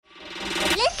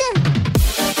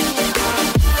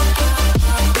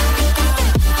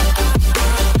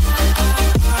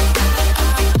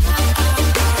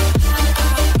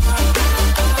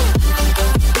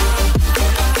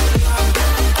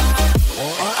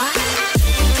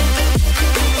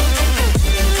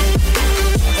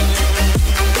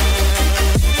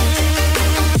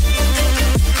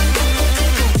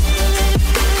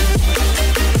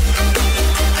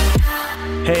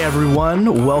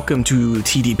everyone. Welcome to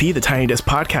TDP, the Tiny Desk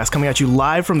Podcast, coming at you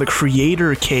live from the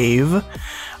Creator Cave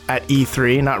at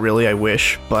E3. Not really, I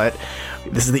wish, but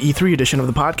this is the E3 edition of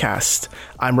the podcast.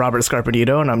 I'm Robert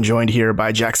Scarpanito, and I'm joined here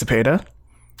by Jack Cepeda.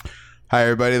 Hi,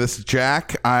 everybody. This is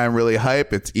Jack. I'm really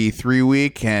hype. It's E3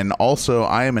 week, and also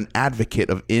I am an advocate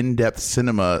of in-depth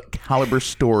cinema caliber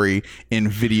story in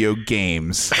video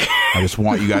games. I just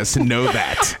want you guys to know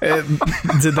that.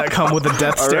 Did that come with a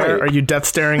death stare? Right. Are you death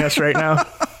staring us right now?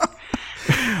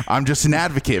 I'm just an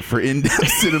advocate for in-depth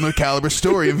cinema caliber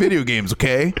story in video games,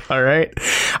 okay? All right.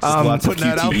 Putting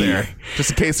that out there,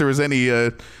 just in case there was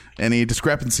any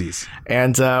discrepancies.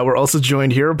 And we're also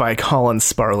joined here by Colin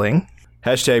Sparling.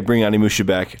 Hashtag bring Onimusha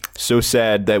back. So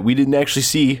sad that we didn't actually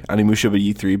see Onimusha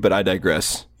at E3, but I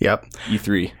digress. Yep.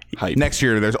 E3. Hype. Next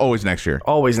year. There's always next year.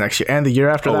 Always next year. And the year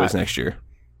after always that. Next year.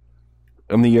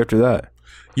 And the year after that.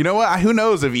 You know what? Who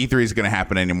knows if E3 is going to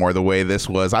happen anymore the way this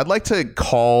was. I'd like to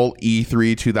call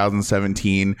E3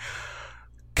 2017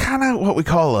 kind of what we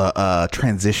call a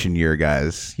transition year,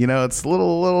 guys. You know, it's a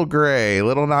little gray, a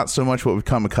little not so much what we've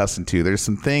come accustomed to. There's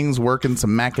some things working,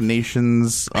 some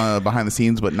machinations behind the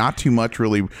scenes, but not too much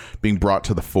really being brought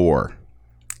to the fore.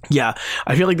 Yeah,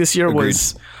 I feel like this year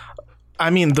was, I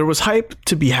mean, there was hype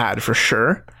to be had for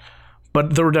sure,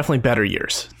 but there were definitely better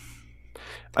years.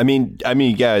 I mean,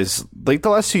 guys, like the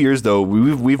last 2 years though,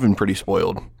 we've been pretty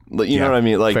spoiled. You know what I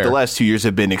mean? Like fair. The last 2 years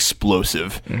have been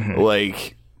explosive. Mm-hmm.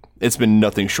 Like it's been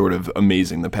nothing short of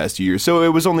amazing the past 2 years. So it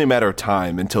was only a matter of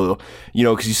time until, you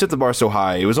know, because you set the bar so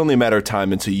high, it was only a matter of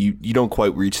time until you don't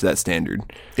quite reach that standard.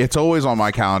 It's always on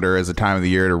my calendar as a time of the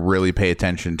year to really pay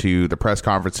attention to the press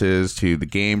conferences, to the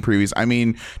game previews. I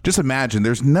mean, just imagine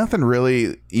there's nothing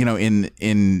really, you know,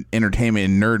 in entertainment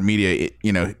and nerd media,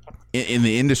 you know, in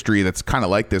the industry that's kind of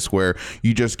like this, where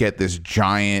you just get this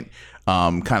giant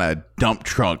kind of dump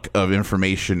truck of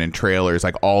information and trailers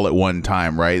like all at one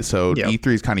time, right? So yep.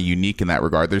 E3 is kind of unique in that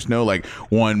regard. There's no like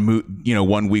one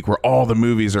week where all the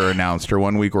movies are announced, or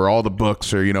 1 week where all the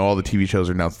books or, you know, all the TV shows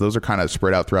are announced. Those are kind of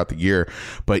spread out throughout the year.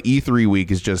 But E3 week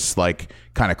is just like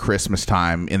kind of Christmas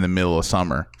time in the middle of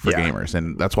summer for gamers,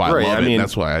 and that's why I love it.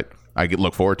 That's why I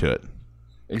look forward to it.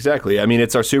 Exactly. I mean,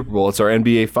 it's our Super Bowl, it's our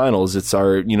NBA Finals, it's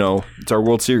our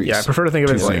World Series. Yeah, I prefer to think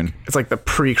of it as it's like the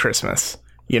pre-Christmas.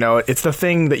 You know, it's the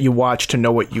thing that you watch to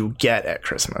know what you get at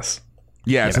Christmas.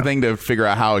 Yeah, it's the thing to figure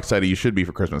out how excited you should be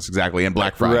for Christmas. Exactly. And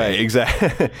Black Friday. Right,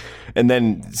 exactly. And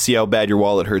then see how bad your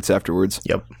wallet hurts afterwards.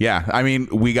 Yep. Yeah. I mean,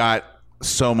 we got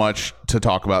so much to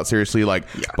talk about. Seriously,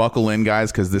 buckle in,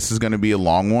 guys, because this is going to be a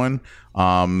long one.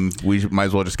 We might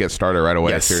as well just get started right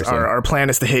away. Yes, seriously. Our plan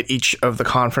is to hit each of the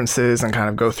conferences and kind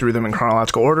of go through them in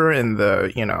chronological order. And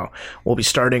we'll be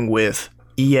starting with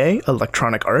EA,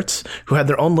 Electronic Arts, who had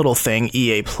their own little thing,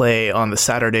 EA Play, on the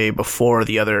Saturday before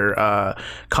the other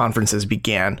conferences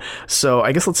began. So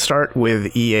I guess let's start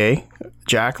with EA.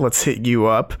 Jack, let's hit you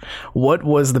up. What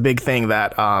was the big thing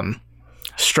that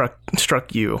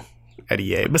struck you at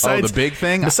EA? Besides, the big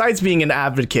thing? Besides being an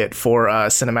advocate for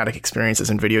cinematic experiences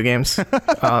in video games.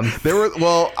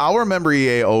 I'll remember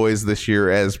EA always this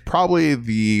year as probably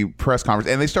the press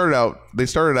conference. And they started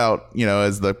out, you know,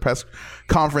 as the press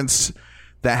conference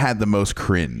that had the most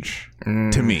cringe,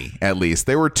 to me, at least.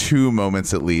 There were two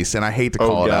moments, at least, and I hate to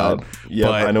call it out. Yeah,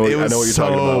 but I know what you're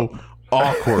talking about.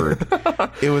 Awkward.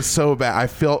 It was so bad. I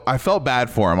felt bad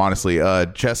for him, honestly.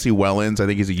 Jesse Wellens, I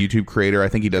think he's a YouTube creator. I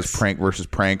think he does Prank versus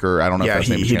Prank, or I don't know if that's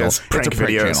the name of his channel. Does prank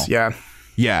videos. Channel.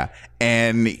 Yeah.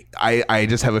 And I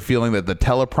just have a feeling that the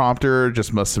teleprompter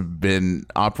just must have been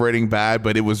operating bad,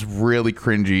 but it was really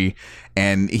cringy.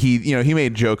 And he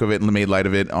made a joke of it and made light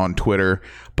of it on Twitter,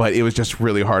 but it was just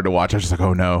really hard to watch. I was just like,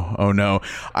 oh no.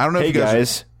 I don't know if you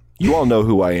guys, you all know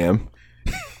who I am.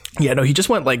 Yeah, no, he just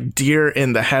went like deer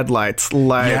in the headlights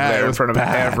live there in front of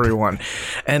everyone.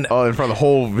 And in front of the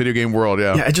whole video game world,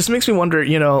 yeah. Yeah, it just makes me wonder,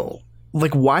 you know,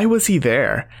 like, why was he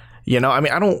there? You know, I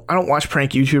mean, I don't watch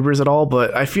prank YouTubers at all,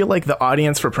 but I feel like the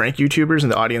audience for prank YouTubers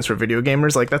and the audience for video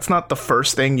gamers, like, that's not the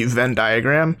first thing you Venn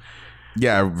diagram.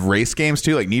 Yeah, race games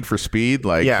too, like Need for Speed.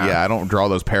 Like, I don't draw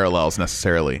those parallels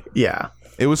necessarily. Yeah.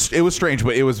 It was strange,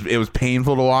 but it was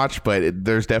painful to watch. But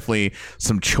there's definitely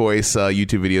some choice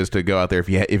YouTube videos to go out there if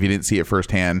you didn't see it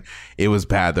firsthand. It was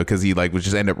bad though, because he was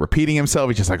just end up repeating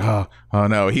himself. He's just like, oh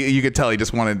no. You could tell he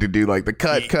just wanted to do like the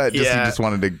cut. He just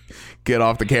wanted to get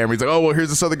off the camera. He's like, oh well, here's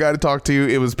this other guy to talk to.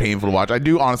 It was painful to watch. I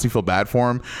do honestly feel bad for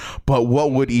him. But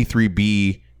what would E3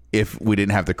 be if we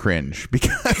didn't have the cringe,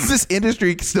 because this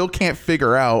industry still can't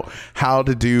figure out how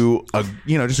to do a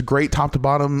just a great top to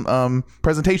bottom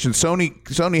presentation.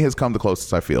 Sony has come the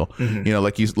closest, I feel.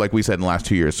 Like we said in the last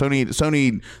 2 years.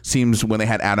 Sony seems, when they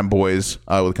had Adam Boyes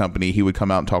with the company, he would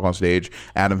come out and talk on stage.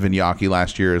 Adam Vignacchi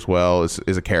last year as well is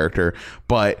a character,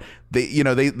 but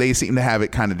they seem to have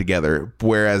it kind of together,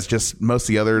 whereas just most of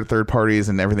the other third parties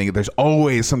and everything, there's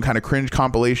always some kind of cringe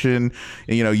compilation.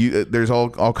 There's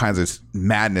all kinds of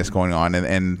madness going on,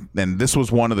 and this was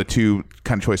one of the two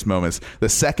kind of choice moments. The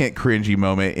second cringy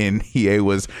moment in EA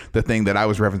was the thing that I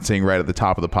was referencing right at the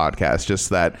top of the podcast. Just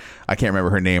that, I can't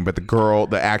remember her name, but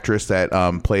the actress that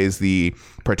plays the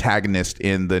protagonist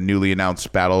in the newly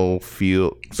announced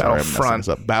Battlefront,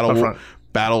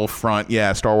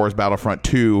 yeah, Star Wars Battlefront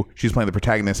 2. She's playing the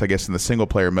protagonist, I guess, in the single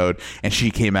player mode, and she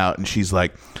came out and she's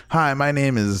like, "Hi, my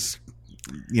name is,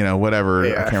 whatever."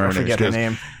 Yeah, I can't remember. Forget her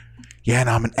name. Yeah, and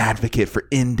I'm an advocate for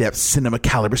in-depth cinema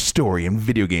caliber story in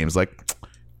video games. Like,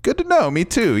 good to know. Me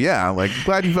too. Yeah, like,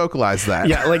 glad you vocalized that.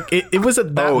 Yeah, like it was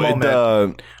at that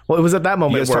moment. It was at that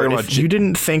moment where if you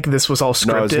didn't think this was all scripted.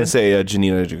 No, I was going to say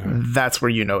Janina. That's where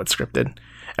it's scripted.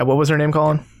 And what was her name,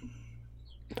 Colin?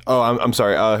 Oh, I'm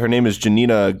sorry. Her name is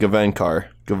Janina Gavankar.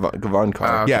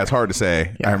 Gavankar. Okay. Yeah, it's hard to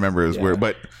say. Yeah. I remember it was weird,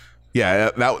 but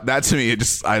yeah, that to me, it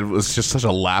was just such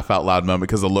a laugh out loud moment,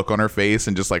 because the look on her face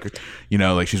and just like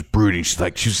she's brooding.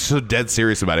 She's so dead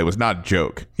serious about it. It was not a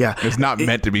joke. Yeah, it's not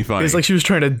meant to be funny. It's like she was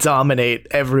trying to dominate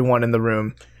everyone in the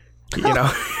room.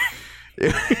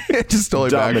 It just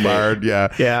totally backfired.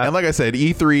 Yeah. And like I said,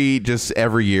 E3 just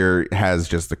every year has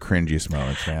just the cringiest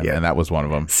moments, man. Yeah. And that was one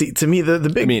of them. See, to me, the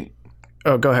big.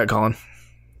 Oh, go ahead, Colin.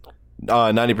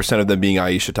 90% of them being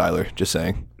Aisha Tyler. Just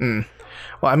saying.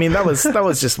 Well, I mean, that was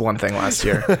just one thing last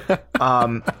year.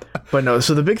 But no,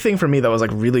 so the big thing for me that was like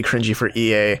really cringy for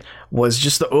EA was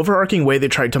just the overarching way they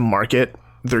tried to market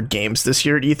their games this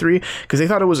year at E3, because they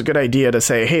thought it was a good idea to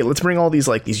say, hey, let's bring all these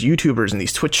YouTubers and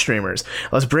these Twitch streamers,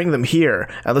 let's bring them here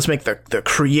and let's make the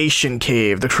creation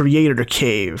cave, the creator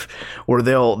cave, where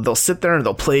they'll sit there and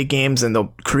they'll play games and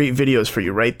they'll create videos for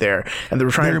you right there. And they're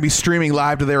gonna be streaming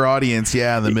live to their audience,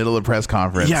 in the middle of a press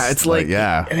conference. Yeah, it's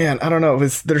man, I don't know,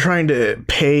 they're trying to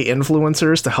pay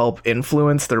influencers to help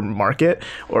influence their market,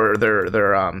 or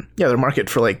their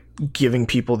market for like giving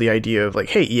people the idea of like,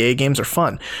 hey, EA games are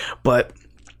fun. But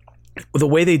the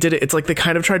way they did it, it's like they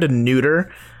kind of tried to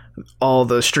neuter all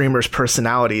the streamers'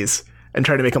 personalities and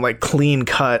try to make them like clean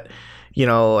cut,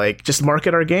 like just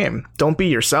market our game. Don't be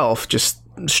yourself. Just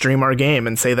stream our game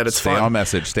and say that it's fun. Stay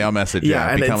on message.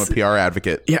 Yeah. Become a PR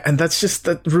advocate. Yeah. And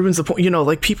that ruins the point.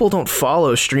 Like people don't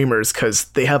follow streamers because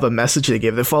they have a message they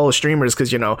give. They follow streamers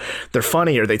because, they're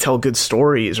funny or they tell good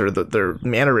stories or their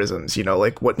mannerisms,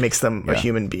 like what makes them a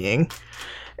human being.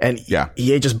 And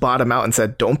EA just bottomed out and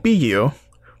said, don't be you,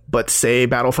 but say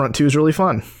Battlefront 2 is really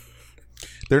fun.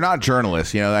 They're not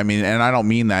journalists, I mean, and I don't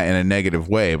mean that in a negative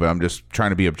way, but I'm just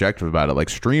trying to be objective about it. Like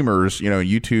streamers,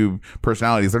 YouTube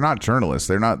personalities, they're not journalists.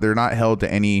 They're not held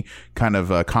to any kind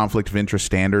of conflict of interest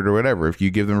standard or whatever. If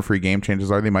you give them a free game,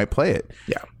 chances are they might play it.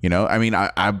 Yeah. I mean,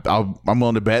 I'm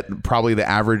willing to bet probably the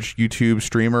average YouTube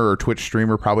streamer or Twitch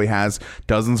streamer probably has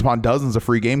dozens upon dozens of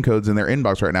free game codes in their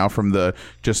inbox right now from the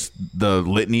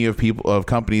litany of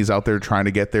companies out there trying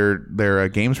to get their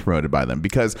games promoted by them.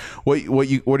 Because what are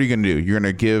you going to do? You're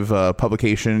going to give a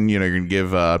publication, you're going to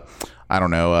give I don't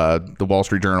know, the Wall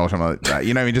Street Journal or something like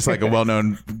that. Just like a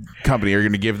well-known company. You're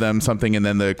going to give them something and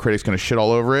then the critic's going to shit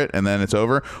all over it and then it's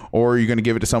over. Or you're going to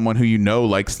give it to someone who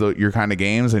likes your kind of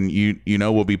games and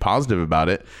will be positive about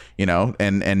it,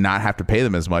 and not have to pay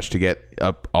them as much to get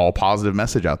a all positive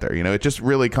message out there. It just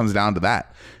really comes down to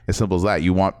that. As simple as that.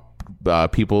 You want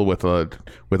people with a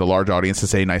large audience to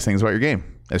say nice things about your game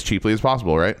as cheaply as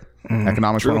possible, right?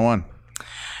 Economics 101.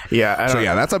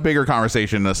 Yeah. That's a bigger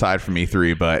conversation aside from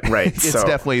E3, but it's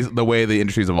definitely the way the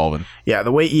industry's evolving. Yeah,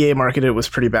 the way EA marketed it was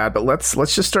pretty bad, but let's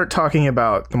just start talking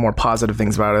about the more positive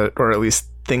things about it, or at least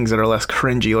things that are less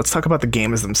cringy. Let's talk about the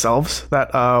games themselves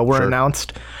that were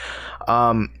announced.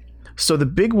 So the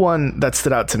big one that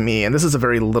stood out to me, and this is a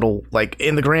very little, like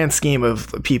in the grand scheme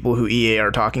of people who EA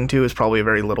are talking to, is probably a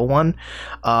very little one.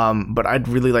 But I'd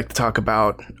really like to talk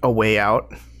about A Way Out.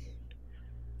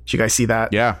 Did you guys see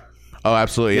that? Yeah. Oh,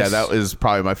 absolutely. Yes. Yeah, that is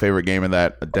probably my favorite game in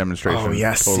that demonstration. Oh,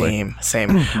 yeah, totally.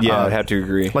 Same. Yeah, I'd have to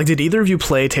agree. Like, did either of you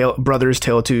play Brothers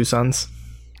Tale of Two Sons?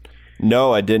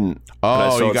 No, I didn't.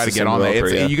 Oh, you got to get on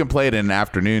that. You can play it in an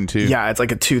afternoon, too. Yeah, it's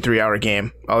like a 2-3 hour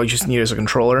game. All you just need is a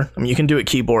controller. I mean, you can do it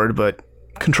keyboard, but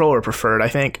controller preferred, I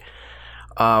think.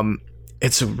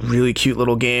 It's a really cute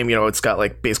little game. It's got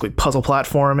like basically puzzle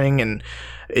platforming, and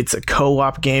it's a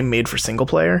co-op game made for single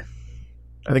player.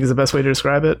 I think is the best way to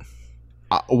describe it.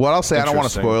 What I'll say, I don't want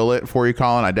to spoil it for you,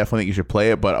 Colin. I definitely think you should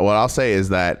play it. But what I'll say is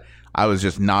that I was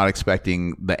just not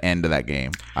expecting the end of that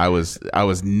game. I was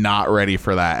not ready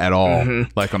for that at all,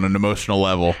 like on an emotional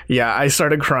level. Yeah, I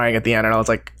started crying at the end, and I was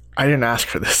like, I didn't ask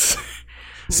for this.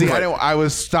 See, I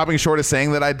was stopping short of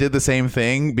saying that I did the same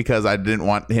thing because I didn't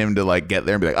want him to like get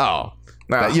there and be like, I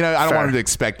don't want him to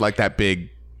expect like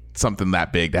something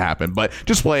that big to happen. But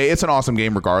just play. It's an awesome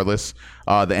game regardless.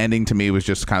 The ending to me was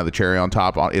just kind of the cherry on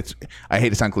top. I hate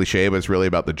to sound cliche, but it's really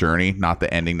about the journey, not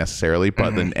the ending necessarily.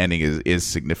 But the ending is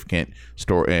significant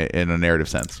story in a narrative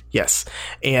sense. Yes,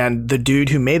 and the dude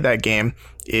who made that game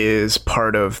is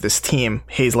part of this team,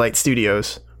 Hazelight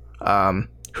Studios, who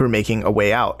are making A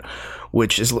Way Out,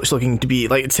 which is looking to be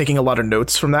like it's taking a lot of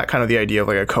notes from that, kind of the idea of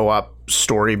like a co-op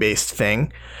story based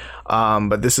thing.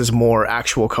 But this is more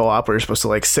actual co-op where you're supposed to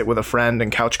like sit with a friend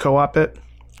and couch co-op it.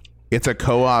 It's a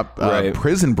co-op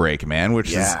Prison Break, man,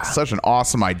 which is such an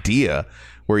awesome idea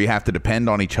where you have to depend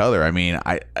on each other. I mean,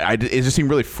 it just seemed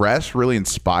really fresh, really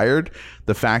inspired.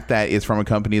 The fact that it's from a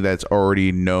company that's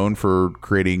already known for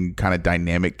creating kind of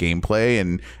dynamic gameplay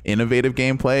and innovative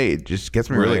gameplay, it just gets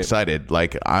me really excited.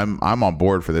 Like I'm on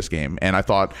board for this game, and I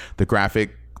thought the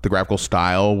graphical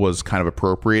style was kind of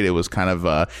appropriate. It was kind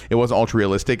of it wasn't ultra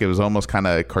realistic. It was almost kind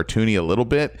of cartoony a little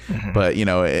bit, but you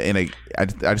know, I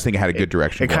just think it had a good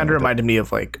direction. It kind of reminded me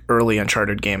of like early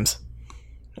Uncharted games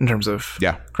in terms of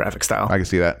graphic style. I can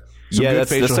see that. That's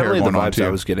definitely the vibes I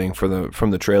was getting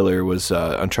from the trailer was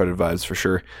Uncharted vibes for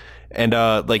sure. And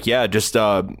like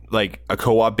like a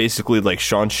co-op, basically like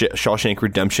Shawshank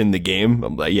Redemption, the game.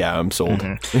 I'm like, I'm sold.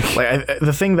 Like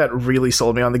the thing that really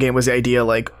sold me on the game was the idea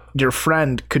like your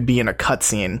friend could be in a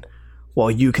cutscene while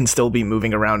you can still be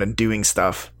moving around and doing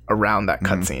stuff around that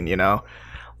cutscene. You know,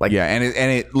 like and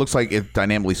it looks like it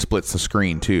dynamically splits the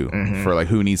screen too for like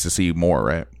who needs to see more,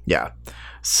 right? Yeah.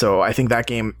 So I think that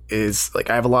game is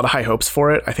like I have a lot of high hopes for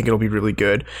it. I think it'll be really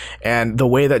good. And the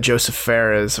way that Joseph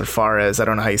Fares, I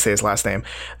don't know how you say his last name,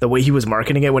 the way he was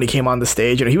marketing it when he came on the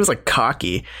stage, you know, he was like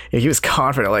cocky. He was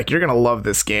confident, like, you're gonna love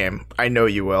this game. I know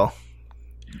you will.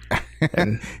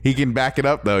 And he can back it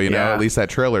up though, you know, at least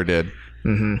that trailer did.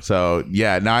 So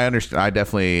now I understand. I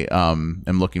definitely am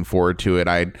looking forward to it.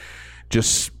 I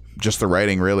just the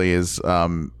writing really is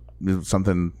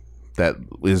something that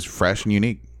is fresh and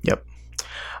unique. Yep.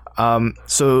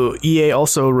 So EA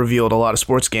also revealed a lot of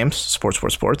sports games, sports,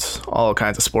 all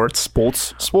kinds of sports.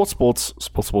 Sports.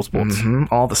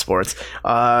 All the sports.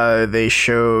 They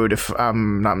showed, if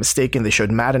I'm not mistaken, they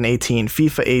showed Madden 18,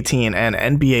 FIFA 18, and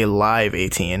NBA Live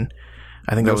 18.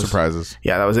 I think no surprises.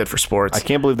 Yeah, that was it for sports. I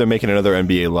can't believe they're making another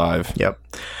NBA Live. Yep.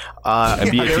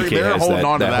 NBA 2K they're holding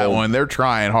on to that one. They're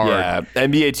trying hard. Yeah,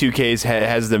 NBA 2K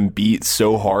has them beat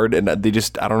so hard, and they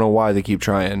just, I don't know why they keep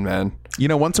trying, man. You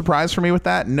know, one surprise for me with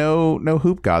that, no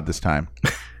Hoop God this time.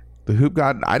 The Hoop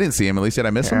God, I didn't see him. At least did I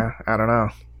miss him? I don't know.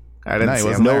 I didn't see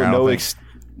him.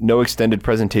 No extended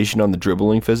presentation on the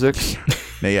dribbling physics.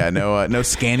 No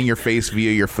scanning your face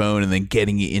via your phone and then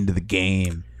getting you into the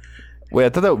game. Wait, I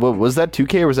thought was that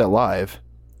 2K or was that live?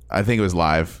 I think it was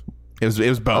live. It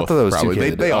was both. I thought that was probably.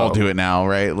 2K. They all do it now,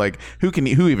 right? Like who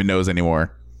even knows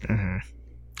anymore?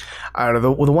 I don't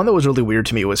know. The one that was really weird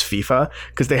to me was FIFA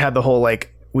because they had the whole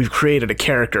like, we've created a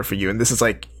character for you, and this is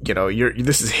like, you know,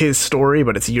 this is his story,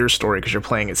 but it's your story because you're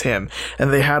playing as him.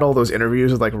 And they had all those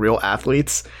interviews with like real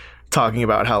athletes talking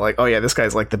about how like, oh yeah, this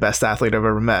guy's like the best athlete I've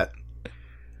ever met.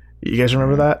 You guys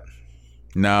remember that?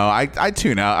 No, I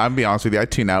tune out. I'll be honest with you, I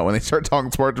tune out when they start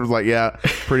talking sports. It was like, yeah,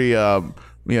 pretty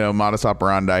modus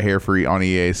operandi here on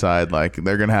EA side. Like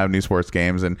they're gonna have new sports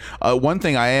games, and one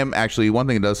thing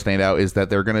that does stand out is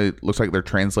that looks like they're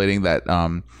translating that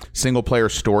single player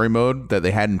story mode that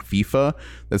they had in FIFA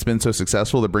that's been so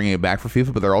successful. They're bringing it back for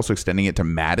FIFA, but they're also extending it to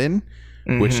Madden.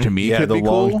 Which to me could be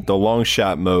cool. The long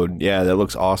shot mode. Yeah, that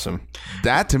looks awesome.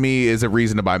 That to me is a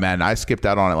reason to buy Madden. I skipped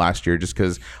out on it last year just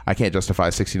because I can't justify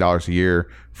 $60 a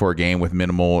year for a game with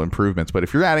minimal improvements. But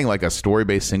if you're adding like a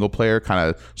story-based single player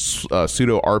kind of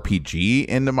pseudo RPG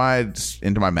into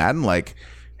my Madden, like,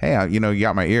 hey, you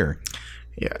got my ear.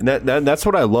 Yeah, that's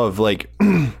what I love. Like,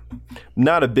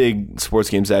 not a big sports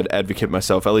games advocate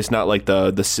myself. At least not like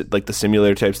the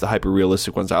simulator types, the hyper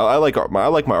realistic ones. I like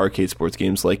my arcade sports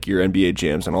games, like your NBA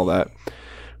Jams and all that.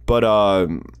 But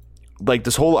like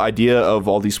this whole idea of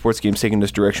all these sports games taking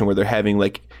this direction where they're having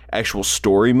like actual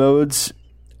story modes,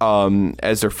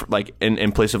 as their like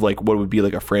in place of like what would be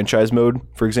like a franchise mode,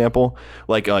 for example.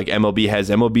 Like MLB has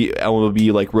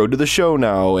MLB like Road to the Show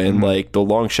now, and like the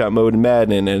long shot mode in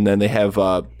Madden, and then they have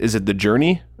is it the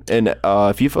Journey in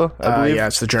FIFA? I believe. Yeah,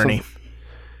 it's the Journey.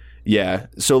 Yeah.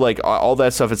 So like all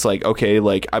that stuff, it's like, okay,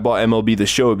 like I bought MLB The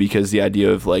Show because the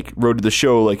idea of like Road to the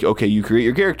Show, like, okay, you create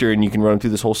your character and you can run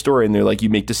through this whole story and they're like, you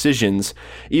make decisions.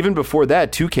 Even before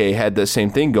that, 2K had the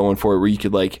same thing going for it where you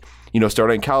could like,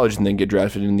 start in college and then get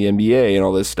drafted in the NBA and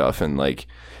all this stuff. And like,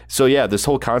 so yeah, this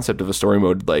whole concept of a story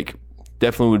mode, like,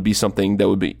 definitely would be something that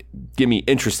would get me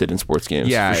interested in sports games.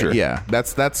 Yeah, for sure. Yeah.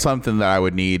 That's something that I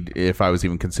would need if I was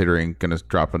even considering going to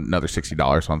drop another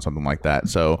 $60 on something like that.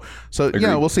 So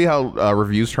we'll see how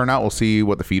reviews turn out. We'll see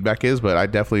what the feedback is, but I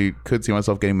definitely could see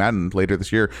myself getting Madden later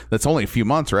this year. That's only a few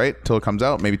months, right? Till it comes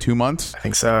out, maybe 2 months. I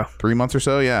think so. 3 months or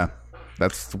so. Yeah,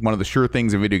 that's one of the sure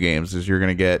things in video games is you're going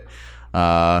to get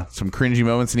some cringy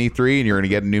moments in E3, and you're going to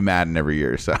get a new Madden every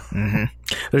year. So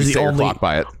there's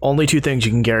by it. only 2 things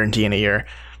you can guarantee in a year.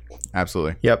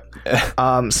 Absolutely. Yep.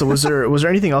 So was there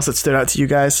anything else that stood out to you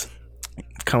guys?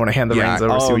 Kind of want to hand the reins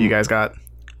over, see what you guys got.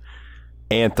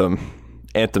 Anthem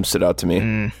stood out to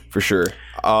me for sure.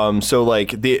 So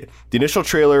like the initial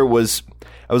trailer was,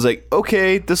 I was like,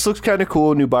 okay, this looks kind of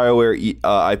cool. New BioWare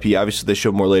IP. Obviously, they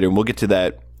show more later, and we'll get to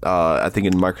that. I think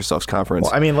in Microsoft's conference.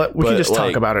 Well, I mean, we can just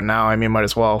talk about it now. I mean, might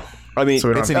as well. I mean,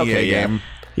 so it's an EA game.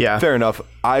 Yeah, fair enough.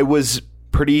 I was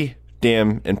pretty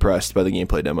damn impressed by the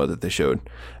gameplay demo that they showed.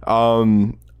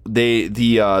 The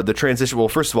transition. Well,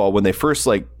 first of all, when they first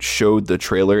like showed the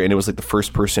trailer and it was like the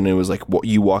first person, and it was like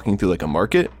you walking through like a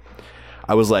market.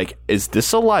 I was like, is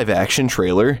this a live action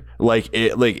trailer? Like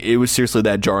it was seriously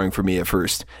that jarring for me at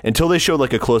first until they showed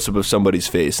like a close up of somebody's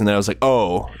face, and then I was like,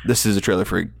 oh, this is a trailer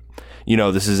for.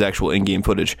 This is actual in-game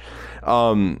footage.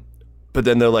 But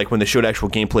then they're like, when they showed actual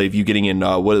gameplay of you getting in,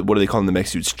 what do they call them, the mech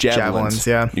suits? Javelins.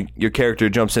 Yeah. Your character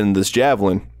jumps in this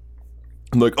javelin.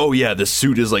 I'm like, oh yeah, this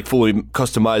suit is like fully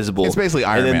customizable. It's basically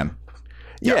Iron Man.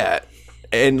 Yeah.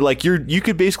 And like you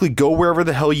could basically go wherever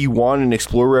the hell you want and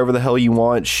explore wherever the hell you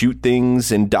want, shoot things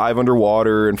and dive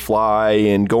underwater and fly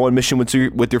and go on mission with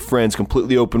your friends,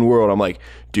 completely open world. I'm like,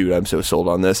 dude, I'm so sold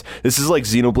on this. This is like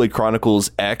Xenoblade Chronicles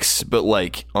X, but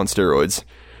like on steroids.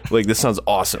 Like this sounds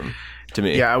awesome to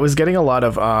me. Yeah, I was getting a lot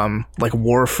of like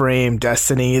Warframe,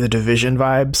 Destiny, the Division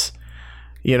vibes.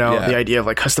 The idea of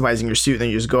like customizing your suit and then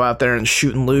you just go out there and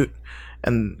shoot and loot.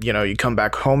 And, you come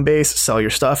back home base, sell your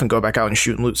stuff, and go back out and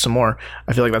shoot and loot some more.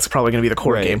 I feel like that's probably going to be the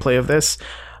core gameplay of this.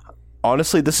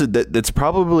 Honestly, that's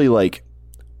probably like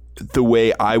the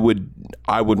way I would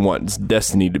want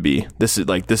Destiny to be. This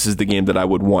is the game that I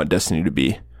would want Destiny to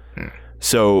be.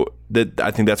 So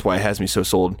I think that's why it has me so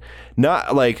sold.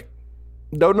 Not like,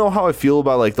 don't know how I feel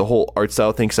about like the whole art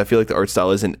style thing, because I feel like the art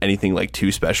style isn't anything like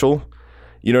too special.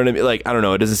 You know what I mean? Like, I don't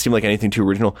know. It doesn't seem like anything too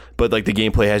original, but like the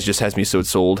gameplay has me so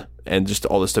sold, and just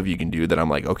all the stuff you can do that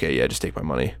I'm like, okay, yeah, just take my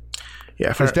money.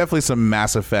 Yeah, there's definitely some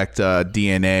Mass Effect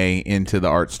DNA into the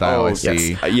art style. I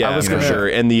see. Yeah, for sure.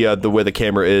 And the way the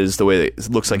camera is, the way it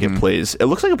looks like it plays. It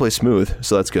looks like it plays smooth,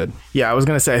 so that's good. Yeah, I was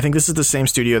gonna say, I think this is the same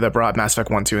studio that brought Mass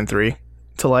Effect 1, 2, and 3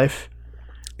 to life.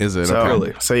 Is it?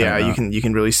 So yeah, you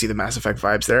can really see the Mass Effect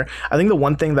vibes there. I think the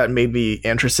one thing that made me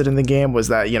interested in the game was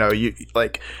that you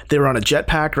like they were on a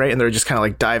jetpack, right, and they were just kind of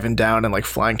like diving down and like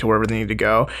flying to wherever they need to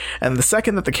go. And the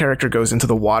second that the character goes into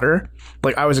the water,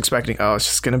 like I was expecting, oh, it's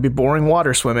just gonna be boring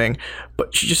water swimming,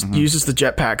 but she just uses the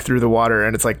jetpack through the water,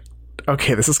 and it's like,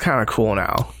 okay, this is kind of cool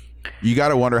now. You got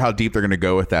to wonder how deep they're going to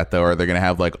go with that, though. Are they going to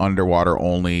have like underwater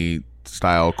only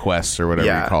style quests or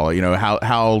whatever you call it?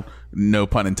 How no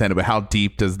pun intended, but how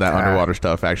deep does that underwater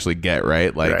stuff actually get,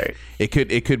 right? Like it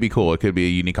could be cool. It could be a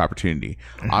unique opportunity.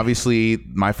 Obviously,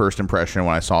 my first impression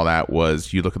when I saw that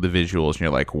was you look at the visuals and you're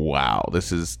like, wow,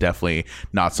 this is definitely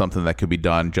not something that could be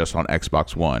done just on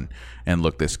Xbox One and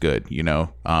look this good,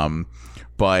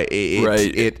 but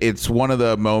it's one of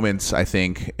the moments I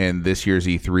think in this year's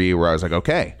E3 where I was like,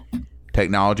 okay,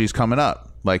 technology's coming up.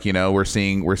 Like, we're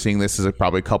seeing this as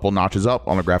probably a couple notches up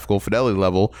on a graphical fidelity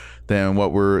level than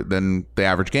the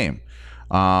average game.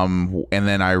 And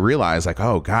then I realized, like,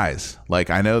 oh, guys,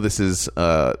 like, I know this is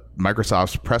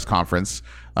Microsoft's press conference,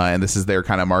 and this is their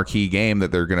kind of marquee game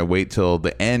that they're going to wait till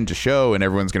the end to show, and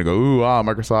everyone's going to go, ooh,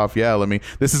 Microsoft, yeah,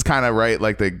 this is kind of right,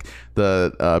 like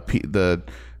the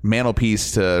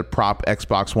mantelpiece to prop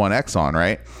Xbox One X on,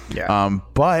 right? Yeah.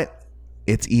 But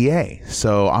it's EA.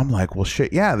 So I'm like, well,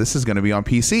 shit, yeah, this is going to be on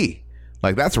PC.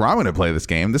 Like, that's where I'm going to play this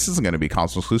game. This isn't going to be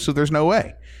console exclusive. There's no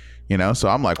way. So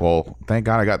I'm like, well, thank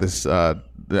God I got this the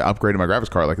upgrade to my graphics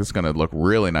card. Like, this is going to look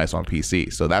really nice on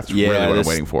PC. So that's really what I'm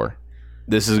waiting for.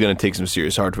 This is going to take some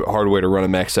serious hardware to run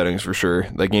in max settings for sure.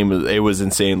 That game, it was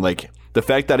insane. Like, the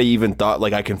fact that I even thought,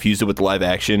 like, I confused it with live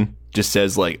action just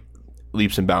says, like,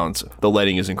 leaps and bounds. The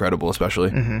lighting is incredible,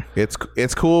 especially.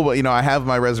 It's cool, but I have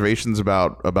my reservations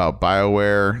about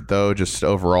BioWare though, just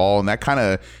overall, and that kind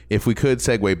of, if we could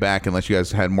segue back, unless you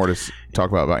guys had more to talk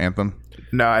about Anthem.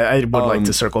 No, I would like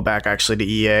to circle back actually to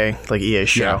EA, like EA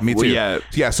show. Yeah, me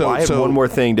too. So I have one more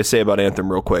thing to say about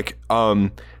Anthem real quick.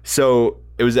 So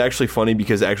it was actually funny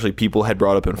because actually people had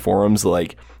brought up in forums,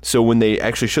 like, so when they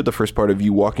actually showed the first part of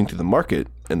you walking through the market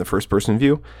in the first person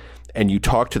view and you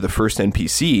talk to the first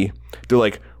NPC, they're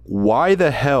like, why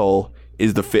the hell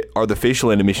are the facial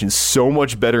animations so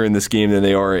much better in this game than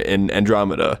they are in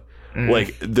Andromeda?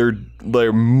 Like they're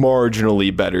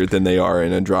marginally better than they are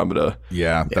in Andromeda.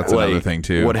 Yeah, that's another thing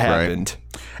too. What happened?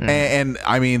 Right? And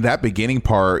I mean that beginning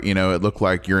part, it looked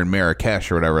like you're in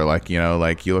Marrakesh or whatever. Like you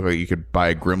look like you could buy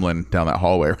a gremlin down that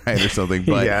hallway, right, or something.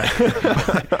 But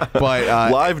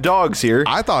but live dogs here.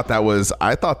 I thought that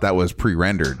was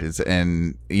pre-rendered,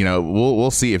 and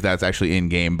we'll see if that's actually in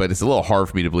game. But it's a little hard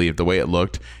for me to believe the way it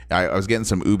looked. I was getting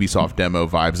some Ubisoft demo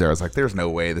vibes there. I was like, there's no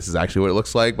way this is actually what it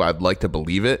looks like, but I'd like to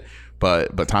believe it.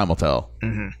 But time will tell.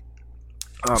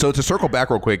 So to circle back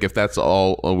real quick, if that's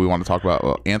all we want to talk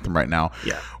about Anthem right now,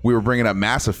 we were bringing up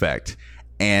Mass Effect,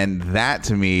 and that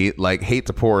to me, like, hate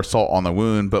to pour salt on the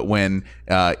wound, but when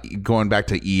going back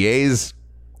to EA's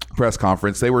press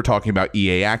conference, they were talking about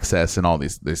EA Access and all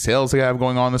these sales they have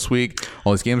going on this week.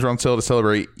 All these games are on sale to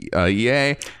celebrate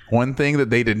EA. One thing that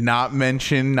they did not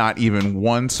mention, not even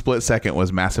one split second,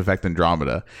 was Mass Effect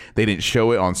Andromeda. They didn't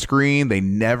show it on screen. They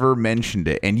never mentioned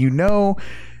it. And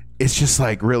it's just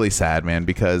like really sad, man,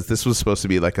 because this was supposed to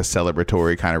be like a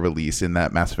celebratory kind of release in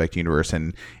that Mass Effect universe,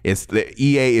 and the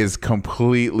EA is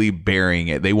completely burying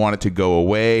it. They want it to go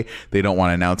away. They don't want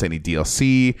to announce any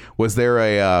DLC. Was there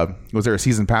a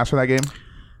season pass for that game?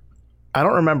 I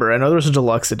don't remember. I know there was a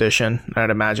deluxe edition.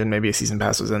 I'd imagine maybe a season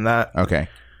pass was in that. Okay,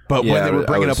 but when they were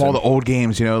bringing up all the old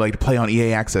games, like to play on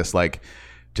EA Access, like,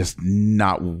 just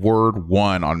not word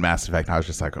one on Mass Effect. I was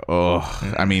just like, oh,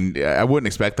 I mean, I wouldn't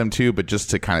expect them to, but just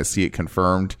to kind of see it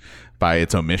confirmed by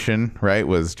its omission, right,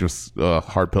 was just a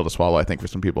hard pill to swallow, I think, for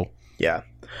some people. Yeah.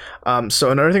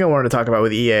 So another thing I wanted to talk about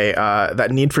with EA,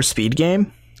 that Need for Speed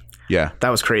game. Yeah. That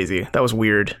was crazy. That was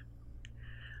weird.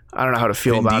 I don't know how to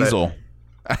feel about Diesel.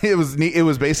 It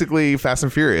was basically Fast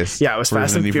and Furious. Yeah, it was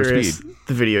Fast and Furious,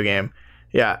 the video game.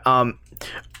 Yeah.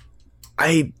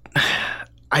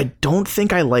 I don't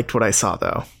think I liked what I saw,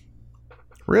 though.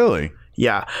 Really?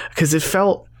 Yeah, because it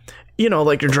felt,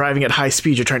 like you're driving at high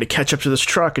speed, you're trying to catch up to this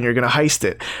truck, and you're going to heist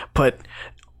it. But,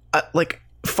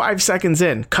 5 seconds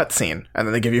in, cutscene, and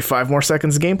then they give you 5 more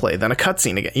seconds of gameplay, then a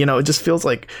cutscene again. It just feels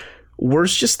like,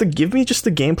 give me just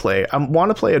the gameplay. I want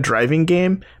to play a driving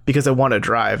game because I want to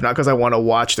drive, not because I want to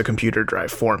watch the computer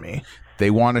drive for me. They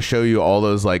want to show you all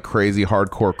those like crazy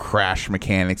hardcore crash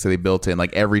mechanics that they built in.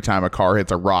 Like every time a car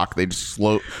hits a rock, they just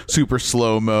super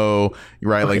slow mo,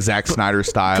 right? Okay, like Zack Snyder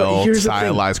style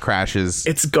stylized crashes.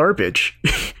 It's garbage.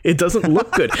 It doesn't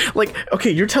look good. Like, okay,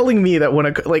 you're telling me that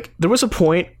when there was a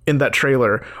point in that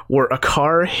trailer where a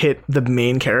car hit the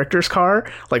main character's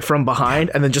car like from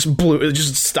behind and then just it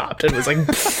just stopped and it was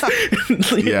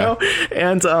like, you know,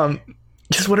 and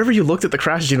just whenever you looked at the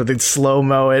crashes, they'd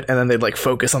slow-mo it, and then they'd,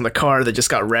 focus on the car that just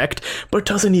got wrecked, but it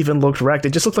doesn't even look wrecked. It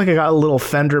just looked like it got a little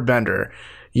fender bender,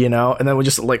 and then with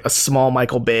just, a small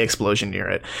Michael Bay explosion near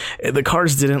it. The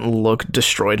cars didn't look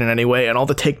destroyed in any way, and all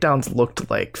the takedowns looked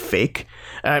like fake.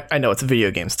 I know it's a video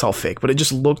game, it's all fake, but it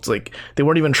just looked like they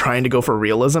weren't even trying to go for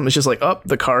realism. It's just like, oh,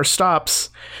 the car stops.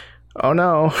 Oh,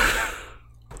 no.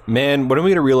 Man, when are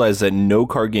we going to realize that no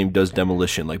car game does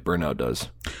demolition like Burnout does?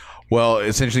 Well,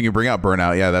 it's interesting you bring out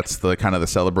Burnout. Yeah, that's the kind of the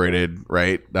celebrated,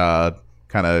 right,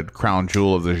 kind of crown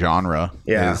jewel of the genre.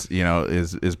 Yeah. Is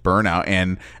Burnout,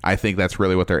 and I think that's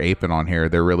really what they're aping on here.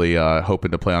 They're really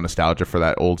hoping to play on nostalgia for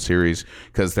that old series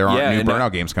because there aren't new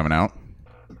Burnout games coming out.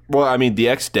 Well, I mean, the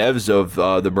ex-devs of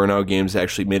the Burnout games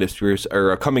actually made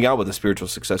are coming out with a spiritual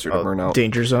successor to Burnout,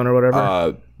 Danger Zone or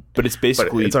whatever. But it's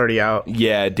basically it's already out.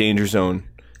 Yeah, Danger Zone.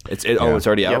 It's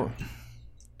already out.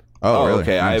 Oh, really?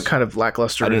 Okay. I have kind of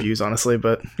lackluster reviews, honestly,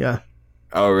 but yeah.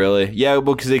 Oh, really? Yeah,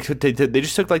 well, because they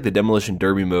just took the Demolition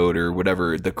Derby mode or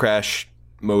whatever, the Crash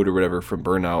mode or whatever from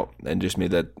Burnout and just made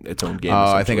that its own game.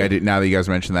 Oh, I think I did. Now that you guys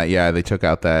mentioned that, yeah, they took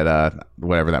out that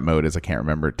whatever that mode is. I can't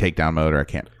remember, takedown mode, or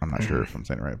I'm not sure if I'm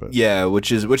saying it right, but yeah,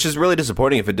 which is really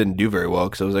disappointing if it didn't do very well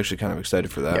because I was actually kind of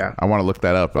excited for that. Yeah, I want to look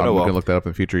that up. I'm going to look that up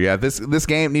in the future. Yeah, this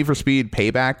game, Need for Speed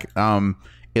Payback,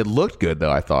 it looked good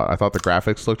though. I thought the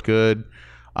graphics looked good.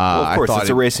 Well, of course, it's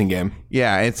a racing game.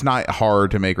 Yeah, it's not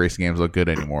hard to make racing games look good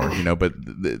anymore, but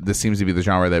this seems to be the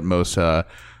genre that most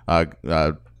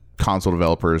console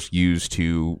developers use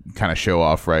to kind of show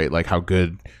off, right? Like how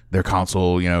good their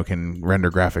console, can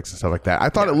render graphics and stuff like that. I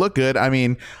thought it looked good. I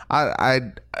mean,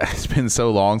 it's been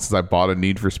so long since I bought a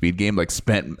Need for Speed game, like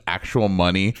spent actual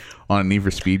money on a Need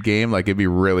for Speed game. Like it'd be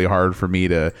really hard for me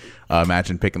to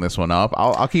imagine picking this one up.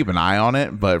 I'll keep an eye on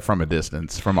it, but from a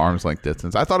distance, from arm's length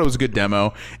distance. I thought it was a good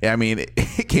demo. I mean,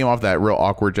 it came off that real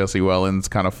awkward Jesse Wellens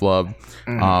kind of flub.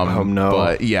 Oh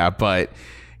no. But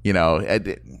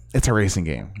it's a racing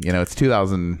game.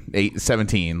 It's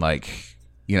 17. Like,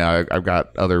 I've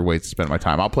got other ways to spend my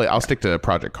time. I'll stick to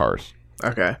Project Cars.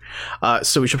 Okay.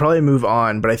 So we should probably move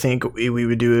on, but I think we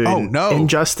would do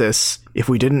injustice if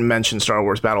we didn't mention Star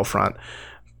Wars Battlefront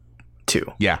 2.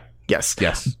 Yeah. Yes.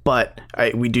 Yes. But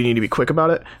we do need to be quick about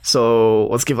it. So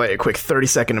let's give like a quick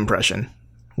 30-second impression.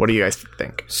 What do you guys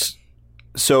think?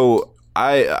 So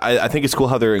I think it's cool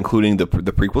how they're including the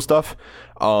prequel stuff.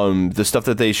 The stuff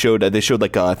that they showed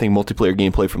like I think multiplayer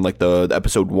gameplay from like the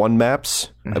episode 1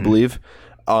 maps, I believe.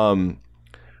 I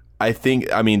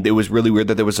mean, it was really weird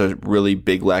that there was a really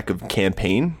big lack of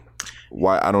campaign.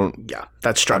 Why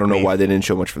that struck me. I don't know why they didn't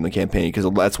show much from the campaign,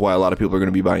 because that's why a lot of people are going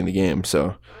to be buying the game.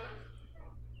 So.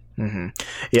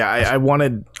 Yeah, I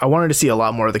wanted to see a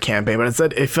lot more of the campaign, but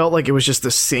instead it felt like it was just the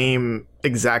same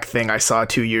exact thing I saw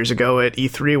 2 years ago at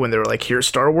E3 when they were like, here's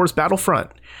Star Wars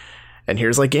Battlefront and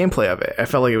here's like gameplay of it. I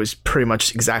felt like it was pretty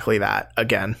much exactly that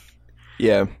again.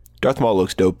 Yeah. Darth Maul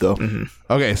looks dope though.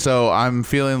 Okay, so I'm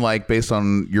feeling like, based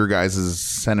on your guys'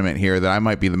 sentiment here, that I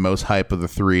might be the most hype of the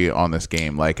three on this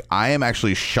game. Like, I am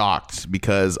actually shocked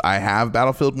because I have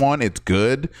Battlefield 1. It's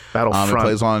good. Battlefront. It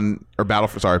plays on, or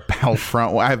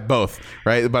Battlefront. Well, I have both,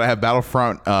 right? But I have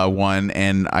Battlefront 1,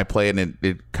 and I play it, and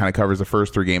it kind of covers the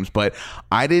first 3 games. But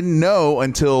I didn't know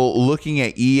until looking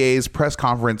at EA's press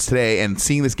conference today and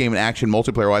seeing this game in action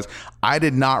multiplayer-wise, I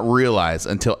did not realize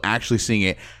until actually seeing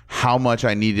it how much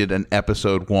I needed an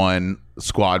episode 1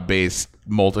 squad-based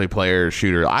multiplayer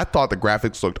shooter. I thought the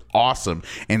graphics looked awesome,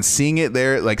 and seeing it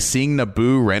there, like seeing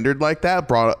Naboo rendered like that,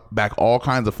 brought back all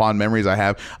kinds of fond memories I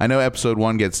have. I know episode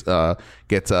 1 gets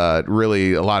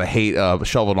really a lot of hate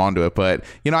shoveled onto it, but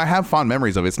I have fond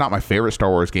memories of it. It's not my favorite Star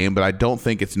Wars game, but I don't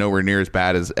think it's nowhere near as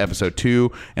bad as episode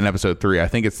 2 and episode 3. I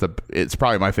think it's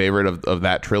probably my favorite of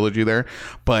that trilogy there.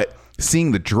 But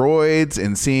seeing the droids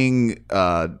and seeing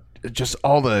just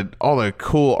all the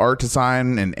cool art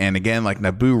design and again, like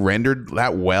Naboo rendered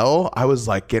that well, I was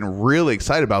like getting really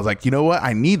excited about it. I was like, you know what,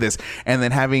 I need this. And then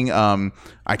having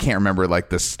I can't remember like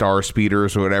the Star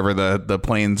Speeders or whatever the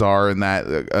planes are and that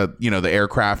the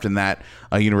aircraft in that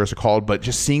universe are called, but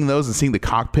just seeing those and seeing the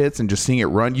cockpits and just seeing it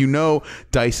run,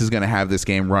 DICE is going to have this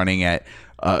game running at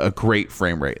a great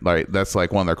frame rate. Like that's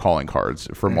like one of their calling cards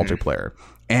for multiplayer.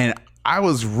 And I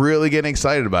was really getting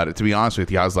excited about it, to be honest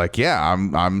with you. I was like, yeah,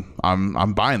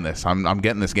 I'm buying this. I'm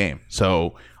getting this game.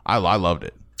 So I loved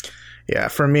it. Yeah,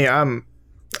 for me, I'm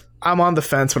on the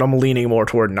fence, but I'm leaning more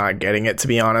toward not getting it, to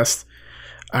be honest.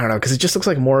 I don't know, because it just looks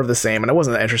like more of the same, and I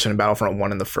wasn't that interested in Battlefront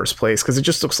 1 in the first place, because it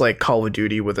just looks like Call of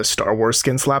Duty with a Star Wars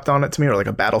skin slapped on it to me, or like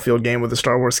a Battlefield game with a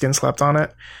Star Wars skin slapped on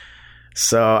it.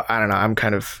 So, I don't know, I'm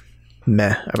kind of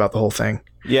meh about the whole thing.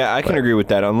 Yeah, I can agree with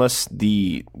that, unless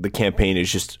the campaign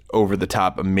is just over the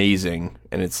top amazing,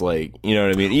 and it's like, you know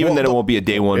what I mean? Even then, it won't be a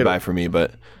day one buy for me,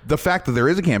 but the fact that there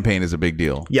is a campaign is a big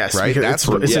deal. Yes, right? That's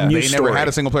it's a new they story. never had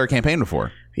a single player campaign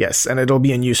before. Yes, and it'll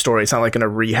be a new story. It's not like going to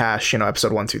rehash,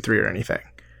 episode 1, 2, 3 or anything.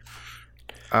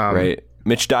 Right.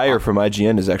 Mitch Dyer from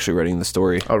IGN is actually writing the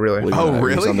story. Oh, really?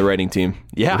 Really? He's on the writing team.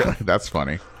 Yeah. Really? That's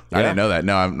funny. Yeah. I didn't know that.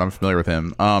 No, I'm familiar with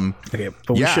him. Okay,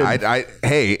 but we should...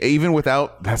 hey, even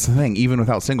without, that's the thing, even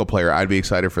without single player, I'd be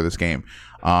excited for this game.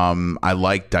 I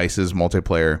like DICE's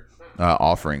multiplayer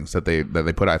offerings that they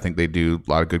put out. I think they do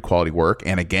a lot of good quality work.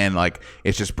 And again, like,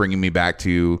 it's just bringing me back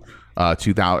to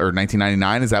 2000 or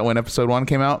 1999. Is that when episode 1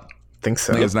 came out? I think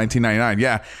so. It was 1999.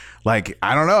 Yeah. Like,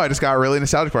 I don't know. I just got really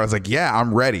nostalgic for it. I was like, yeah,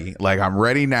 I'm ready. Like, I'm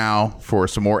ready now for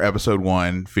some more episode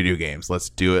 1 video games. Let's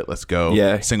do it. Let's go.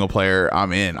 Yeah. Single player.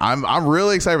 I'm in. I'm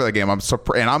really excited for that game.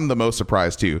 And I'm the most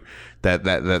surprised too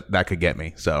that could get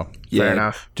me. So yeah, fair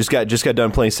enough. Just got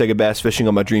done playing Sega Bass Fishing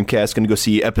on my Dreamcast. Going to go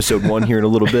see episode 1 here in a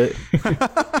little bit.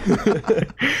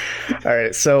 All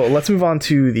right, so let's move on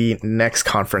to the next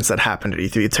conference that happened at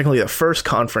E3. Technically the first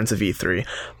conference of E3,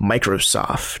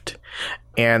 Microsoft.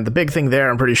 And the big thing there,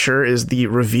 I'm pretty sure, is the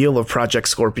reveal of Project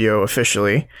Scorpio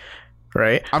officially,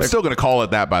 right? I'm still going to call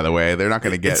it that, by the way. They're not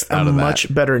going to get out of that.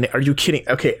 Much better. Are you kidding?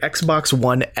 Okay, Xbox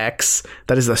One X.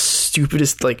 That is the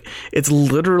stupidest. Like, it's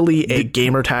literally a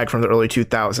gamer tag from the early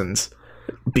 2000s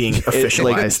being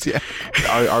officialized.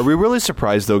 Are we really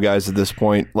surprised, though, guys, at this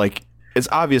point? Like, it's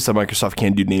obvious that Microsoft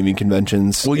can't do naming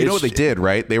conventions. Well, you know what they did,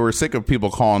 right? They were sick of people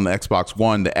calling the Xbox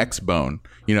One the X-Bone.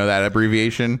 You know that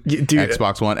abbreviation? Dude.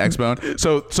 Xbox One, X-Bone.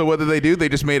 So what did they do? They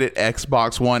just made it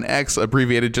Xbox One X,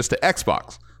 abbreviated just to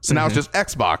Xbox. So now it's just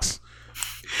Xbox.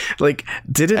 Like,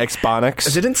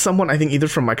 Xbox. Didn't someone, I think either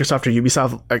from Microsoft or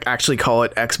Ubisoft, like actually call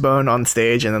it X-Bone on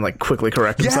stage and then like quickly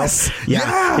correct themselves?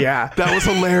 Yes. Yeah. That was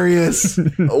hilarious.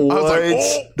 What? I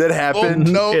was like, that happened?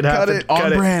 Oh, no, It cut happened.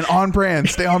 it. On brand.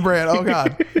 Stay on brand. Oh,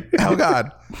 God. Oh,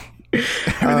 God.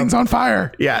 Everything's on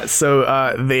fire. Yeah, so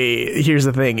here's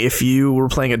the thing. If you were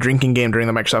playing a drinking game during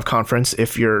the Microsoft conference,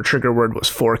 if your trigger word was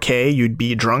 4K, you'd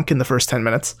be drunk in the first 10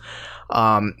 minutes.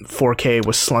 4K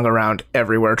was slung around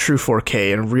everywhere. True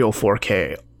 4K and real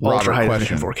 4K. Ultra high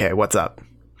definition 4K. What's up?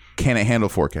 Can it handle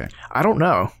 4K? I don't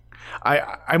know.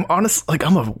 I'm honest. Like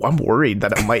I'm worried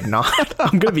that it might not.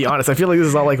 I'm gonna be honest. I feel like this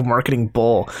is all like marketing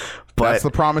bull. But that's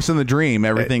the promise and the dream.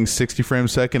 Everything's 60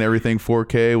 frames a second. Everything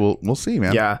 4K. We'll see,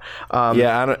 man. Yeah.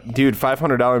 Dude,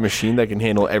 $500 machine that can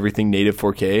handle everything native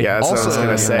 4K. Yeah. That's what I was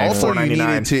gonna say. Also,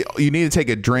 you need to take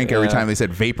a drink every time they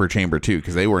said vapor chamber too,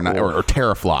 because they were not or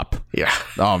teraflop. Yeah.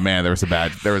 Oh man, there was a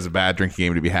bad drinking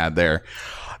game to be had there.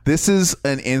 This is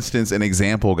an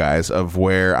example, guys, of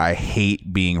where I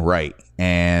hate being right.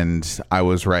 And I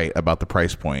was right about the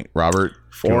price point. Robert?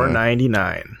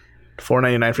 $499.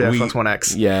 $499 for the Xbox One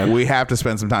X. Yeah. We have to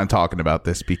spend some time talking about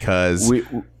this because...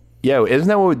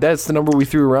 isn't that's the number we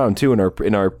threw around too in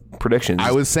our predictions?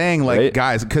 I was saying, like, right?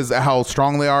 Guys, because how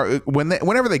strong they are.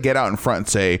 Whenever they get out in front and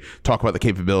say, talk about the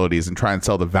capabilities and try and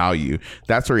sell the value,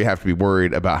 that's where you have to be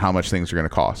worried about how much things are going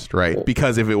to cost, right?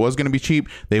 Because if it was going to be cheap,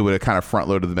 they would have kind of front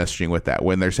loaded the messaging with that.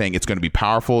 When they're saying it's going to be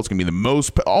powerful, it's going to be the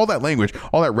most, all that language,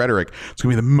 all that rhetoric, it's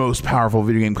going to be the most powerful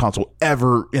video game console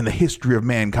ever in the history of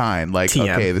mankind. Like,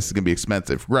 TM. Okay, this is going to be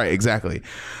expensive, right? Exactly.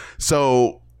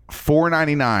 So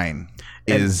 $499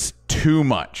 is too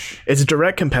much. It's a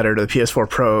direct competitor to the PS4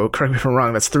 Pro. Correct me if I'm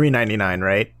wrong. That's $399,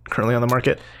 right? Currently on the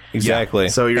market. Exactly.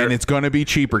 Yeah. So and it's going to be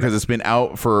cheaper because it's been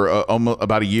out for almost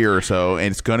about a year or so,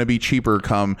 and it's going to be cheaper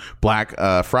come Black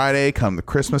Friday, come the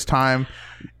Christmas time.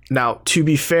 Now, to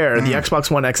be fair, the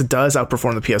Xbox One X does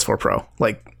outperform the PS4 Pro,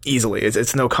 like, easily.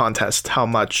 It's no contest how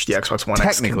much the Xbox One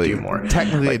X can do more.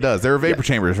 Technically, like, it does. There are vapor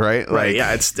chambers, right? Right,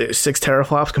 yeah. It's 6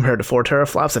 teraflops compared to 4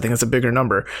 teraflops. I think that's a bigger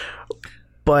number.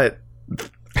 But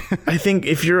I think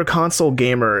if you're a console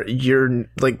gamer, you're,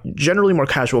 like, generally more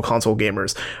casual console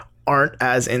gamers aren't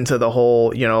as into the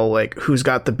whole, you know, like, who's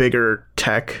got the bigger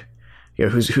tech, you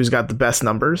know, who's got the best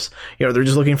numbers. You know, they're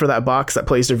just looking for that box that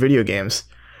plays their video games,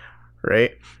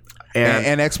 right?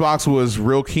 And Xbox was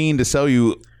real keen to sell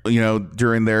you, you know,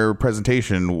 during their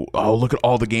presentation, oh, look at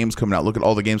all the games coming out. Look at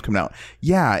all the games coming out.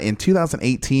 Yeah, in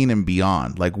 2018 and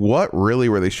beyond. Like, what really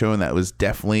were they showing that was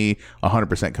definitely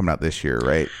 100% coming out this year,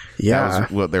 right? Yeah. That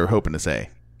was what they were hoping to say.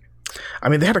 I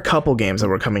mean, they had a couple games that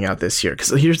were coming out this year. Because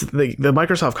here's the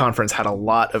Microsoft conference had a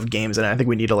lot of games, and I think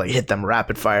we need to, like, hit them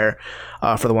rapid fire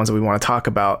for the ones that we want to talk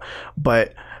about.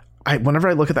 But whenever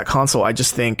I look at that console, I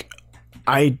just think...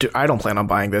 I don't plan on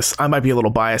buying this. I might be a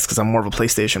little biased because I'm more of a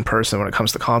PlayStation person when it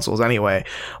comes to consoles anyway,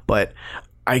 but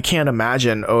I can't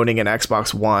imagine owning an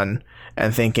Xbox One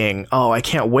and thinking, oh, I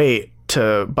can't wait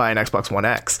to buy an Xbox One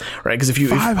X, right? Because if you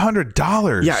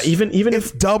 $500, yeah, even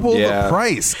it's double the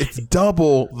price. It's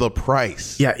double the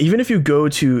price. Yeah, even if you go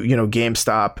to, you know,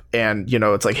 GameStop and, you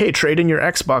know, it's like, hey, trade in your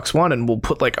Xbox One and we'll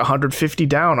put like $150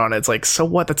 down on it. It's like, so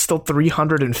what? That's still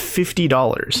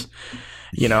 $350.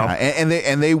 You know, yeah,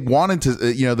 and they wanted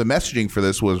to, you know, the messaging for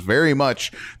this was very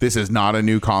much, this is not a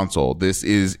new console. This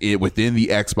is it within the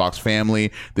Xbox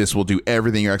family. This will do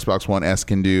everything your Xbox One S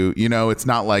can do. You know, it's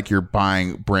not like you're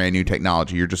buying brand new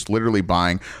technology. You're just literally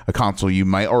buying a console you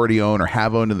might already own or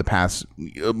have owned in the past,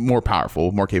 more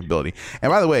powerful, more capability.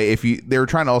 And by the way, they were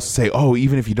trying to also say, oh,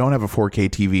 even if you don't have a 4K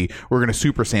TV, we're going to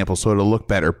super sample so it'll look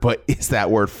better. But is that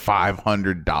worth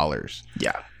 $500?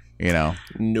 Yeah. You know,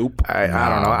 nope. I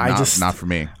don't know. Not for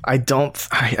me. I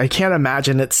can't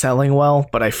imagine it selling well,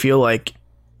 but I feel like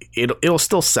it'll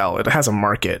still sell. It has a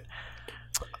market.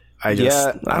 I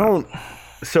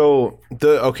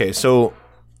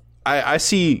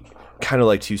see kind of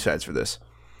like two sides for this.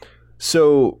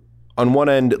 So on one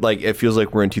end, like, it feels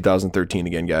like we're in 2013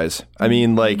 again, guys. I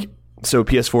mean, like, so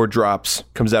PS4 drops,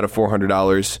 comes out at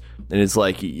 $400. And it's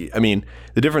like, I mean,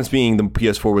 the difference being the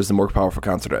PS4 was the more powerful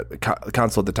console at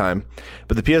the time.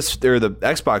 But the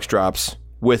Xbox drops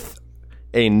with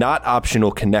a not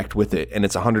optional Kinect with it, and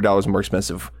it's $100 more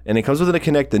expensive. And it comes with a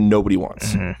Kinect that nobody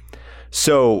wants. Mm-hmm.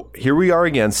 So here we are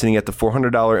again, sitting at the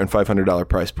 $400 and $500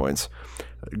 price points.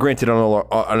 Granted,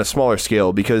 on a smaller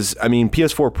scale, because, I mean,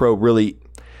 PS4 Pro really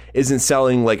isn't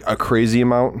selling like a crazy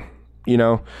amount. you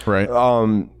know? Right.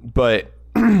 But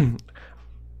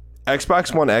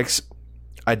Xbox One X,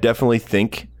 I definitely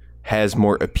think has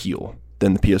more appeal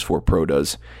than the PS4 Pro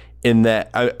does. In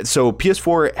that, so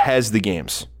PS4 has the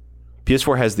games.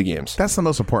 PS4 has the games. That's the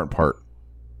most important part.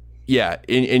 Yeah,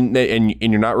 and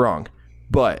you're not wrong.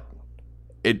 But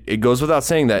it goes without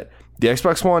saying that the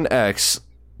Xbox One X,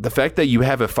 the fact that you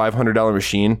have a $500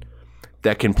 machine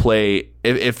that can play,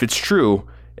 if it's true,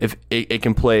 if it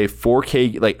can play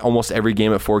 4K, like almost every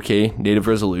game at 4K native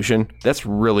resolution, that's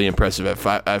really impressive at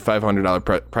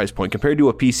 $500 price point compared to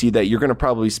a PC that you're going to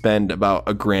probably spend about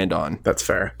 $1,000 on. That's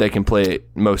fair. That can play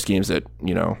most games at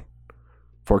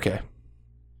 4K.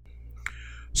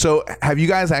 So have you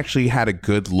guys actually had a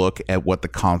good look at what the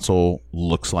console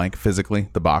looks like physically,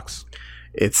 the box?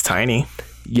 It's tiny.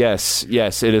 Yes,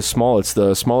 it is small. It's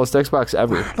the smallest Xbox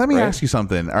ever. Let me ask you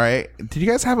something. All right. Did you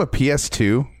guys have a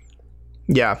PS2?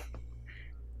 Yeah.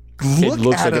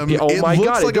 Look at him. Oh my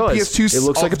God, it does. A PS2. It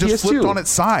looks like a just PS2. flipped on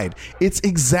its side. It's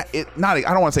not. I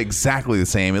don't want to say exactly the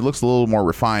same. It looks a little more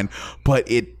refined, but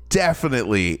it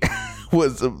definitely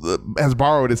has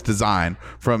borrowed its design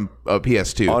from a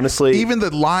PS2. Honestly, even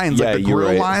the lines, like the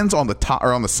grill lines on the top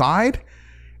or on the side,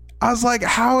 I was like,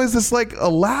 how is this like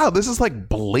allowed? This is like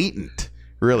blatant.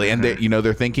 Really, and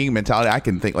they're thinking mentality. I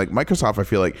can think like Microsoft. I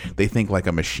feel like they think like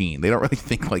a machine. They don't really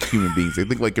think like human beings. They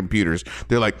think like computers.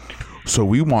 They're like, so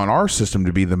we want our system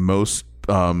to be the most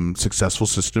successful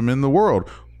system in the world.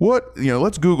 What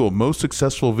let's Google most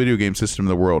successful video game system in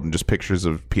the world and just pictures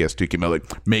of PS2 came out.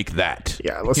 Like make that.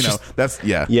 Yeah, let's Put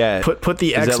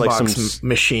the Xbox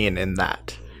machine in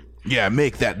that. Yeah,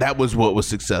 make that. That was what was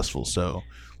successful. So.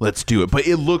 Let's do it. But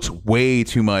it looks way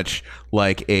too much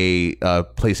like a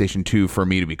PlayStation 2 for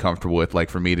me to be comfortable with, like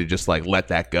for me to just like let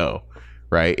that go.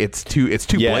 Right? It's too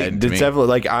blatant to me. Definitely,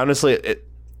 like honestly,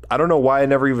 I don't know why I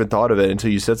never even thought of it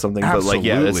until you said something. Absolutely. But like,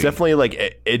 yeah, it's definitely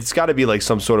like it's got to be like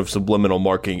some sort of subliminal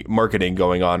marketing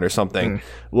going on or something.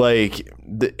 Like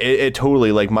it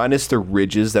totally, like minus the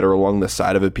ridges that are along the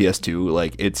side of a PS2,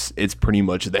 like it's pretty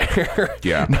much there.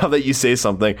 Yeah. Now that you say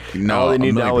something, all they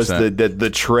need now is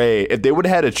the tray. If they would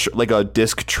have had like a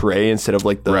disc tray instead of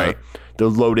like the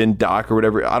load-in dock or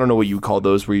whatever, I don't know what you call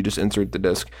those, where you just insert the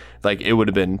disc. Like it would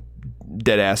have been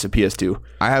dead ass at PS2.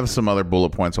 I have some other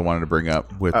bullet points I wanted to bring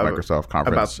up with Microsoft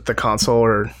conference about the console,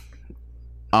 or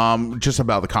just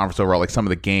about the conference overall, like some of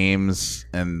the games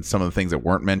and some of the things that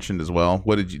weren't mentioned as well.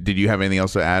 What did you have anything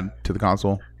else to add to the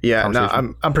console? Yeah,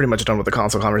 no, I'm pretty much done with the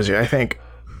console conversation. I think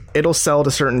it'll sell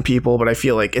to certain people, but I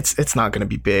feel like it's not going to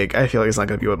be big. I feel like it's not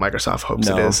going to be what Microsoft hopes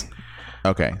it is.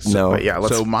 Okay,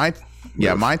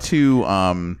 my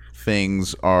two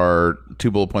things are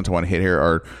 2 bullet points I want to hit here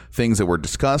are things that were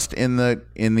discussed in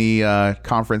the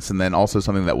conference, and then also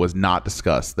something that was not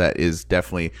discussed that is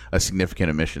definitely a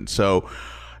significant omission. So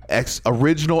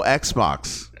original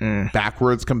Xbox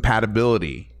backwards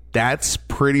compatibility, that's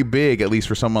pretty big, at least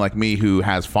for someone like me who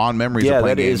has fond memories of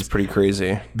playing games. Yeah, that is pretty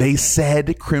crazy. They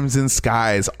said Crimson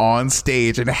Skies on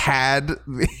stage and had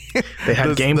they had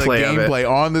gameplay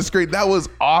on the screen. That was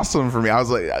awesome for me. I was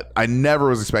like, I never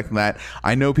was expecting that.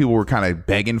 I know people were kind of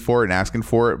begging for it and asking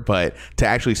for it, but to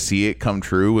actually see it come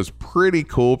true was pretty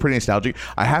cool, pretty nostalgic.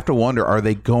 I have to wonder, are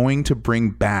they going to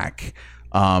bring back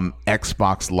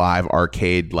Xbox Live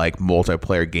Arcade like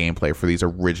multiplayer gameplay for these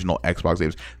original Xbox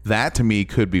games? That to me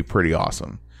could be pretty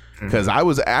awesome, because I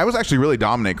was actually really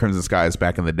dominant Crimson Skies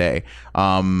back in the day.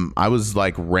 I was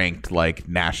like ranked like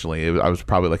nationally. I was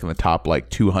probably like in the top like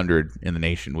 200 in the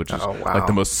nation, which is like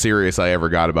the most serious I ever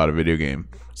got about a video game.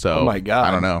 So oh my God,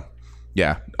 I don't know.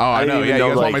 Yeah. Oh, I know. Yeah, you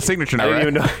guys want my signature now,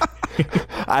 right?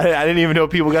 I didn't even know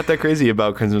people got that crazy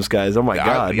about Crimson Skies. Oh my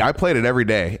God. I played it every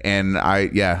day, and I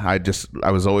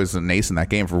was always an ace in that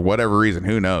game for whatever reason.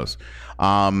 Who knows?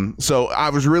 So I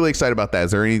was really excited about that.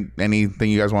 Is there anything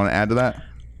you guys want to add to that?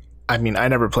 I mean, I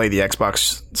never played the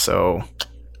Xbox, so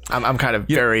I'm kind of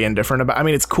very indifferent about. I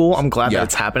mean, it's cool. I'm glad that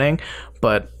it's happening,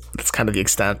 but that's kind of the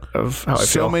extent of how I feel.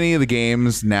 So many of the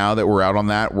games now that were out on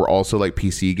that were also like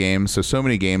PC games. So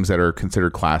many games that are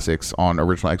considered classics on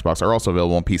original Xbox are also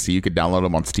available on PC. You could download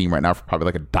them on Steam right now for probably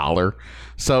like $1.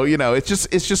 So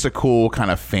it's just a cool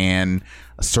kind of fan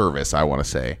service, I want to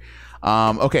say.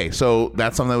 Okay, so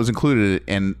that's something that was included.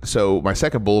 And so my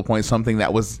second bullet point, something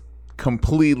that was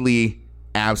completely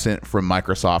absent from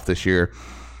Microsoft this year.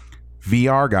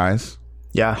 VR, guys.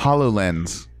 Yeah.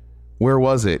 HoloLens. Where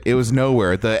was it? It was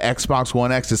nowhere. The Xbox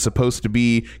One X is supposed to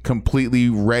be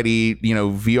completely ready,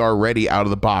 VR ready out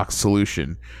of the box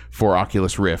solution for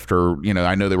Oculus Rift, or,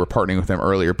 I know they were partnering with them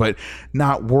earlier, but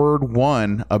not word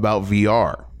one about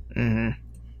VR. Mm-hmm.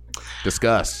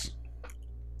 Discuss.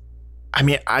 I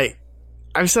mean,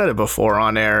 I've said it before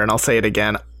on air, and I'll say it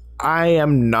again. I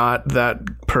am not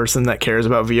that person that cares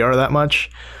about VR that much.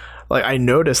 Like, I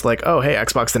noticed, like, oh, hey,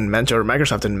 Xbox didn't mention, or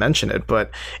Microsoft didn't mention it,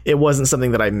 but it wasn't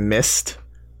something that I missed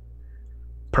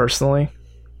personally.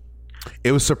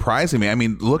 It was surprising me. I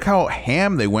mean, look how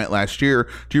ham they went last year.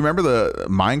 Do you remember the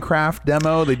Minecraft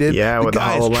demo they did? Yeah, with the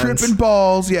HoloLens. Tripping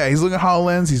balls. Yeah, he's looking at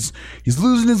HoloLens. He's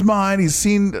losing his mind. He's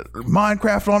seen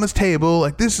Minecraft on his table.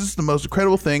 Like, this is the most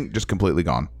incredible thing. Just completely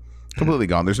gone. Completely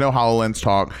gone. There's no HoloLens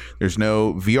talk. There's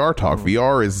no VR talk.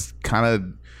 VR is kind of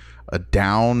a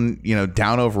down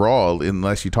overall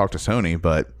unless you talk to Sony,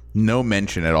 but no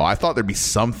mention at all. I thought there'd be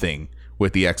something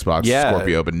with the Xbox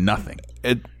Scorpio, but nothing.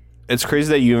 It's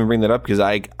crazy that you even bring that up because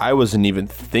I wasn't even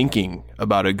thinking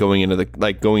about it going into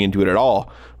it at all.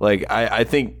 Like I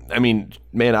think, I mean,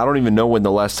 man, I don't even know when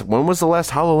was the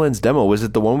last HoloLens demo? Was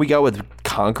it the one we got with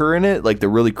Conquer in it? Like the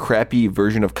really crappy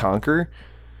version of Conquer?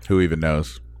 Who even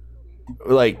knows?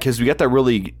 Like, because we got that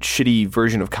really shitty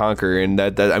version of Conquer, and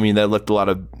that left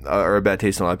a bad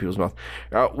taste in a lot of people's mouth.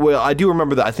 Well, I do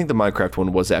remember that. I think the Minecraft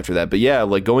one was after that, but yeah,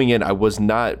 like going in, I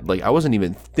wasn't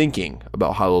even thinking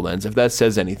about HoloLens. If that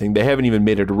says anything, they haven't even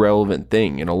made it a relevant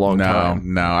thing in a long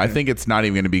time. No, I think it's not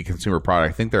even going to be a consumer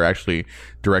product. I think they're actually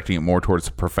directing it more towards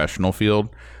the professional field.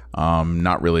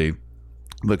 Not really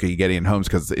look at getting in homes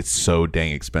because it's so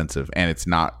dang expensive, and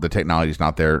the technology's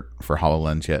not there for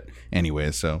HoloLens yet.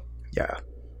 Anyways, so. Yeah.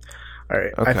 All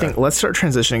right. Okay. I think let's start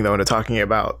transitioning, though, into talking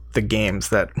about the games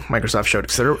that Microsoft showed.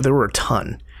 Because there were a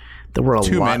ton. There were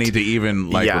too lot. Many to even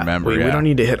remember. We don't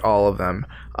need to hit all of them.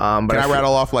 But Can I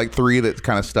rattle off like 3 that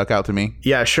kind of stuck out to me?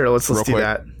 Yeah, sure. Let's do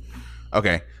that.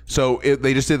 Okay. So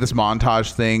they just did this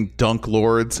montage thing, Dunk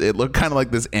Lords. It looked kind of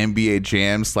like this NBA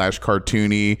Jam /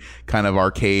 cartoony kind of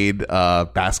arcade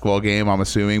basketball game, I'm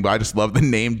assuming. But I just love the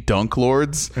name Dunk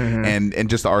Lords and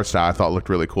just the art style I thought looked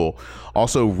really cool.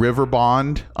 Also, River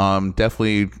Bond,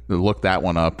 definitely looked that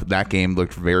one up. That game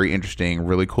looked very interesting,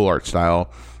 really cool art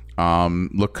style.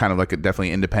 Looked kind of like a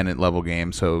definitely independent level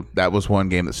game. So that was one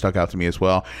game that stuck out to me as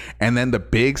well. And then the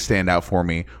big standout for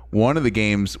me, one of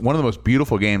the most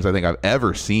beautiful games I think I've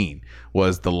ever seen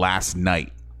was The Last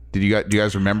Night. Do you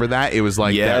guys remember that? It was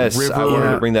like that river. I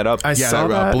wanted to bring that up. I saw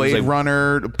that. Blade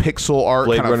Runner, pixel art,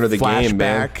 Blade kind Runner, of the flashback, game,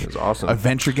 man. It was awesome.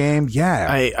 Adventure game.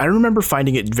 Yeah. I remember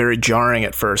finding it very jarring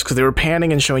at first because they were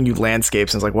panning and showing you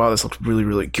landscapes, and it's like, wow, this looks really,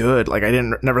 really good. Like I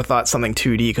never thought something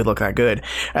 2D could look that good.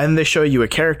 And then they show you a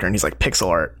character, and he's like pixel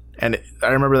art, and I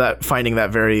remember finding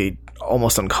that very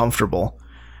almost uncomfortable.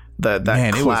 That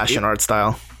clash in art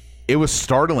style. It was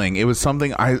startling. It was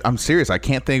something I'm serious. I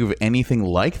can't think of anything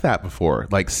like that before.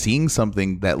 Like seeing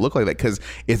something that looked like that because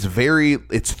it's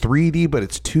 3D, but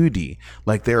it's 2D.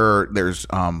 Like there's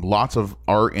lots of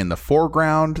art in the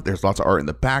foreground. There's lots of art in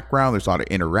the background. There's a lot of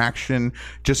interaction.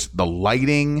 Just the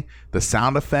lighting, the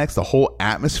sound effects, the whole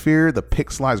atmosphere, the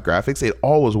pixelized graphics. It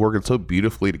all was working so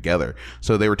beautifully together.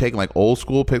 So they were taking like old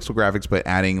school pixel graphics, but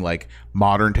adding like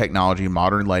modern technology,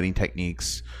 modern lighting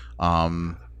techniques.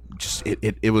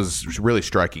 It was really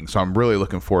striking, so I'm really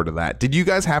looking forward to that. Did you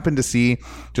guys happen to see,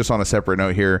 just on a separate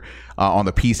note here, on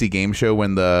the PC game show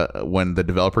when the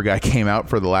developer guy came out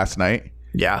for The Last Night?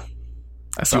 Yeah,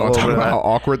 I saw. Do you want to talk about how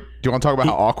awkward? Do you want to talk about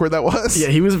how awkward that was? Yeah,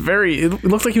 he was it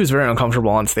looked like he was very uncomfortable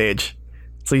on stage.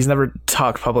 So he's never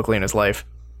talked publicly in his life.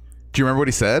 Do you remember what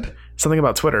he said? Something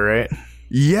about Twitter, right?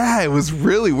 Yeah, it was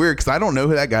really weird because I don't know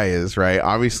who that guy is, right?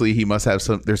 Obviously, he must have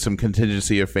there's some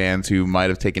contingency of fans who might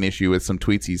have taken issue with some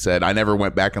tweets he said. I never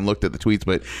went back and looked at the tweets,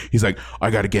 but he's like,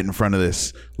 I got to get in front of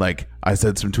this. Like, I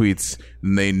said some tweets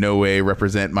and they no way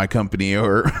represent my company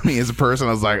or me as a person.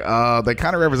 I was like, they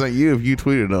kind of represent you if you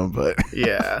tweeted them, but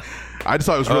yeah. I just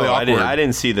thought it was really awkward. I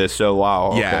didn't see this, so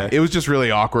wow. Yeah, it was just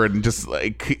really awkward and just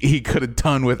like he could have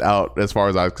done without as far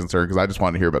as I was concerned because I just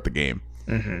wanted to hear about the game.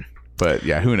 Mm-hmm. But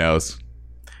yeah, who knows?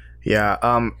 Yeah,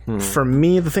 for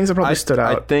me, the things that probably stood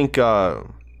out. I think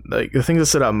like the things that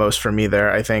stood out most for me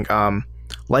there. I think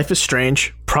Life is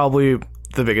Strange, probably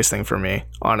the biggest thing for me.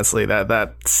 Honestly, the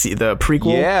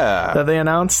prequel that they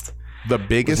announced. The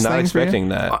biggest thing. Not expecting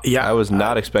that. Yeah, I was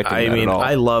not expecting that at all.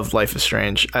 I love Life is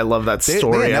Strange. I love that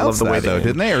story. They I love the way though,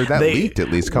 didn't they? Or that leaked at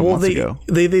least a couple months ago.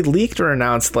 They leaked or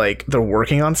announced like they're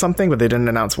working on something, but they didn't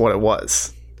announce what it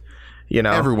was. You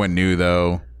know, everyone knew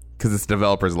though. Because it's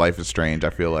developer's Life is Strange,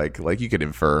 I feel like you could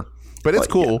infer, but it's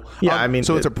cool. Yeah, I mean,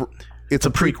 so it's a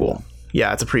prequel.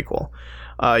 Yeah, it's a prequel.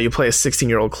 You play a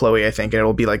 16-year-old Chloe, I think, and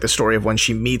it'll be like the story of when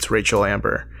she meets Rachel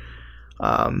Amber.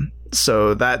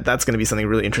 So that's going to be something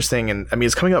really interesting, and I mean,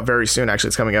 it's coming out very soon. Actually,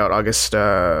 it's coming out August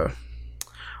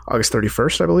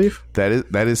 31st, I believe.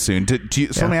 That is soon. So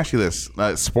let me ask you this: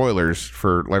 spoilers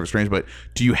for Life is Strange, but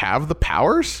do you have the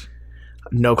powers?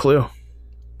 No clue.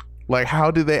 Like,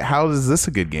 how is this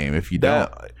a good game if you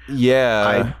don't?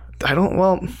 Yeah. I don't.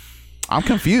 Well, I'm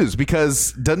confused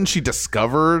because doesn't she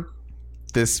discover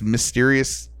this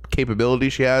mysterious capability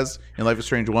she has in Life is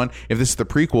Strange 1? If this is the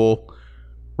prequel,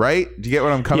 right? Do you get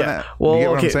what I'm coming at? Well, do you get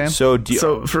what okay. I'm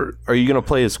saying? Are you going to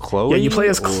play as Chloe? Yeah, you play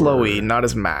as Chloe, not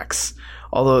as Max.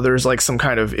 Although there's like some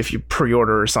kind of, if you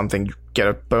pre-order or something, you get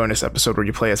a bonus episode where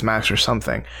you play as Max or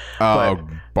something. Oh,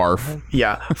 barf.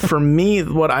 Yeah. For me,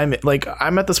 what I'm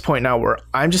at this point now where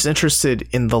I'm just interested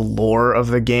in the lore of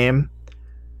the game,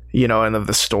 you know, and of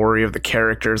the story of the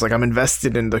characters. Like, I'm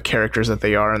invested in the characters that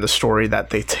they are and the story that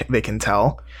they can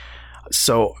tell.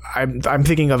 So I'm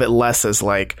thinking of it less as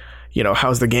like, you know,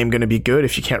 how's the game going to be good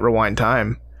if you can't rewind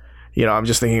time? You know, I'm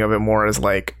just thinking of it more as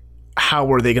like,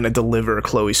 how are they going to deliver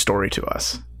Chloe's story to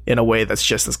us in a way that's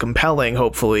just as compelling,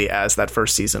 hopefully, as that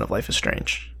first season of Life is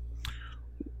Strange?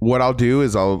 What I'll do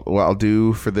is I'll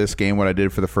do for this game what I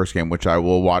did for the first game, which I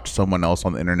will watch someone else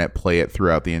on the internet play it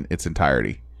throughout its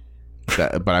entirety.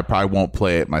 But I probably won't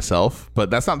play it myself. But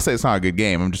that's not to say it's not a good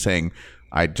game. I'm just saying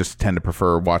I just tend to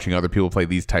prefer watching other people play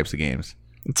these types of games.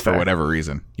 It's for whatever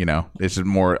reason, you know. It's just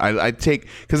more I take,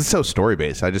 because it's so story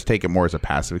based. I just take it more as a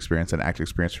passive experience than active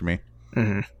experience for me.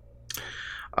 Mm-hmm.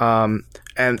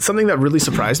 And something that really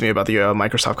surprised me about the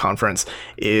Microsoft conference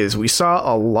is we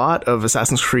saw a lot of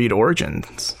Assassin's Creed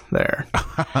Origins there.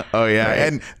 Oh yeah, right?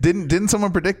 And didn't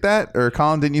someone predict that? Or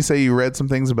Colin, didn't you say you read some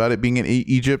things about it being in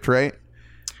Egypt, right?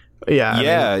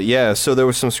 Yeah. Yeah. So there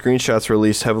were some screenshots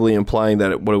released heavily implying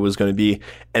that what it was going to be.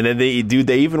 And then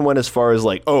they even went as far as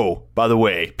like, oh, by the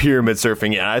way, pyramid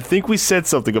surfing. And I think we said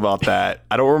something about that.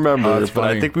 I don't remember, but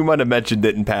funny. I think we might have mentioned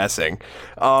it in passing.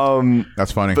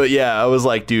 That's funny. But yeah, I was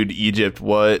like, dude, Egypt,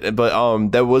 what? But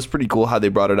that was pretty cool how they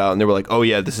brought it out. And they were like, oh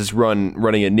yeah, this is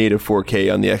running at native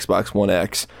 4K on the Xbox One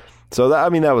X. So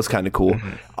that was kind of cool.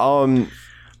 Mm-hmm.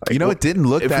 Like, you know, it didn't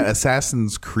look that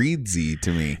Assassin's Creed-y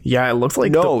to me. Yeah, it looked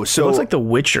like it looks like the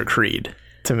Witcher Creed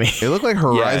to me. It looked like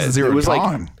Horizon Zero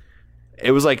Dawn.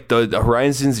 It was like the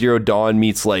Horizon Zero Dawn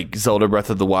meets like Zelda Breath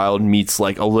of the Wild meets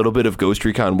like a little bit of Ghost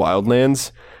Recon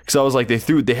Wildlands. Because I was like, they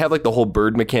had like the whole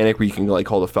bird mechanic where you can like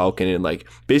call the Falcon and like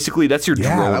basically that's your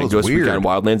drone in Ghost Recon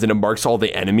Wildlands and it marks all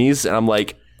the enemies. And I'm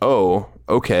like, oh,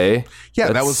 okay.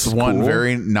 Yeah, that was one cool.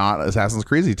 Very not Assassin's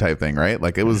Creed type thing, right?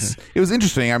 Like it was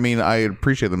interesting. I mean, I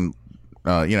appreciate them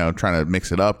trying to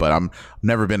mix it up, but I've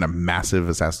never been a massive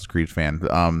Assassin's Creed fan.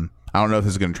 I don't know if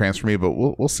this is going to transfer me, but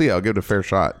we'll see. I'll give it a fair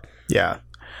shot. Yeah.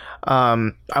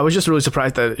 I was just really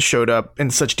surprised that it showed up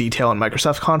in such detail in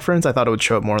Microsoft's conference. I thought it would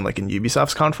show up more like in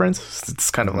Ubisoft's conference.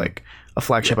 It's kind of like a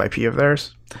flagship IP of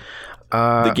theirs.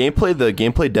 The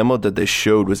gameplay demo that they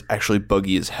showed was actually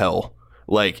buggy as hell.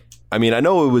 Like, I mean, I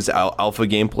know it was alpha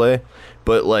gameplay,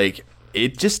 but like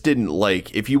it just didn't,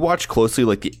 like, if you watch closely,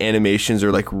 like the animations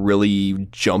are like really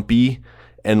jumpy.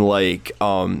 And like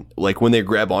when they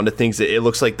grab onto things, it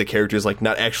looks like the character's like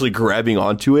not actually grabbing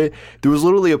onto it. There was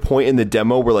literally a point in the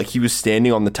demo where like he was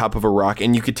standing on the top of a rock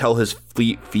and you could tell his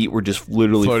feet were just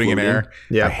literally floating in air.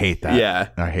 Yeah, I hate that. Yeah,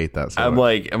 I hate that. So I'm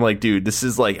like, dude, this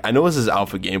is like, I know this is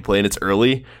alpha gameplay and it's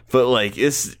early, but like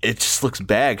it just looks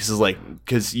bad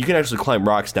because you can actually climb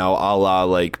rocks now, a la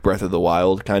like Breath of the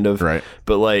Wild kind of. Right.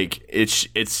 But like it's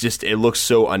just, it looks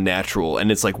so unnatural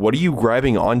and it's like, what are you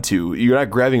grabbing onto? You're not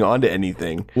grabbing onto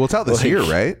anything. Well, it's out this year,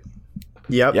 right?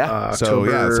 Yep. Yeah.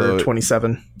 October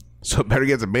 27. So better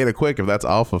get some beta quick if that's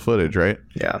alpha footage, right?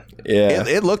 Yeah. Yeah.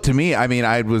 It looked to me, I mean,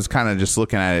 I was kind of just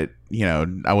looking at it, you know,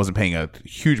 I wasn't paying a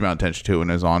huge amount of attention to it when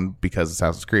it was on because it's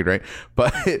Assassin's Creed, right?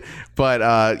 But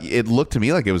it looked to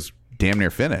me like it was damn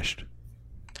near finished.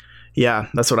 Yeah,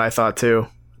 that's what I thought too.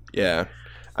 Yeah.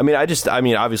 I mean,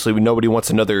 obviously nobody wants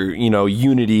another,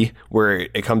 Unity where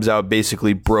it comes out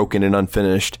basically broken and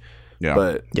unfinished. Yeah.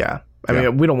 But yeah. I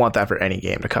mean, we don't want that for any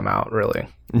game to come out, really.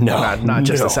 No. Not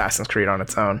just Assassin's Creed on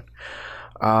its own.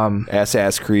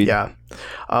 Assassin's Creed. Yeah.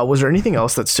 Was there anything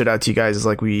else that stood out to you guys as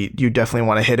like you definitely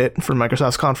want to hit it for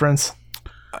Microsoft's conference?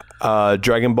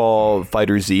 Dragon Ball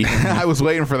Fighter Z. I was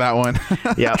waiting for that one.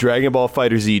 Yeah. Dragon Ball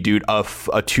Fighter Z, dude. A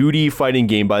 2D fighting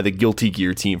game by the Guilty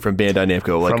Gear team from Bandai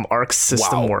Namco. Like, from Arc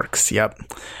System Works. Yep.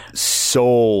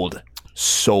 Sold.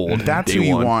 That's who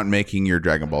you want making your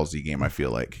Dragon Ball Z game, I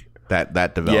feel like. That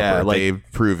developer. Yeah, like, they've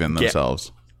proven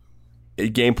themselves.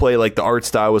 Gameplay, like the art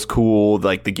style was cool.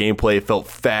 Like the gameplay felt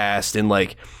fast and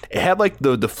like it had like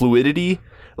the fluidity.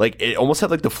 Like it almost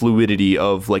had like the fluidity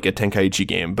of like a Tenkaichi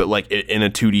game, but like in a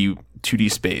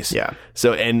 2D space. Yeah.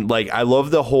 So, and like I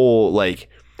love the whole like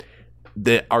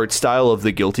the art style of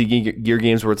the Guilty Gear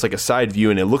games where it's like a side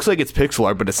view and it looks like it's pixel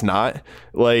art, but it's not.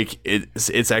 Like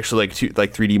it's actually like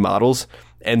 3D models.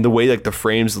 and the way like the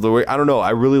frames, the way I don't know,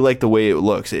 I really like the way it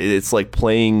looks. It's like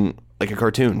playing like a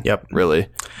cartoon. Yep. Really.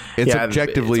 It's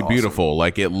objectively it's beautiful.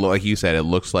 Awesome. Like you said, it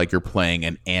looks like you're playing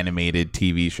an animated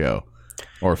TV show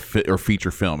or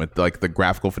feature film. It like the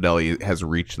graphical fidelity has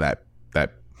reached that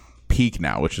peak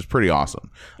now, which is pretty awesome.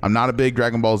 I'm not a big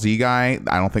Dragon Ball Z guy.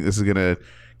 I don't think this is gonna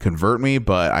convert me,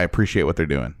 but I appreciate what they're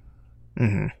doing.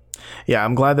 Mm-hmm. Yeah,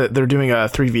 I'm glad that they're doing a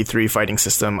 3v3 fighting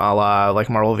system a la like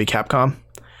Marvel v Capcom.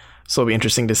 So it'll be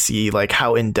interesting to see like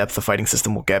how in depth the fighting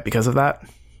system will get because of that.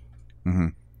 Mm-hmm.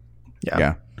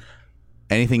 Yeah.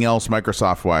 Anything else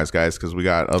Microsoft wise, guys? Because we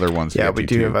got other ones. Yeah, we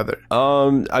do have other.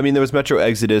 I mean, there was Metro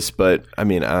Exodus, but I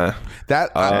mean, that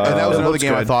was another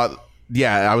game good. I thought.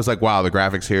 Yeah, I was like, wow, the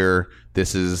graphics here.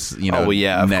 This is Oh well,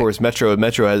 yeah, of course. Metro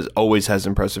always has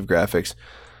impressive graphics.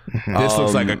 Mm-hmm. This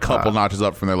looks like a couple notches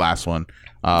up from their last one.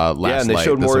 And they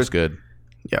showed more. This looks good.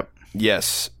 Yep.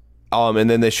 Yes. And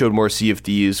then they showed more Sea of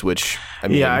Thieves, which I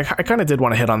mean, I kind of did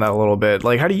want to hit on that a little bit.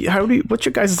 Like, what's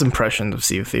your guys' impression of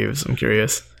Sea of Thieves? I'm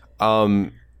curious.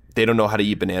 They don't know how to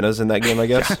eat bananas in that game, I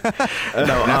guess. No,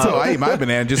 that's how I eat my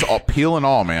banana, just peel and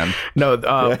all, man. No,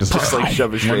 just like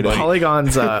shove it straight in.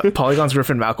 Polygon's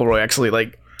Griffin McElroy actually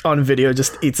like on video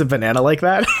just eats a banana like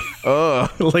that.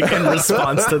 Like in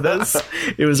response to this,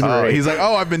 it was great. He's like,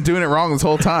 I've been doing it wrong this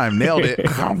whole time. Nailed it.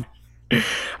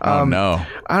 Oh no,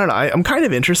 I don't know. I'm kind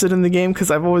of interested in the game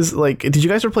because I've always like. Did you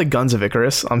guys ever play Guns of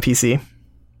Icarus on PC?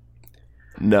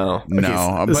 No, but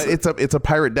it's a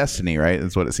pirate destiny, right?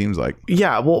 That's what it seems like.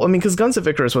 Yeah, well, I mean, because Guns of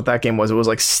Icarus, what that game was, it was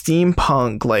like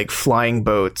steampunk, like flying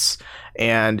boats,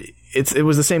 and it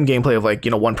was the same gameplay of like,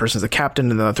 one person's the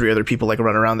captain and then the three other people like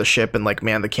run around the ship and like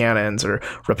man the cannons or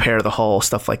repair the hull,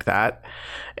 stuff like that.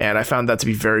 And I found that to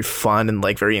be very fun and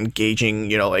like very engaging,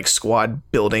 like squad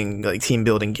building, like team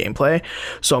building gameplay.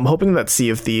 So I'm hoping that Sea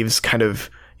of Thieves kind of,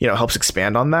 helps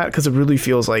expand on that, because it really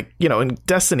feels like, in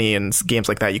Destiny and games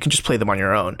like that, you can just play them on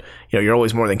your own. You're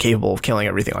always more than capable of killing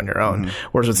everything on your own. Mm-hmm.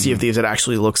 Whereas with Sea of Thieves, it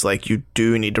actually looks like you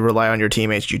do need to rely on your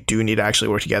teammates. You do need to actually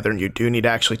work together, and you do need to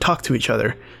actually talk to each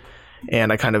other.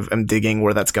 And I kind of am digging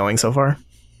where that's going so far.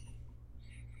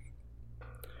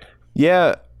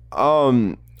 Yeah.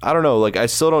 I don't know. Like, I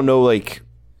still don't know. Like,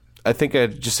 I think I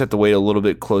just have to wait a little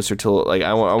bit closer till like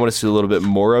I want to see a little bit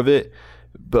more of it.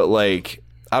 But like,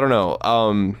 I don't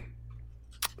know.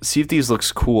 Sea of Thieves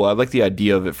looks cool. I like the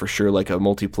idea of it for sure. Like a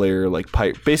multiplayer, like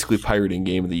basically pirating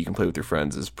game that you can play with your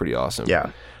friends is pretty awesome.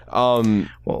 Yeah.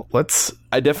 Well,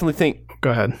 I definitely think.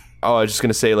 Go ahead. Oh, I was just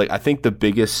gonna say, like, I think the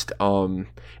biggest, and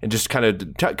just kind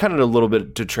of a little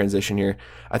bit to transition here.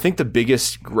 I think the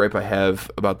biggest gripe I have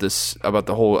about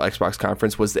the whole Xbox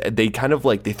conference was that they kind of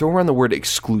like they throw around the word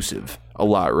exclusive a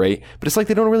lot, right? But it's like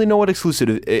they don't really know what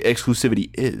exclusivity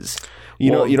is.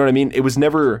 You know what I mean? It was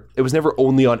never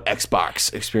only on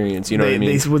Xbox experience. You know what I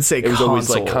mean? They would say it was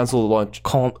always like console launch,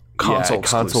 console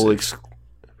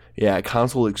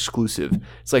exclusive.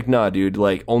 It's like, nah, dude.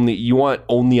 Like you want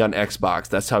only on Xbox.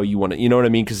 That's how you want it. You know what I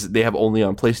mean? Because they have only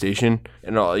on PlayStation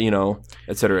and all,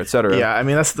 et cetera, et cetera. Yeah, I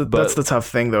mean that's the tough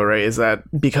thing though, right? Is that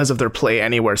because of their Play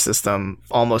Anywhere system,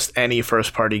 almost any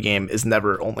first party game is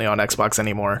never only on Xbox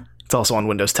anymore. It's also on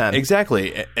Windows 10.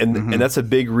 Exactly, and that's a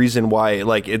big reason why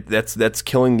that's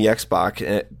killing the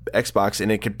Xbox,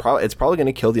 and it's probably going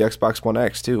to kill the Xbox One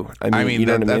X too. I mean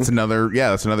that's another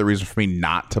reason for me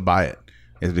not to buy it.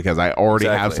 Is because I already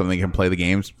have something that can play the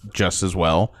games just as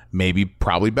well,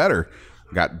 probably better.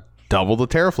 Got double the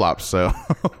teraflops, so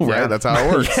right, that's how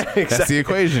it works. Exactly. That's the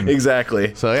equation.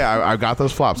 Exactly. So yeah, I've got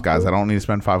those flops, guys. I don't need to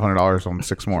spend $500 on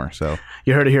 6 more. So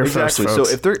you heard it here first, folks. So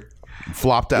if they're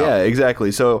flopped out, yeah,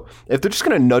 exactly. So if they're just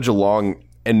gonna nudge along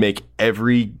and make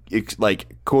every like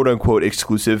quote unquote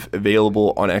exclusive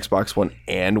available on Xbox One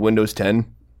and Windows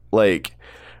 10, like.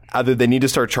 Either they need to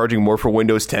start charging more for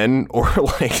Windows 10 or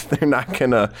like they're not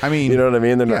gonna. I mean, you know what I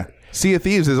mean? They're not. Sea of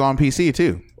Thieves is on PC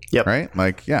too. Yep. Right?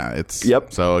 Like, yeah, it's.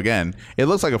 Yep. So again, it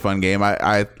looks like a fun game.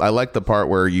 I like the part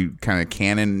where you kind of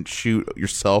cannon shoot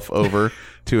yourself over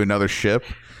to another ship.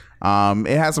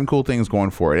 It has some cool things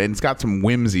going for it, and it's got some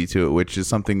whimsy to it, which is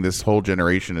something this whole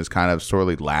generation has kind of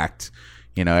sorely lacked.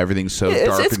 Everything's so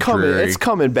dark and dreary. It's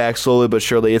coming back slowly but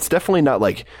surely. It's definitely not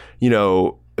like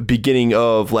beginning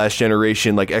of last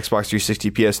generation, like Xbox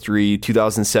 360, PS3,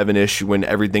 2007-ish, when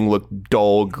everything looked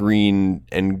dull, green,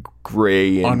 and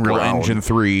gray, and Unreal brown. Engine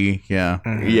 3, yeah.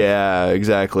 Mm-hmm. Yeah,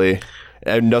 exactly.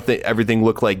 And everything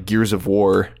looked like Gears of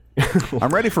War.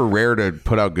 I'm ready for Rare to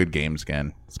put out good games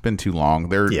again. It's been too long.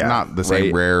 They're not the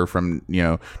same Rare from,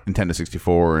 Nintendo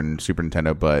 64 and Super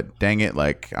Nintendo, but dang it,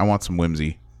 like, I want some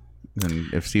whimsy.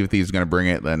 And if Sea of Thieves is going to bring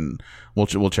it, then we'll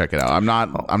check it out.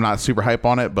 I'm not super hype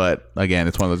on it, but again,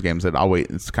 it's one of those games that I'll wait.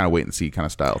 It's kind of wait and see kind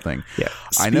of style thing. Yeah.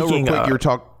 I know real quick you're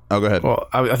talking. Oh, go ahead. Well,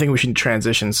 I think we should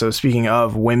transition. So speaking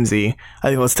of whimsy, I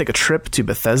think let's take a trip to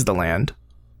Bethesda Land.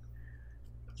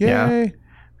 Yay.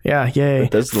 Yeah, yay.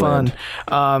 Bethesda Fun.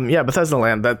 Land. Bethesda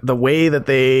Land. That the way that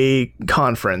they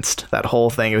conferenced that whole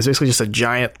thing, it was basically just a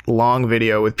giant long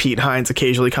video with Pete Hines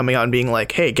occasionally coming out and being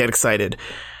like, "Hey, get excited.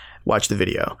 Watch the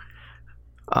video."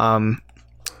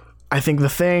 I think the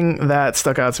thing that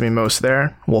stuck out to me most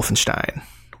there, Wolfenstein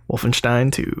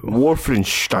 2.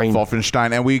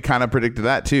 Wolfenstein, and we kind of predicted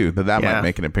that too, that might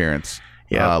make an appearance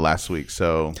last week.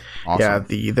 So awesome.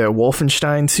 Yeah, the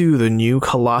Wolfenstein 2, the new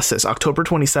Colossus, October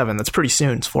 27. That's pretty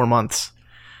soon. It's 4 months.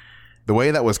 The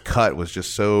way that was cut was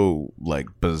just so like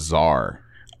bizarre.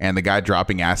 And the guy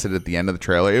dropping acid at the end of the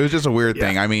trailer, it was just a weird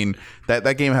thing. I mean, that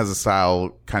game has a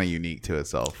style kind of unique to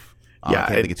itself. I can't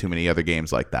think of too many other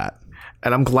games like that.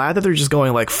 And I'm glad that they're just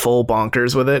going like full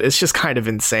bonkers with it. It's just kind of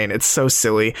insane. It's so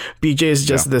silly. BJ is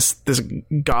just this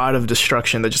god of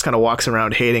destruction that just kind of walks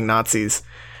around hating Nazis.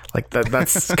 Like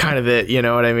that's kind of it. You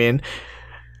know what I mean?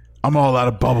 I'm all out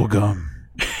of bubble gum.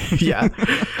 Yeah.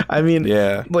 I mean,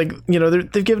 like, you know,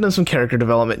 they've given him some character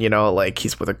development, you know, like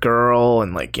he's with a girl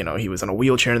and like, you know, he was in a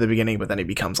wheelchair in the beginning, but then he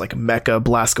becomes like Mecha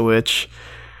Blazkowicz,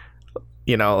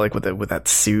 you know, like with that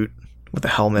suit. With the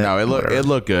helmet. No, it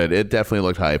looked good. It definitely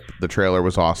looked hype. The trailer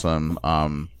was awesome.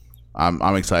 I'm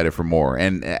excited for more.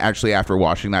 And actually, after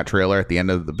watching that trailer at the end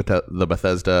of the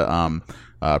Bethesda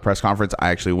press conference, I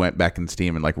actually went back in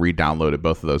Steam and like re-downloaded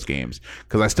both of those games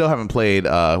because I still haven't played.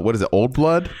 What is it? Old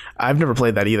Blood? I've never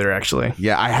played that either, actually.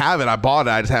 Yeah, I haven't. I bought it.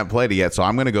 I just haven't played it yet. So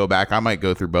I'm gonna go back. I might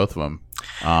go through both of them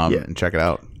and check it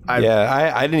out. I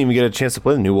didn't even get a chance to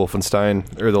play the new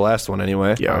Wolfenstein or the last one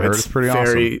anyway. Yeah, I heard it's pretty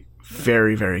awesome.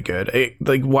 Very, very good.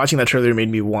 Like watching that trailer made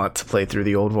me want to play through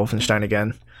the old Wolfenstein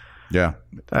again. Yeah,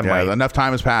 enough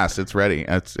time has passed. It's ready.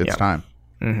 It's time.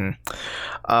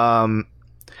 Mm-hmm.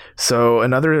 So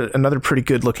another pretty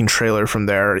good looking trailer from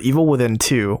there, Evil Within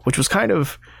 2, which was kind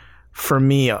of, for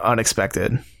me,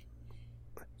 unexpected.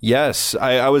 Yes,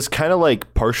 I was kind of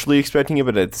like partially expecting it,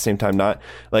 but at the same time not.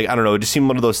 Like, I don't know, it just seemed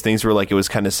one of those things where like it was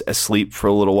kind of asleep for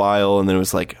a little while, and then it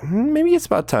was like, maybe it's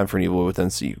about time for an Evil Within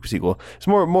sequel. It's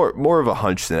more of a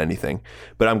hunch than anything.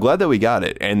 But I'm glad that we got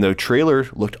it, and the trailer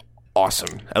looked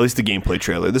awesome. At least the gameplay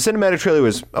trailer. The cinematic trailer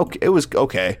was okay. It was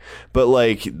okay, but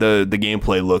like the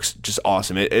gameplay looks just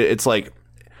awesome. It's like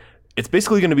it's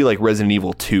basically going to be like Resident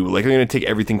Evil 2. Like they're going to take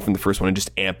everything from the first one and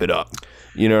just amp it up.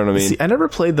 You know what I mean? See, I never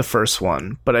played the first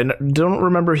one, but I don't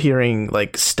remember hearing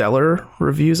like stellar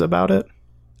reviews about it.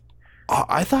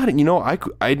 I thought, you know,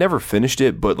 I never finished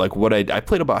it, but like what I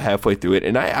played about halfway through it,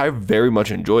 and I very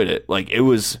much enjoyed it. Like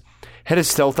it had its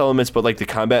stealth elements, but like the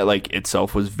combat like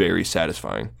itself was very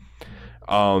satisfying.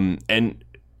 And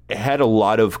it had a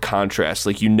lot of contrast.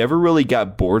 Like you never really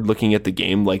got bored looking at the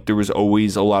game. Like there was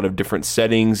always a lot of different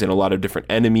settings and a lot of different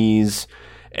enemies.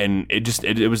 And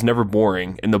it was never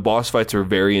boring. And the boss fights are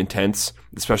very intense,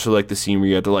 especially like the scene where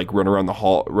you had to like run around the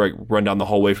hall, run down the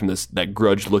hallway from that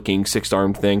grudge-looking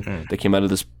six-armed thing that came out of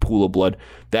this pool of blood.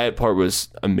 That part was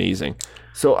amazing.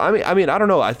 So I mean, I don't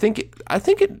know. I think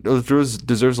it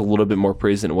deserves a little bit more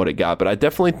praise than what it got, but I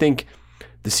definitely think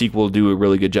the sequel will do a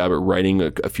really good job at righting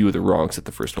a few of the wrongs that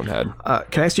the first one had.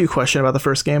 Can I ask you a question about the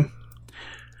first game?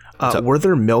 Were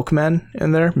there milkmen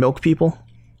in there? Milk people?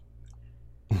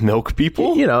 Milk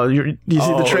people? You know, you see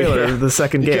the trailer of the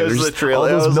second game. Because the trailer,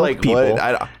 I was like, people.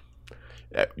 What?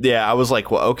 I was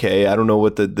like, well, okay, I don't know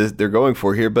what they're going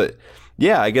for here, but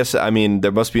yeah, I guess, I mean,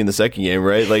 there must be in the second game,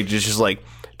 right? Like, just like,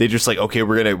 they just like, okay,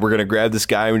 we're gonna grab this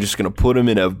guy and we're just gonna put him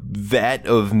in a vat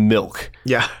of milk.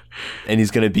 Yeah. And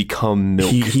he's gonna become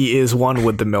milk. He is one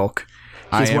with the milk.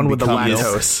 He's one with the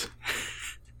lactose.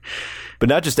 But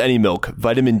not just any milk,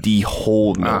 vitamin D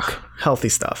whole milk. Healthy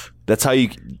stuff. That's how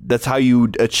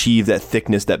you achieve that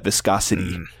thickness, that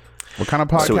viscosity. What kind of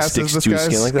podcast is this, guys?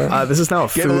 Skin like that? This is now a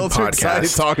food Getting a little too podcast. excited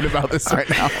talking about this right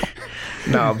now.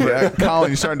 No, but Colin,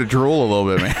 you're starting to drool a little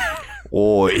bit, man.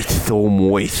 Oh, it's so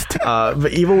moist.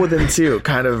 But Evil Within 2,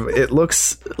 kind of, it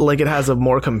looks like it has a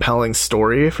more compelling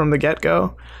story from the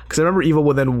get-go. Because I remember Evil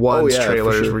Within 1's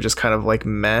trailers were just kind of like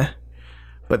meh.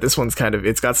 But this one's kind of,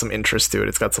 it's got some interest to it.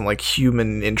 It's got some like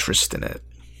human interest in it.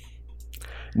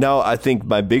 Now, I think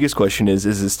my biggest question is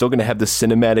it still going to have the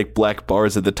cinematic black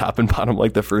bars at the top and bottom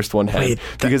like the first one had?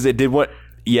 Because it did what?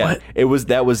 Yeah, what?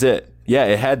 That was it. Yeah,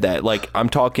 it had that. Like, I'm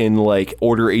talking like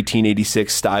Order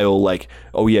 1886 style, like,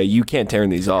 oh yeah, you can't turn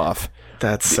these off.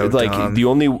 That's so like dumb. The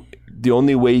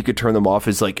only way you could turn them off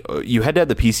is like you had to have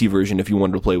the PC version if you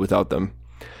wanted to play without them.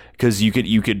 because you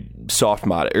could soft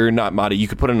mod it, or not mod it. You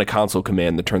could put in a console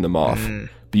command to turn them off,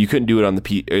 but you couldn't do it on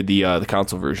the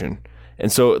console version.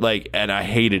 And so and I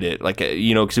hated it,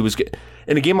 because it was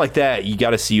in a game like that. You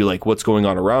got to see like what's going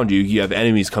on around you. You have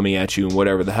enemies coming at you and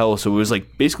whatever the hell. So it was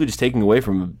like basically just taking away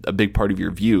from a big part of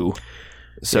your view.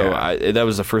 So that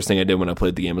was the first thing I did when I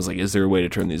played the game. I was like, is there a way to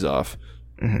turn these off?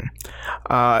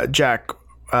 Jack,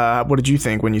 what did you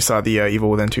think when you saw the Evil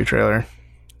Within 2 trailer?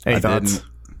 Any thoughts?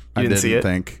 I didn't see it?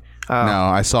 Think. No,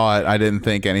 I saw it. I didn't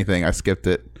think anything. I skipped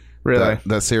it. Really?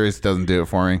 That series doesn't do it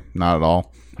for me. Not at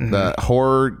all. The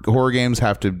horror games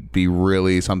have to be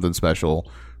really something special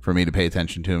for me to pay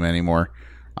attention to them anymore.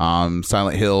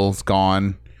 Silent Hill's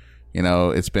gone.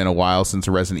 It's been a while since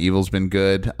Resident Evil's been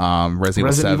good.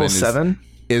 Resident Evil 7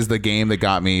 is the game that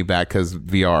got me back because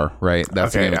VR, right?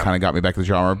 That's the game that kind of got me back to the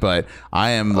genre. But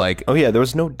I am there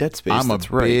was no Dead Space. I'm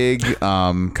big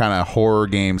kind of horror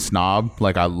game snob.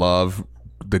 Like I love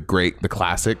the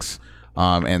classics.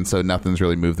 And so nothing's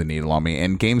really moved the needle on me.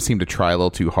 And games seem to try a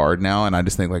little too hard now. And I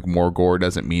just think like more gore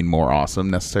doesn't mean more awesome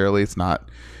necessarily. It's not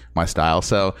my style.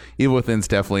 So Evil Within's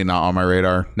definitely not on my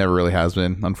radar. Never really has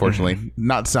been, unfortunately.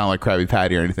 Not to sound like Krabby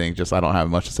Patty or anything. Just I don't have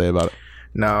much to say about it.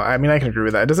 No, I mean I can agree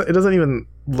with that. It doesn't even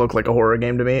look like a horror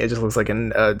game to me. It just looks like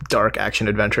a dark action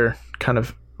adventure kind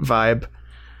of vibe.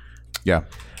 Yeah,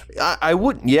 I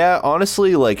wouldn't. Yeah,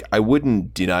 honestly, like I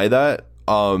wouldn't deny that.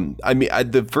 I mean,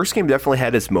 the first game definitely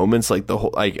had its moments. Like the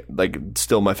whole, like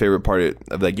still my favorite part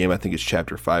of that game, I think, is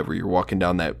Chapter 5, where you're walking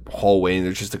down that hallway and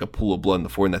there's just like a pool of blood on the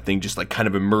floor, and that thing just like kind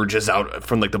of emerges out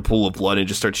from like the pool of blood and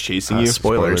just starts chasing you.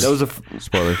 Spoilers. That was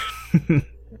spoiler.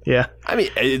 Yeah, I mean,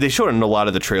 they showed it in a lot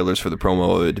of the trailers for the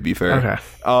promo of it, to be fair.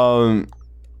 Okay.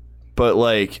 But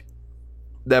like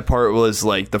that part was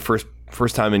like the first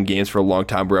time in games for a long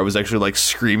time where I was actually like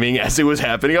screaming as it was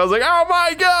happening. I was like, "Oh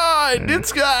my god,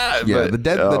 it's God!" Yeah, but,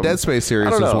 the Dead Space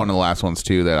series was one of the last ones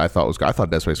too that I thought was good. I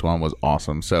thought Dead Space 1 was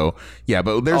awesome. So yeah,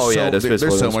 but there's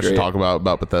so much to talk about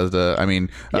Bethesda. I mean,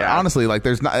 honestly, like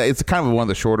there's not. It's kind of one of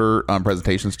the shorter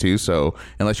presentations too. So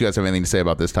unless you guys have anything to say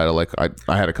about this title, like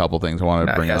I had a couple things I wanted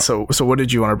to bring up. So what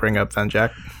did you want to bring up then,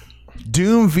 Jack?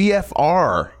 Doom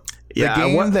VFR, the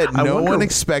game that no one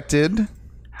expected.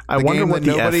 I wonder what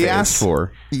the nobody asked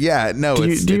for. Yeah, no. Do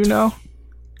you know?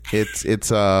 It's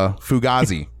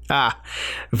Fugazi.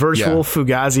 Virtual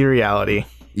Fugazi reality.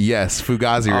 Yes,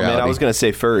 Fugazi reality. Man, I was gonna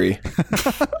say furry.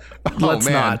 Let's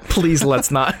not. Please,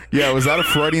 let's not. Yeah, was that a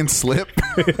Freudian slip?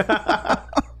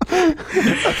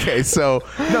 Okay, so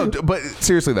no, but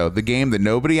seriously though, the game that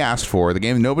nobody asked for, the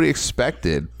game nobody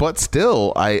expected, but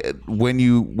still, when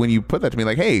you put that to me,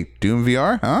 like, hey, Doom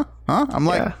VR, huh? I'm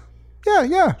like,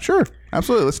 yeah, sure.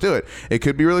 Absolutely, let's do it. It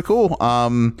could be really cool. I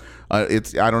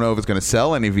don't know if it's going to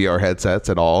sell any VR headsets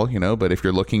at all, but if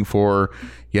you're looking for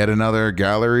yet another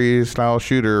gallery style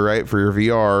shooter, right, for your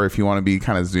VR, if you want to be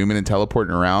kind of zooming and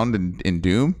teleporting around in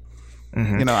Doom,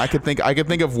 I could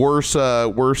think of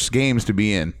worse games to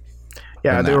be in.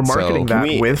 Yeah, they were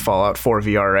marketing with Fallout 4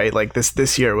 VR, right? Like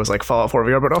this year was like Fallout 4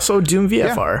 VR, but also Doom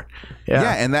VFR.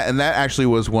 Yeah, and that actually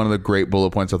was one of the great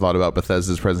bullet points I thought about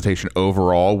Bethesda's presentation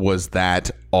overall, was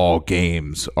that all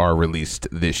games are released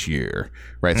this year,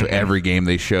 right? So every game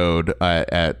they showed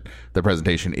at the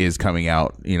presentation is coming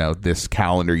out, this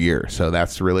calendar year. So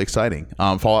that's really exciting.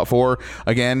 Fallout 4,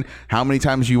 again, how many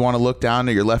times you want to look down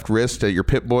at your left wrist at your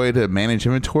Pip-Boy to manage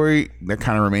inventory, that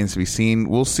kind of remains to be seen.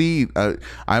 We'll see.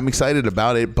 I'm excited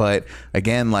about it, but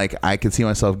again, like I could see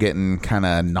myself getting kind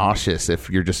of nauseous if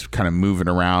you're just kind of moving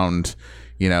around,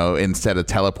 instead of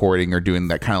teleporting or doing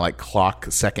that kind of like clock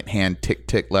second hand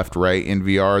tick left right in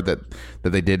VR that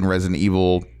they did in Resident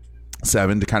Evil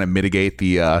 7 to kind of mitigate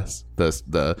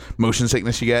the motion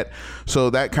sickness you get.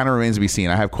 So that kind of remains to be seen.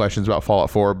 I have questions about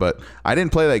Fallout 4, but I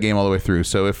didn't play that game all the way through.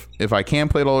 So if I can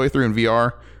play it all the way through in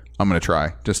VR, I'm going to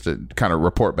try just to kind of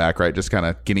report back, right? Just kind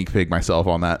of guinea pig myself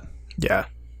on that. Yeah.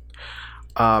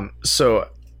 So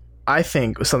I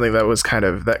think something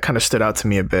that kind of stood out to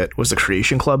me a bit was the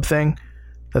Creation Club thing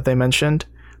that they mentioned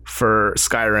for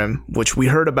Skyrim, which we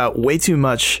heard about way too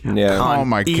much on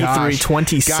E3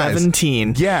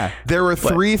 2017. Guys, yeah, there were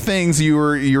three things you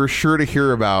were sure to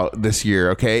hear about this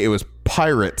year, okay? It was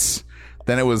pirates,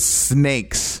 then it was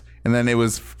snakes, and then it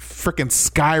was freaking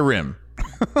Skyrim.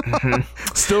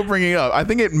 Still bringing it up. I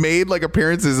think it made like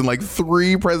appearances in like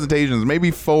 3 presentations, maybe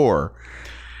 4.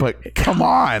 But come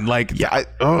on, like,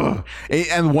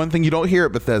 and one thing you don't hear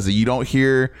at Bethesda, you don't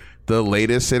hear the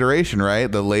latest iteration, right?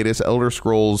 The latest Elder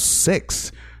Scrolls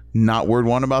 6. Not word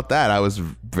one about that. I was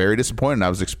very disappointed. I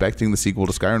was expecting the sequel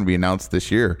to Skyrim to be announced this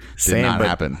year. Did not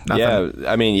happen. Nothing. Yeah,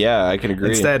 I mean, I can agree.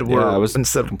 Instead, we're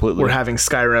having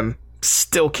Skyrim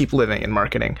still keep living in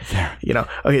marketing. You know,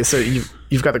 okay, so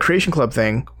you've got the Creation Club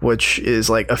thing, which is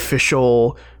like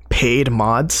official paid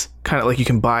mods, kind of like you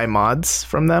can buy mods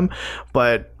from them,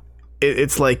 but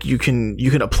it's like you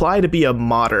can apply to be a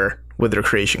modder with their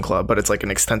Creation Club, but it's like an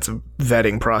extensive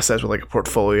vetting process with like a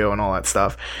portfolio and all that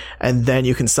stuff, and then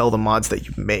you can sell the mods that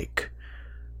you make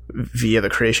via the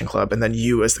Creation Club, and then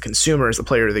you as the consumer, as the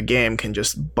player of the game, can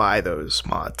just buy those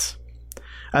mods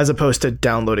as opposed to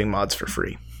downloading mods for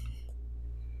free.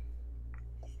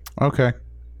 Okay.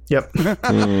 Yep.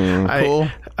 Cool.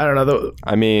 I don't know though.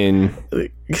 I mean,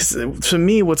 to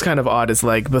me, what's kind of odd is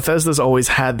like Bethesda's always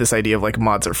had this idea of like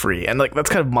mods are free, and like that's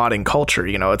kind of modding culture.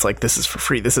 You know, it's like this is for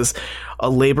free. This is a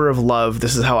labor of love.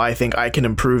 This is how I think I can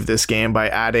improve this game by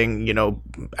adding, you know,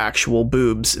 actual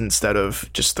boobs instead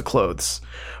of just the clothes,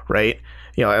 right?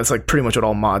 You know, that's like pretty much what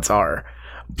all mods are.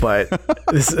 But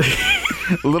this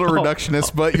a little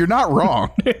reductionist, but you're not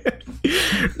wrong.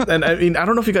 And I mean, I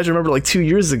don't know if you guys remember, like 2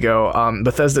 years ago,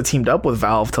 Bethesda teamed up with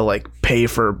Valve to like pay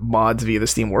for mods via the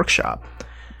Steam Workshop.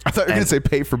 I thought you were going to say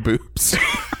pay for boobs.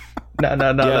 No.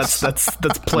 Yes. That's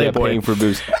Playboy. Yeah, paying for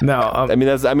boobs. No,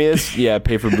 it's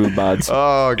pay for boob mods.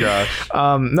 Oh gosh.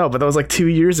 No, but that was like 2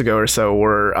 years ago or so,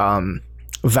 where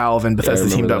Valve and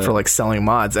Bethesda teamed up for like selling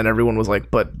mods, and everyone was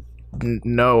like, "But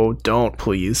no, don't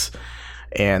please."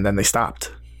 And then they stopped,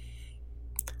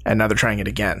 and now they're trying it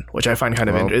again, which I find kind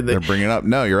of interesting. They're bringing it up.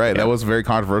 No, you're right. Yeah. That was very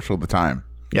controversial at the time.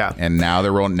 Yeah, and now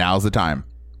they're rolling. Now's the time.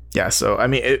 Yeah. So I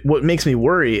mean, what makes me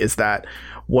worry is that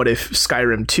what if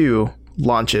Skyrim 2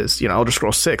 launches? You know, Elder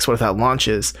Scrolls 6. What if that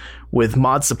launches with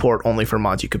mod support only for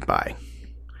mods you could buy?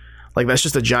 Like that's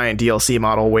just a giant DLC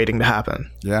model waiting to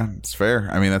happen. Yeah, it's fair.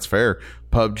 I mean, that's fair.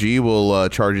 PUBG will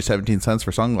charge you 17 cents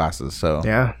for sunglasses. So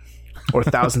yeah, or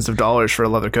thousands of dollars for a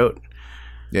leather coat.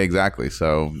 Yeah, exactly.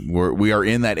 So we are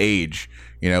in that age.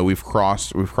 You know, we've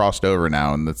crossed over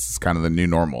now, and this is kind of the new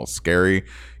normal. It's scary.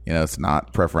 You know, it's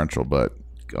not preferential, but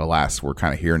alas, we're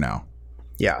kind of here now.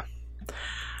 Yeah.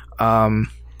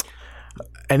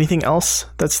 Anything else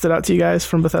that stood out to you guys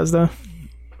from Bethesda?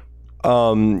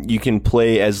 You can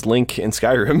play as Link in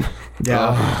Skyrim.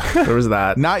 Yeah, there was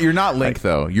that. You're not Link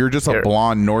though. You're just a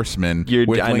blonde Norseman with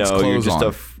Link's clothes on.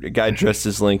 You're just a guy dressed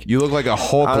as Link. You look like a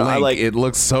Hulk Link. It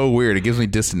looks so weird. It gives me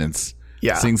dissonance.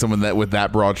 Yeah, seeing someone with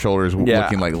that broad shoulders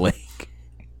looking like Link.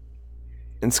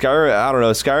 And Skyrim, I don't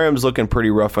know. Skyrim's looking pretty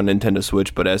rough on Nintendo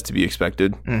Switch, but as to be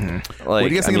expected. Mm-hmm. What do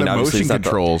you guys think of the motion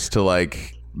controls to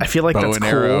like? I feel like that's cool.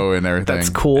 Arrow and everything. That's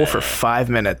cool for 5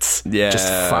 minutes. Yeah. Just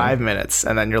 5 minutes.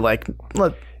 And then you're like,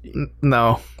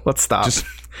 let's stop.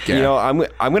 You know, I'm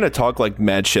going to talk like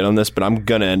mad shit on this, but I'm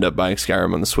going to end up buying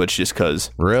Skyrim on the Switch just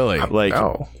because. Really? Like,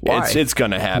 why? It's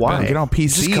going to happen. Why? Get on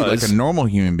PC like a normal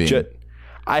human being.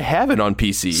 I have it on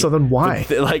PC. So then why?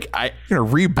 You're going to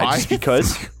rebuy it?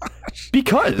 Because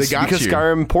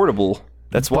Skyrim portable.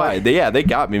 That's why. They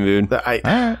got me, man.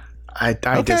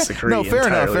 I disagree. No, fair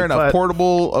entirely, enough.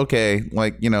 Portable, okay.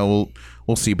 Like, you know,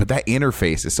 we'll see. But that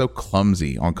interface is so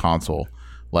clumsy on console.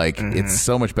 Like, it's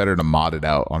so much better to mod it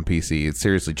out on PC. It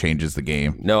seriously changes the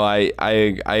game. No, I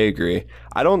agree.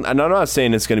 I'm not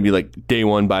saying it's going to be like day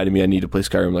one buy to me. I need to play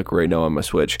Skyrim like right now on my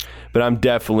Switch. But I'm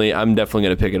definitely going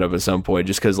to pick it up at some point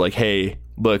just because like, hey,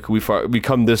 look, we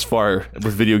come this far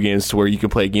with video games to where you can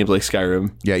play games like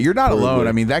Skyrim. Yeah, you're not alone.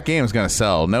 I mean, that game is going to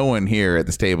sell. No one here at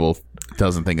this table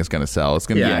doesn't think it's going to sell. It's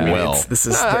going to do well. This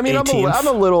is I'm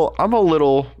a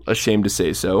little ashamed to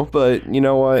say so, but you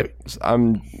know what?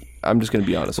 I'm just going to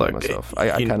be honest with myself.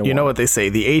 You know what they say: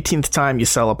 the 18th time you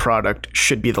sell a product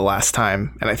should be the last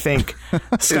time. And I think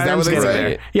Skyrim's getting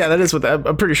there. Yeah, that is what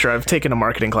I'm pretty sure. I've taken a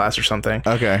marketing class or something.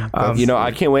 Okay,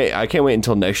 I can't wait. I can't wait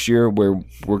until next year where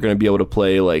we're going to be able to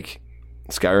play like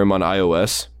Skyrim on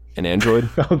iOS and Android.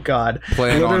 Oh God,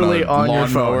 playing literally on your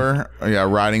phone. Yeah,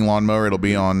 riding lawnmower. It'll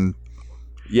be on.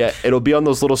 Yeah, it'll be on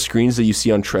those little screens that you see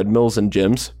on treadmills and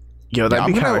gyms. Yo, that'd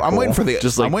be kind of cool. I'm waiting for the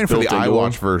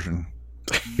iWatch version.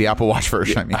 The Apple Watch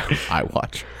version. I mean,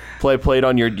 iWatch. Play it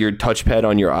on your touchpad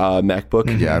on your MacBook.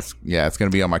 Mm-hmm. Yeah, it's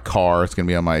going to be on my car. It's going to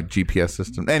be on my GPS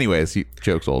system. Anyways,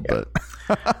 joke's old, but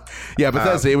yeah,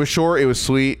 but it was short. It was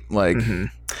sweet. Like they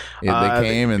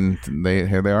came and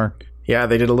here they are. Yeah,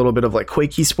 they did a little bit of like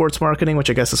Quake esports marketing, which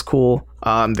I guess is cool.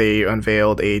 They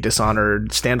unveiled a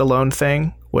Dishonored standalone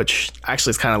thing, which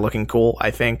actually is kind of looking cool,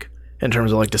 I think, in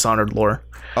terms of like Dishonored lore.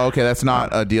 Okay, that's not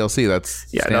a DLC. That's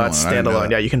standalone. No, it's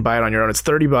standalone. Yeah, you can buy it on your own. It's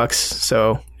 $30,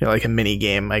 so like a mini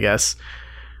game, I guess.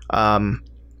 But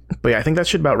yeah, I think that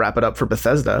should about wrap it up for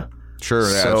Bethesda. Sure,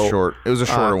 yeah, it's short. It was a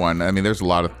shorter one. I mean, there's a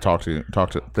lot of talk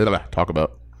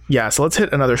about. Yeah, so let's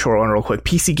hit another short one real quick.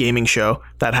 PC Gaming Show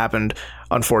that happened,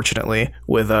 unfortunately,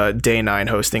 with Day 9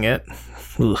 hosting it.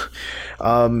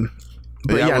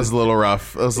 But that was a little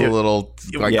rough. It was a little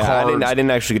like I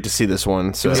didn't actually get to see this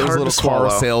one. So It was a hard little to car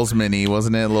swallow. salesman-y,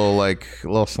 wasn't it? A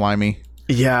little slimy.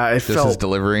 Yeah, it Just his felt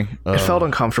delivery. it felt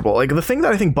uncomfortable. Like the thing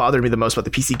that I think bothered me the most about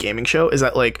the PC gaming show is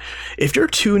that like if you're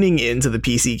tuning into the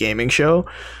PC gaming show,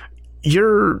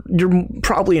 you're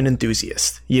probably an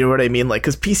enthusiast. You know what I mean? Like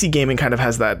because PC gaming kind of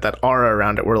has that aura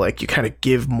around it where like you kind of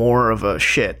give more of a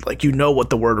shit. Like you know what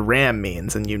the word RAM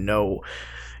means, and you know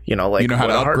like You know how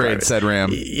what to a hard drive upgrade is. said RAM.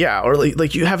 Yeah, or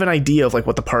like you have an idea of like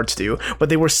what the parts do, but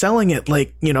they were selling it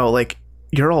like like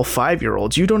you're all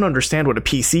 5-year-olds. You don't understand what a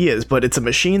PC is, but it's a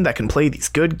machine that can play these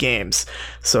good games.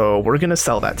 So we're going to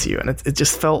sell that to you. And it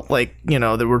just felt like, they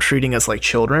were treating us like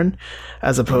children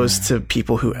as opposed to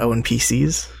people who own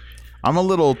PCs. I'm a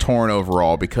little torn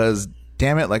overall because,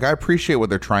 damn it, like I appreciate what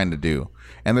they're trying to do.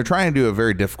 And they're trying to do a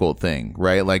very difficult thing,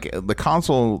 right? Like the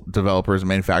console developers and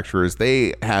manufacturers,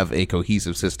 they have a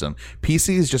cohesive system.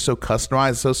 PC is just so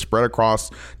customized, so spread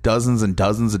across dozens and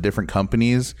dozens of different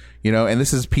companies, and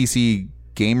this is PC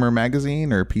Gamer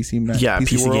Magazine or PC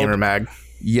PC Gamer Mag.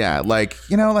 Yeah, like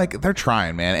they're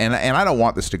trying, man, and I don't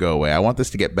want this to go away. I want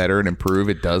this to get better and improve.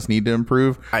 It does need to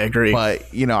improve. I agree, but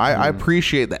I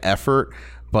appreciate the effort.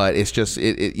 But it's just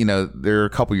they're a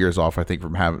couple years off, I think,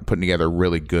 from putting together a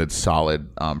really good, solid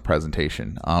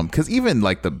presentation. Because even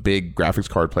like the big graphics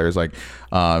card players like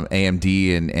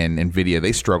AMD and Nvidia,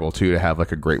 they struggle too to have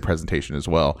like a great presentation as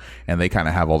well, and they kind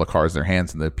of have all the cards in their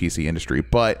hands in the PC industry.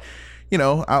 But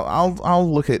I'll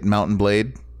look at Mountain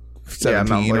Blade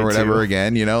 17 or whatever too.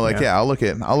 Again. I'll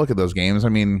look at those games. I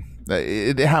mean,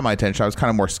 it had my attention. I was kind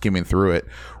of more skimming through it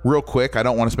real quick. I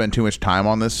don't want to spend too much time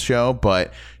on this show,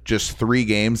 but just 3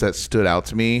 games that stood out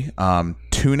to me.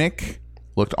 Tunic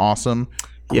looked awesome.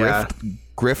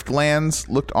 Griftlands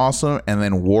looked awesome, and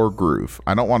then Wargroove.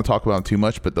 I don't want to talk about them too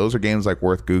much, but those are games like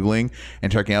worth Googling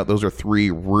and checking out. Those are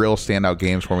 3 real standout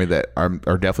games for me that are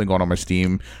definitely going on my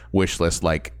Steam wish list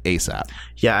like ASAP.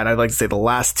 Yeah, and I'd like to say the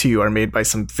last 2 are made by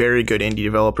some very good indie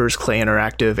developers, Clay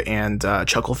Interactive and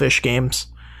Chucklefish Games.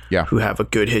 Yeah. Who have a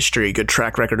good history, good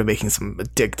track record of making some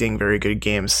addicting, very good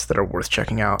games that are worth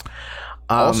checking out.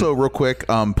 Also, real quick,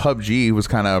 PUBG was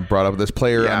kind of brought up. This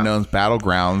Player Unknown's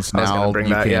Battlegrounds. Now you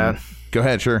can go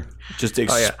ahead, sure. Just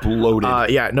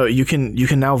exploded. You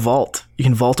can now vault. You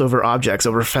can vault over objects,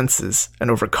 over fences,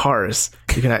 and over cars.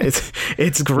 You can.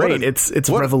 It's great. It's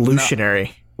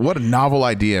revolutionary. What a novel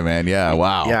idea, man! Yeah,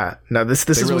 wow. Yeah. Now this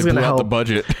is really what's going to help the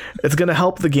budget. It's going to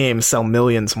help the game sell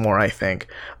millions more, I think.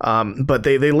 But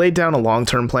they laid down a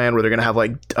long-term plan where they're going to have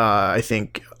like I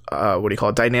think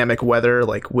dynamic weather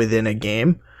like within a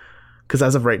game. Because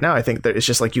as of right now, I think that it's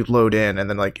just like you load in and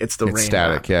then like it's the rain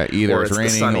static. map, Yeah, either it's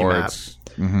raining or map. it's.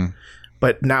 Mm-hmm.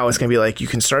 But now it's going to be like you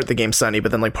can start the game sunny,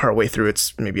 but then like partway through,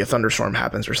 it's maybe a thunderstorm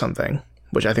happens or something,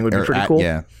 which I think would be pretty cool.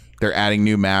 Yeah. They're adding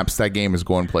new maps. That game is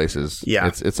going places. Yeah,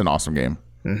 it's an awesome game.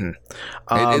 Mm-hmm.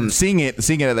 And seeing it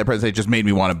at that presentation just made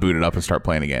me want to boot it up and start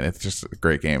playing again. It's just a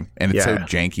great game, and it's so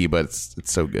janky, but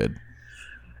it's so good.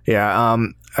 Yeah.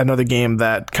 Another game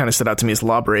that kind of stood out to me is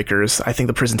Lawbreakers. I think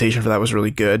the presentation for that was really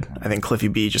good. I think Cliffy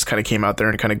B just kind of came out there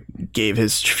and kind of gave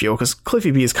his spiel because Cliffy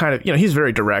B is kind of he's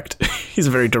very direct. He's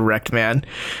a very direct man.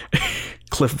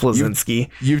 Cliff Bleszinski.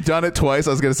 You've done it twice. I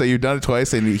was going to say you've done it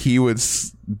twice, and he would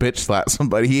bitch slap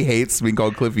somebody. He hates being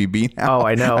called Cliffy B now. Oh,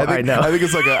 I know. I know. I think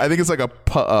it's like a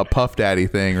Puff Daddy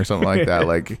thing or something like that.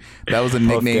 Like that was a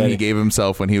nickname he gave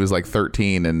himself when he was like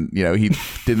 13, and he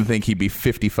didn't think he'd be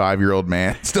 55-year-old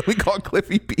man still be called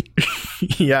Cliffy B.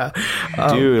 Yeah,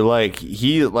 dude.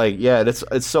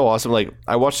 It's so awesome. Like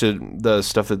I watched the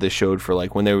stuff that they showed for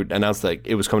like when they announced like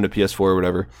it was coming to PS4 or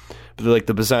whatever. But like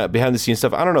the behind the scenes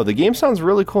stuff, I don't know. The game sounds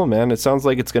really cool, man. It sounds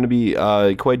like it's going to be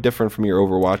quite different from your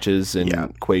Overwatches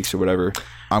and Quakes or whatever.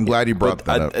 I'm glad you brought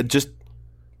that up. Just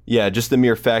the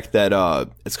mere fact that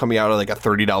it's coming out at like a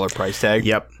 $30 price tag.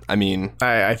 Yep. I mean,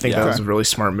 I think that was a really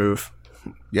smart move.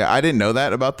 Yeah, I didn't know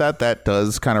that about that. That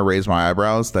does kind of raise my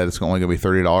eyebrows that it's only going to be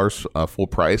 $30 full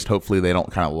priced. Hopefully they don't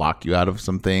kind of lock you out of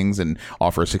some things and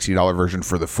offer a $60 version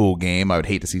for the full game. I would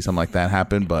hate to see something like that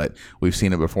happen, but we've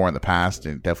seen it before in the past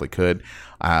and it definitely could.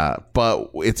 But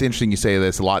it's interesting you say that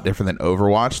it's a lot different than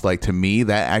Overwatch. Like to me,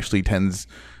 that actually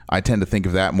I tend to think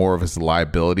of that more of as a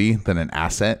liability than an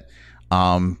asset.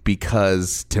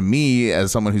 Because to me,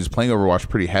 as someone who's playing Overwatch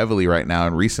pretty heavily right now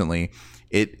and recently,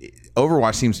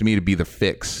 Overwatch seems to me to be the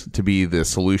fix, to be the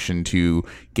solution to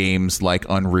games like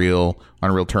Unreal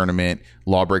Tournament.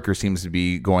 Lawbreaker seems to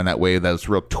be going that way. That's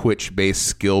real Twitch-based,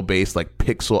 skill-based, like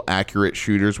pixel-accurate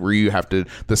shooters where you have to,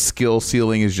 the skill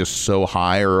ceiling is just so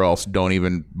high or else don't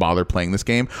even bother playing this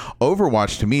game.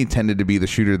 Overwatch, to me, tended to be the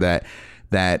shooter that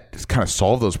that kind of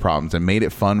solved those problems and made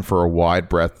it fun for a wide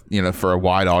breadth, for a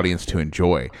wide audience to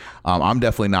enjoy. I'm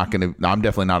definitely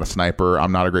not a sniper.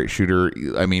 I'm not a great shooter.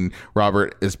 I mean,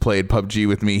 Robert has played PUBG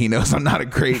with me. He knows I'm not a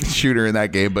great shooter in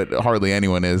that game, but hardly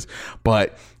anyone is.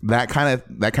 But that kind of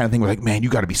thing, we're like, man, you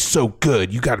got to be so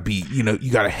good. You got to be, you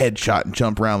got to headshot and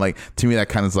jump around. Like, to me, that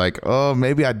kind of is like, oh,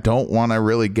 maybe I don't want to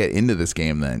really get into this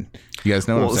game then. You guys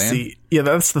know what I'm saying? Yeah,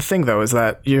 that's the thing, though, is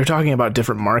that you're talking about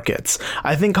different markets.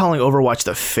 I think calling Overwatch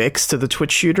the fix to the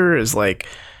Twitch shooter is like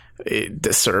a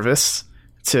disservice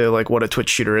to like what a Twitch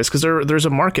shooter is, because there's a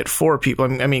market for people.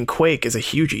 I mean, Quake is a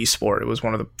huge esport. It was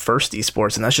one of the first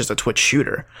esports, and that's just a Twitch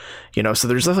shooter, so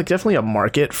there's like definitely a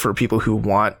market for people who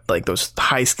want like those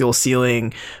high skill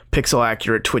ceiling, pixel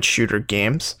accurate Twitch shooter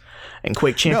games. And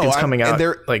Quake Champions coming out,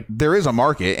 there is a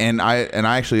market, and I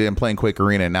actually am playing Quake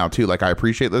Arena now too. Like, I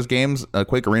appreciate those games.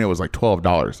 Quake Arena was like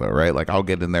 $12 though, right? Like, I'll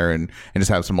get in there and just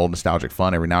have some old nostalgic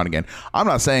fun every now and again. I'm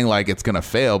not saying like it's gonna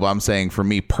fail, but I'm saying for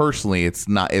me personally, it's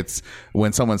not. It's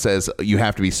when someone says you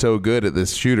have to be so good at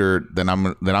this shooter, then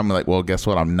I'm like, well, guess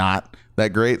what? I'm not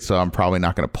that great, so I'm probably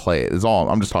not gonna play it. Is all.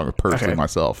 I'm just talking personally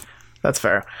myself. That's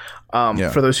fair.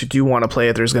 For those who do want to play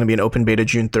it, there's going to be an open beta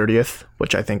June 30th,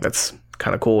 which I think that's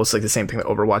kind of cool. It's like the same thing that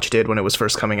Overwatch did when it was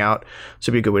first coming out. So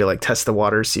it'd be a good way to like test the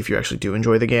waters, see if you actually do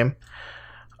enjoy the game.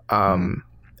 And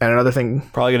another thing,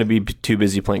 probably going to be too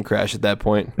busy playing Crash at that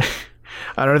point.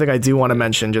 Another thing I do want to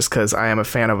mention, just because I am a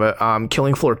fan of it,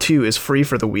 Killing Floor 2 is free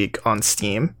for the week on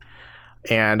Steam.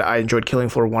 And I enjoyed Killing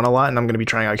Floor 1 a lot, and I'm going to be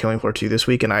trying out Killing Floor 2 this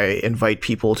week, and I invite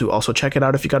people to also check it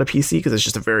out if you got a PC, because it's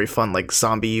just a very fun, like,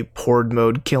 zombie horde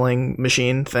mode killing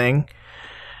machine thing.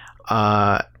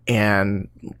 And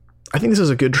I think this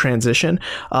is a good transition.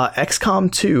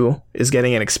 XCOM 2 is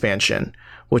getting an expansion,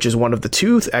 which is one of the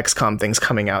 2 XCOM things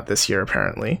coming out this year,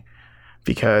 apparently,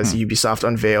 because Ubisoft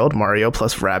unveiled Mario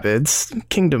plus Rabbids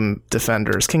Kingdom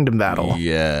Defenders, Kingdom Battle.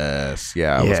 Yes.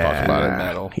 Yeah, let's talk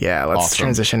about it. Yeah, let's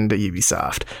transition to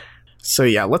Ubisoft. So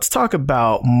yeah, let's talk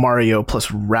about Mario plus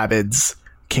Rabbids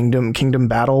Kingdom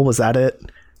Battle. Was that it?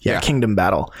 Yeah, Kingdom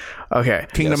Battle. Okay.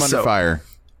 Kingdom Under Fire.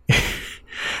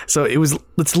 So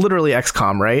it's literally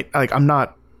XCOM, right? Like, I'm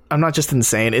not just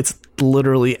insane. It's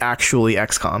literally actually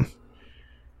XCOM.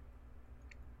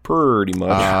 Pretty much.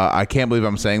 I can't believe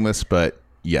I'm saying this, but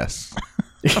yes.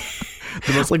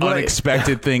 The most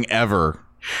unexpected thing ever.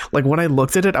 Like, when I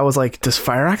looked at it, I was like, does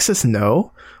Firaxis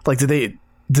know? Like, did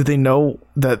they know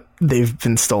that they've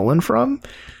been stolen from?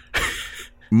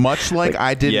 Much like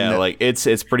I didn't. Yeah, like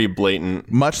it's pretty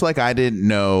blatant. Much like I didn't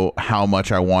know how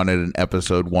much I wanted an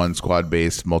episode 1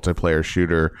 squad-based multiplayer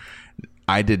shooter,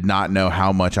 I did not know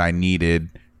how much I needed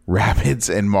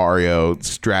Rabbids and Mario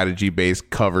strategy-based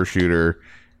cover shooter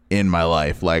in my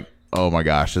life. Like, oh my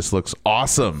gosh, this looks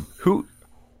awesome. Who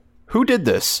did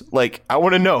this? Like, I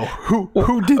want to know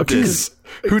who did this.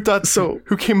 Who thought so?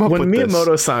 Who came up with this? When this?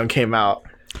 Miyamoto-san came out,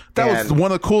 that was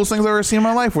one of the coolest things I've ever seen in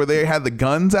my life, where they had the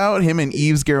guns out, him and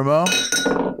Yves Guillemot.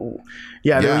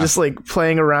 Yeah, they were just like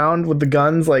playing around with the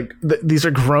guns. Like, these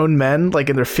are grown men, like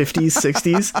in their 50s,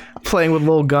 60s, playing with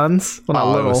little guns. Well,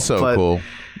 not little, it was so cool.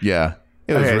 Yeah,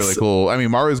 it was really cool. I mean,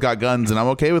 Mario's got guns, and I'm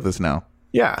okay with this now.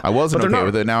 Yeah, I wasn't okay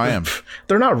with it. Now I am.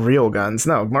 They're not real guns.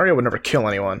 No, Mario would never kill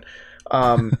anyone.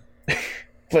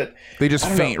 But they just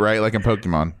faint, right? Like in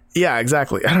Pokemon. Yeah,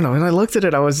 exactly. I don't know. When I looked at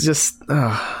it, I was just,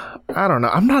 I don't know.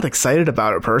 I'm not excited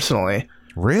about it personally.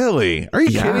 Really? Are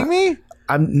you kidding me?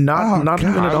 I'm not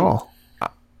even at all.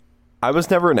 I was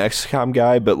never an XCOM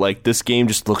guy, but like this game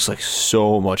just looks like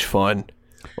so much fun.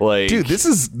 Like, dude, this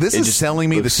is selling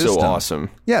me the system. So awesome.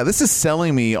 Yeah, this is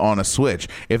selling me on a Switch.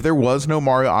 If there was no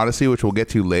Mario Odyssey, which we'll get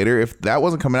to later, if that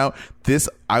wasn't coming out,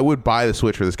 I would buy the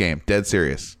Switch for this game. Dead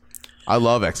serious. I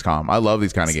love XCOM. I love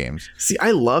these kind of games. See,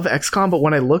 I love XCOM, but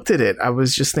when I looked at it, I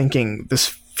was just thinking, this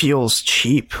feels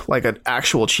cheap, like an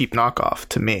actual cheap knockoff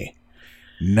to me.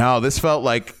 No, this felt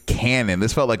like canon.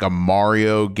 This felt like a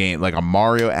Mario game, like a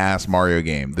Mario-ass Mario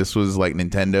game. This was like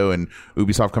Nintendo and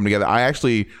Ubisoft come together. I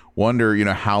actually wonder,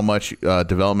 how much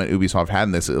development Ubisoft had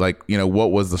in this. Like,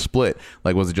 what was the split?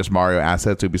 Like, was it just Mario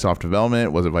assets, Ubisoft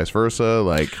development? Was it vice versa?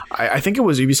 Like, I think it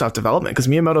was Ubisoft development, because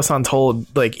Miyamoto-san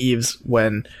told like Yves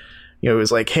when, it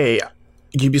was like, hey,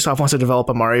 Ubisoft wants to develop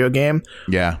a Mario game.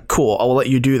 Yeah. Cool. I will let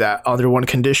you do that under one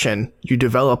condition. You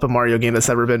develop a Mario game that's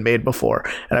never been made before.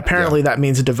 And apparently that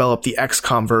means to develop the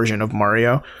XCOM version of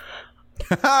Mario.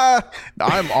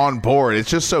 I'm on board. It's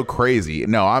just so crazy.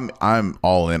 No, I'm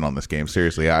all in on this game.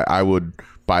 Seriously. I would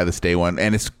buy this day one.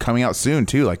 And it's coming out soon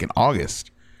too, like in August.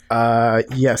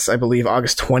 Yes, I believe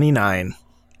August 29.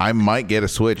 I might get a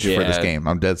Switch for this game.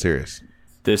 I'm dead serious.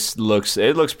 This looks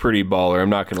pretty baller. I'm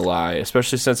not gonna lie,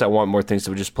 especially since I want more things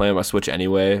to just play on my Switch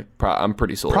anyway. I'm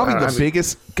pretty sold. Probably the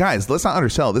biggest guys. Let's not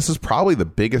undersell. This is probably the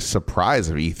biggest surprise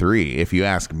of E3, if you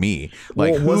ask me.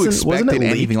 Like, who expected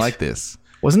anything like this?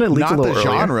 Wasn't it leaked a little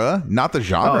genre, not the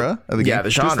genre of the game. Yeah, the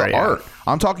genre, just the art.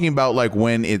 I'm talking about like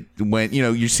when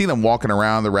you see them walking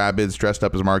around, the Rabbids dressed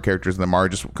up as Mario characters, and the Mario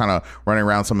just kind of running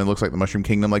around something that looks like the Mushroom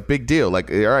Kingdom. Like, big deal.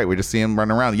 Like, all right, we just see them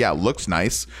running around. Yeah, it looks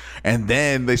nice. And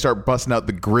then they start busting out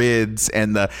the grids,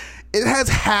 and it has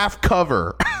half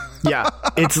cover. Yeah,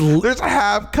 there's a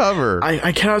half cover.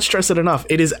 I cannot stress it enough.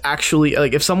 It is actually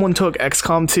like if someone took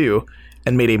XCOM 2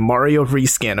 and made a Mario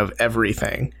reskin of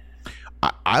everything.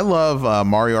 I love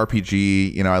Mario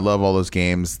RPG. I love all those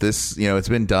games. This, it's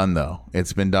been done though.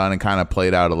 It's been done and kind of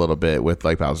played out a little bit with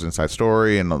like Bowser's Inside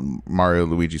Story and Mario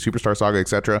Luigi Superstar Saga,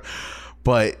 etc.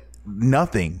 But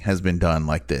nothing has been done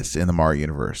like this in the Mario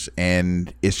universe,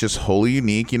 and it's just wholly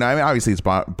unique. Obviously it's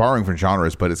borrowing from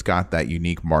genres, but it's got that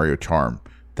unique Mario charm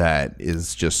that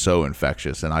is just so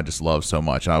infectious, and I just love so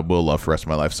much, and I will love for the rest of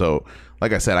my life. So,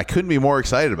 like I said, I couldn't be more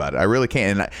excited about it. I really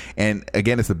can't. And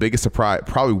again, it's the biggest surprise,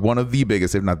 probably one of the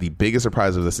biggest, if not the biggest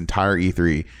surprise of this entire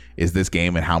E3 is this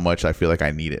game and how much I feel like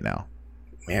I need it now.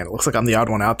 Man, it looks like I'm the odd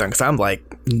one out then, because I'm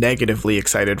like negatively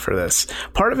excited for this.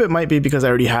 Part of it might be because I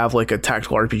already have like a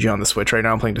tactical RPG on the Switch right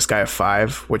now. I'm playing Disgaea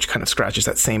 5, which kind of scratches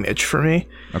that same itch for me.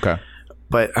 Okay.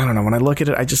 But I don't know. When I look at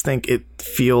it, I just think it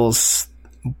feels...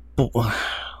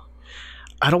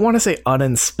 I don't want to say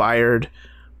uninspired,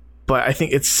 but I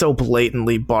think it's so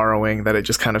blatantly borrowing that it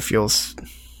just kind of feels...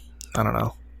 I don't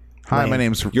know. Hi, my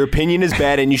name's... Your opinion is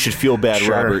bad and you should feel bad,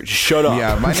 sure. Robert. Shut up.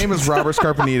 Yeah, my name is Robert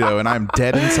Scarpanito and I'm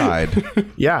dead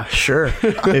inside. Yeah, sure.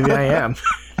 Maybe I am.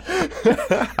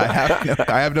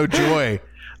 I have no joy.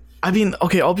 I mean,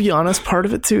 okay, I'll be honest. Part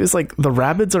of it, too, is like the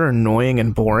Rabbids are annoying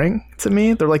and boring to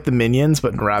me. They're like the minions,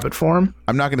 but in rabbit form.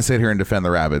 I'm not going to sit here and defend the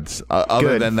Rabbids,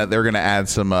 other than that they're going to add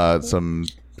some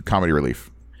comedy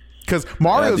relief. Because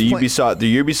Mario's the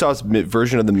Ubisoft's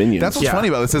version of the minions. That's what's funny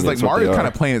about this is like Mario's kind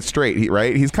of playing it straight,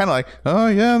 right? He's kind of like, oh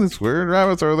yeah, this weird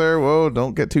rabbits are there. Whoa,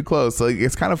 don't get too close. Like,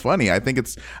 it's kind of funny. I think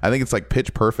it's like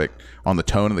pitch perfect on the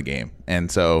tone of the game,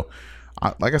 and so.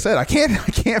 Like I said, I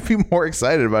can't be more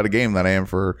excited about a game than I am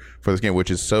for this game, which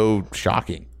is so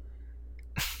shocking.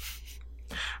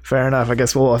 Fair enough. I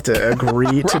guess we'll have to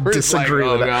agree to disagree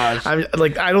with that.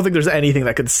 I don't think there's anything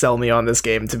that could sell me on this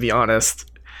game, to be honest.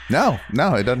 No,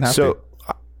 it doesn't have to.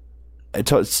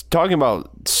 So, talking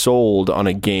about sold on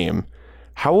a game,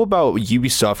 how about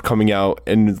Ubisoft coming out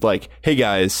and like, hey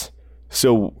guys,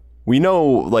 so we know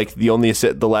like the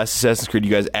last Assassin's Creed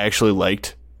you guys actually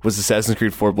liked was Assassin's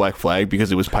Creed 4 Black Flag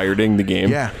because it was pirating the game.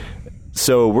 Yeah.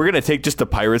 So we're going to take just the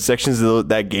pirate sections of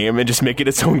that game and just make it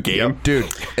its own game. Yep.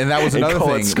 Dude, and that was another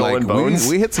thing. Skull and Bones.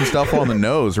 We hit some stuff on the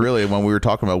nose, really, when we were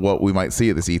talking about what we might see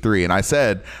at this E3. And I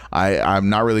said, I'm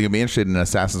not really going to be interested in an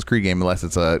Assassin's Creed game unless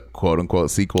it's a quote-unquote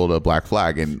sequel to Black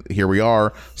Flag. And here we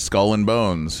are, Skull and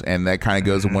Bones. And that kind of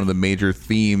goes with one of the major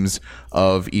themes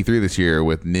of E3 this year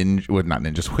with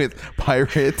with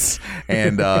pirates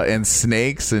and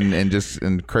snakes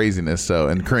and craziness,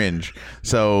 and cringe.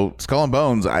 So Skull and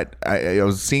Bones, I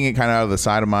was seeing it kind of out of the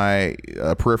side of my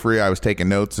periphery. I was taking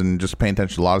notes and just paying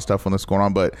attention to a lot of stuff when this was going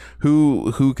on. But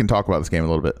who can talk about this game a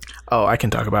little bit? Oh, I can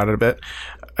talk about it a bit.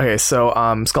 Okay, so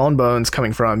Skull and Bones,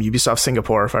 coming from Ubisoft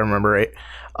Singapore, if I remember right,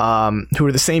 who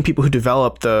are the same people who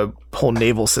developed the whole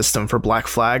naval system for Black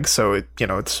Flag. So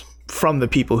it's from the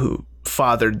people who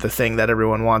fathered the thing that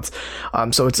everyone wants.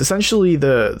 So it's essentially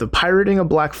the pirating of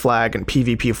Black Flag in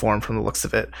PvP form from the looks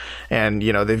of it. And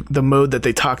the mode that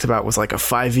they talked about was like a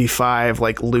 5v5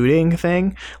 like looting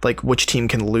thing, like which team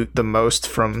can loot the most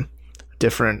from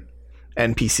different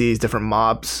NPCs, different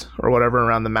mobs or whatever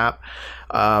around the map.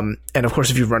 And of course,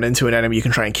 if you run into an enemy, you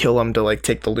can try and kill them to like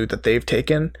take the loot that they've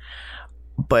taken.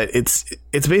 But it's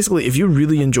basically, if you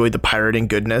really enjoyed the pirating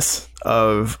goodness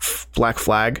of Black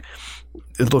Flag,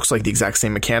 it looks like the exact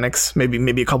same mechanics,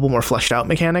 maybe a couple more fleshed out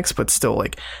mechanics, but still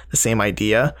like the same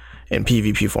idea in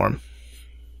PvP form.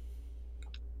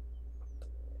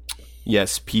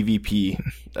 Yes, PvP.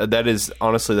 That is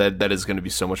honestly that is going to be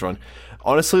so much fun.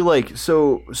 Honestly, like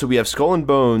so we have Skull and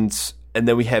Bones, and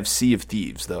then we have Sea of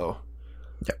Thieves, though.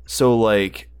 Yep.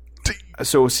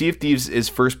 So Sea of Thieves is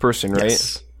first person, right?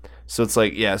 Yes. So it's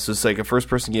like so it's like a first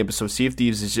person game. But so Sea of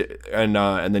Thieves is and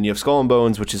then you have Skull and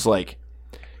Bones, which is like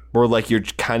more like you're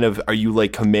kind of, are you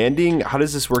like commanding? How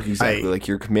does this work exactly? Like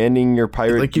you're commanding your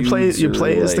pirate. Like you play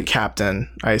as the captain,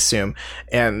 I assume.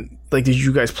 And like, did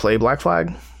you guys play Black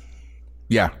Flag?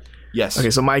 Yeah. Yes. Okay,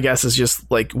 so my guess is just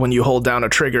like when you hold down a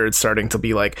trigger, it's starting to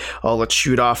be like, oh, let's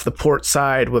shoot off the port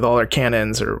side with all our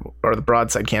cannons or the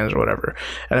broadside cannons or whatever.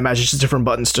 And imagine just different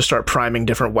buttons to start priming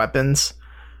different weapons.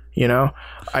 You know,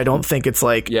 I don't think it's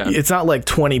like it's not like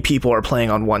 20 people are playing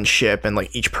on one ship and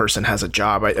like each person has a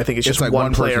job. I think it's just like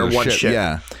one player, one ship.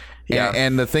 Yeah. Yeah.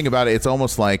 And the thing about it, it's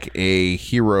almost like a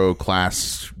hero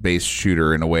class based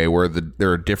shooter in a way where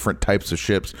there are different types of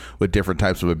ships with different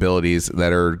types of abilities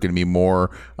that are going to be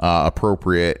more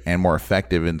appropriate and more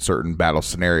effective in certain battle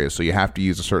scenarios. So you have to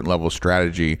use a certain level of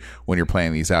strategy when you're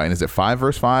playing these out. And is it 5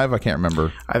 versus 5? I can't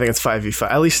remember. I think it's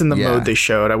 5v5. At least in the mode they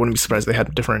showed. I wouldn't be surprised they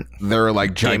had different. There are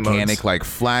like gigantic like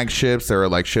flagships. There are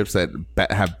like ships that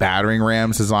have battering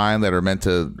rams designed that are meant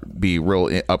to be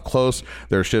real up close.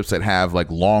 There are ships that have like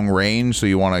long range, so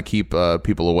you want to keep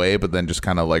people away, but then just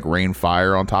kind of like rain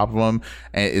fire on top of them.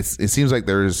 And it seems like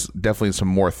there's definitely some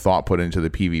more thought put into the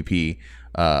PvP,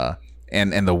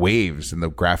 and the waves and the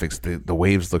graphics. The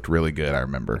waves looked really good. I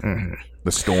remember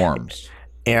the storms.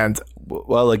 And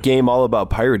well, a game all about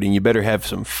pirating, you better have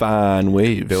some fine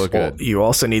waves. They look good. You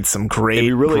also need some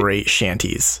great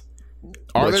shanties.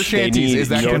 Are there shanties? Is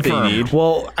that confirmed?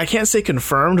 Well, I can't say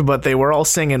confirmed, but they were all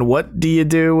singing "What do you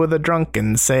do with a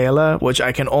drunken sailor?" which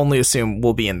I can only assume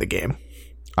will be in the game.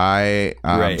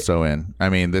 I'm so in. I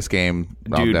mean, this game,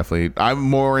 I'm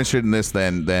more interested in this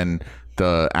than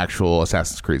the actual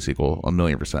Assassin's Creed sequel,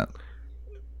 1,000,000%.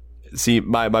 See,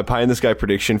 my pie in the sky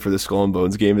prediction for the Skull and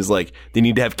Bones game is like they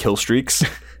need to have kill streaks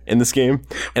in this game,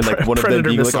 and like one of them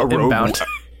being like a rogue. Inbound.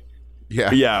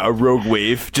 Yeah, a rogue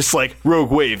wave, just like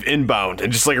rogue wave inbound,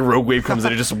 and just like a rogue wave comes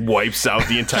in and just wipes out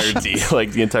the entire team.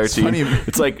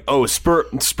 It's like, oh,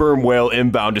 sperm whale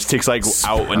inbound just takes like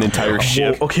out an entire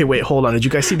ship. Well, okay, wait, hold on. Did you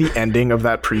guys see the ending of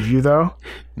that preview though?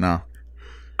 No.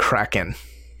 Kraken.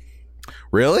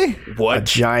 Really? What? A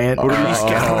giant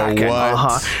Kraken.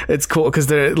 What? It's cool because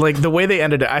they're like the way they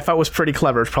ended it. I thought was pretty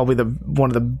clever. It's probably one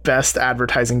of the best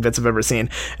advertising bits I've ever seen.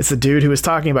 It's the dude who was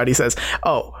talking about. He says,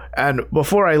 "Oh, and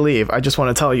before I leave, I just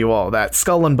want to tell you all that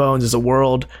Skull and Bones is a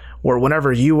world where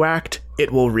whenever you act,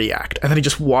 it will react." And then he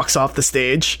just walks off the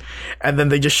stage, and then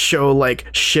they just show like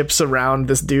ships around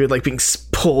this dude like being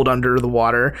pulled under the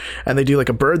water, and they do like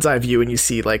a bird's eye view, and you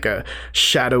see like a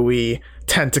shadowy,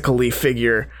 tentacly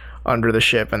figure under the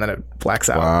ship, and then it blacks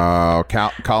out. Wow,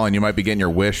 Colin, you might be getting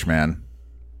your wish, man.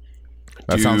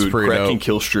 That sounds pretty Kraken dope.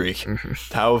 Kill streak.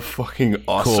 How fucking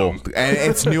awesome. Cool. And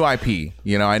it's new IP.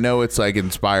 You know, I know it's like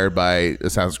inspired by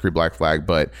Assassin's Creed Black Flag,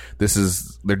 but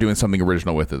they're doing something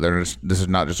original with it. This is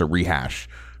not just a rehash.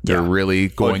 They're really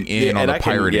going in on the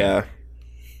pirating.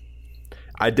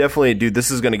 I definitely, dude, this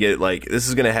is going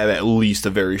to have at least a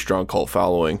very strong cult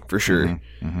following for sure.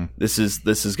 This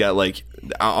has got like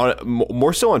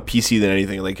more so on PC than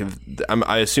anything. Like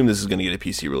I assume this is going to get a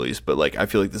PC release, but like I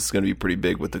feel like this is going to be pretty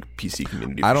big with the PC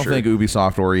community. I don't think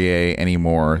Ubisoft or EA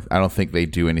anymore. I don't think they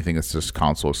do anything that's just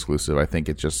console exclusive. I think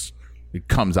it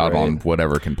comes out on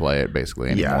whatever can play it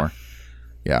basically anymore.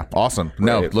 Yeah, awesome.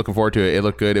 No, looking forward to it. It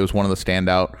looked good. It was one of the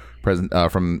standout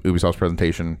from Ubisoft's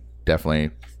presentation. Definitely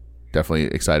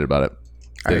excited about it.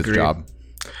 Did its job.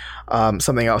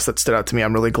 Something else that stood out to me,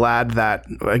 I'm really glad that,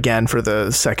 again, for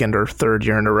the second or third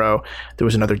year in a row, there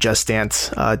was another Just Dance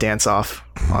dance-off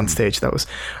on stage. That was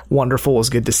wonderful. It was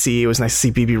good to see. It was nice to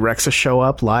see BB Rexa show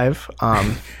up live.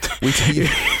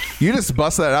 You just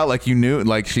bust that out like you knew,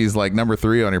 like she's like number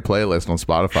 3 on your playlist on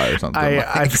Spotify or something.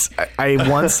 I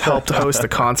once helped host a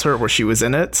concert where she was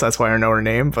in it, so that's why I know her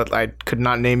name, but I could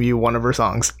not name you one of her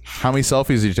songs. How many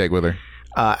selfies did you take with her?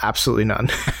 Absolutely none.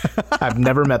 I've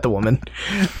never met the woman.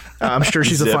 I'm sure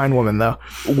she's a fine woman, though.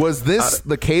 Was this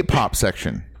the K-pop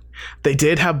section? They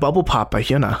did have Bubble Pop by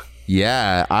Hyuna.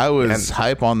 Yeah, I was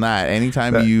hype on that.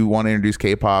 Anytime you want to introduce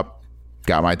K-pop,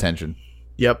 got my attention.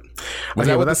 Yep. Was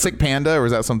that with the Sick Panda, or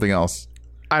was that something else?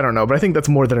 I don't know, but I think that's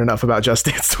more than enough about Just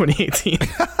Dance 2018.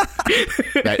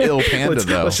 That ill panda,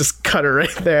 though. Let's just cut her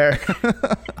right there.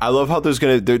 I love how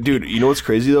dude, you know what's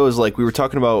crazy, though, is like we were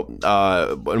talking about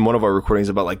in one of our recordings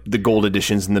about like the gold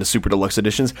editions and the super deluxe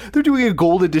editions. They're doing a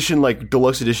gold edition, like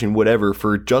deluxe edition, whatever,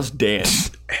 for Just Dance.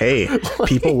 Hey,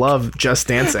 people love Just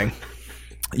Dancing.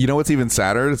 You know what's even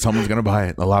sadder? Someone's going to buy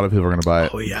it. A lot of people are going to buy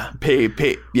it. Oh, yeah. Pay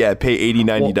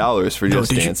 $80-$90 for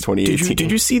Just Dance 2018.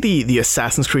 Did you see the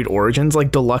Assassin's Creed Origins,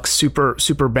 like deluxe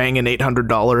super banging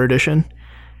 $800 edition?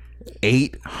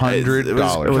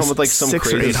 $800. It was with like some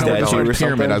crazy statue or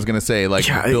pyramid. I was going to say, like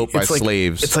built by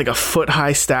slaves. It's like a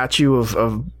foot-high statue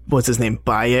of what's his name,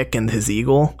 Bayek and his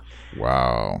eagle.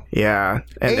 Wow. Yeah.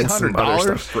 And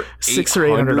 $800 for $600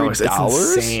 or $800. It's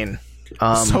insane.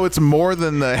 So it's more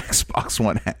than the Xbox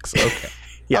One X. Okay.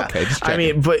 Yeah. Okay, just I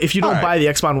checking. mean, but if you don't All buy the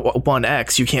Xbox One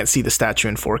X, you can't see the statue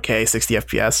in 4K, 60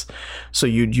 FPS. So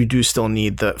you do still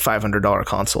need the $500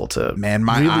 console to Man,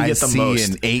 my really eyes get the see most.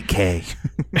 in 8K.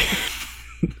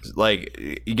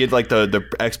 Like you get like the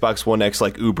Xbox One X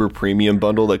like Uber Premium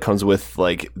bundle that comes with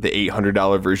like the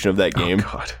 $800 version of that game,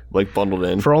 God. like bundled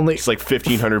in For only- it's like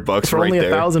 $1,500 For right only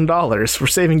there. $1,000, we're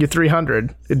saving you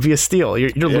 $300. It'd be a steal. You're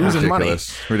losing money.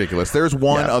 Ridiculous. There's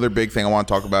one other big thing I want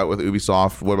to talk about with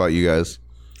Ubisoft. What about you guys?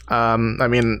 I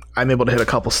mean, I'm able to hit a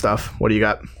couple stuff. What do you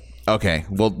got? Okay,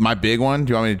 well, my big one.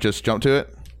 Do you want me to just jump to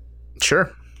it?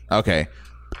 Sure. Okay.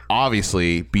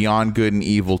 Obviously, Beyond Good and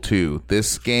Evil 2.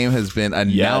 This game has been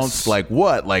announced like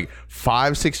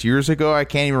 5-6 years ago. I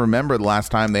can't even remember the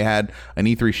last time they had an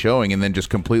E3 showing and then just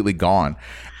completely gone.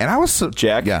 And I was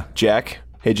Jack,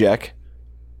 hey Jack,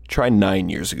 try 9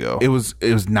 years ago. It was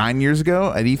 9 years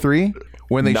ago at E3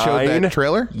 when they showed that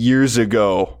trailer. Years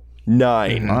ago.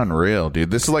 9. Unreal,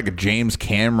 dude. This is like a James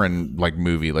Cameron like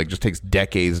movie. Like just takes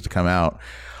decades to come out.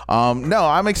 No,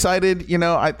 I'm excited. You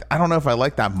know, I don't know if I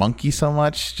like that monkey so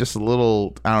much. Just a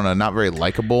little, I don't know, not very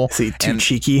likable. See, too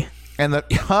cheeky. And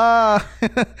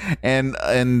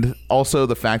and also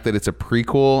the fact that it's a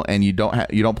prequel and you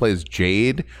don't play as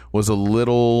Jade was a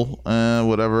little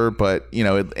whatever. But you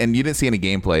know, and you didn't see any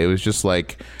gameplay. It was just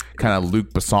like kind of Luc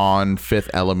Besson, Fifth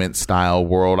Element style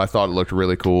world. I thought it looked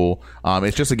really cool.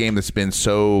 It's just a game that's been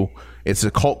it's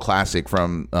a cult classic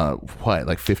from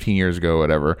like 15 years ago, or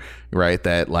whatever, right?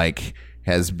 That like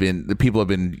the people have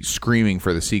been screaming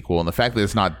for the sequel, and the fact that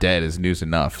it's not dead is news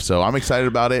enough. So I'm excited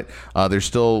about it. There's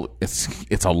still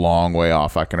it's a long way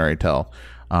off. I can already tell.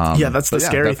 Yeah, that's the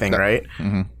scary thing, right?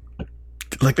 Mm-hmm.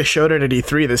 Like they showed it at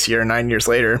E3 this year, 9 years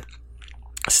later.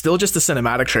 Still just a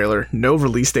cinematic trailer, no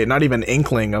release date, not even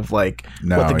inkling of like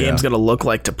what the game's going to look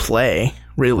like to play,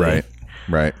 really.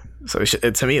 Right. So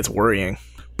to me, it's worrying.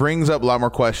 Brings up a lot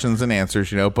more questions than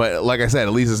answers, you know. But like I said,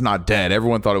 at least it's not dead.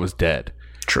 Everyone thought it was dead.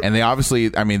 True. And they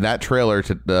obviously, I mean, that trailer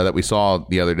that we saw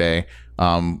the other day,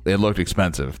 it looked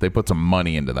expensive. They put some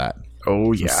money into that.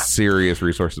 Oh, yeah. Some serious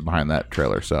resources behind that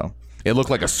trailer. So it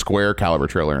looked like a Square caliber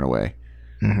trailer in a way.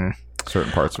 Mm-hmm.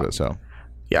 Certain parts of it, so.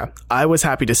 Yeah. I was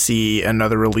happy to see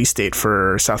another release date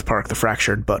for South Park: The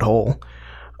Fractured Butthole.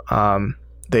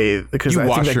 Because you I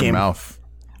wash think that your game, mouth.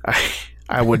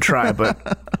 I would try, but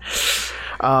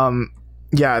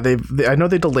yeah, I know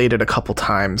they delayed it a couple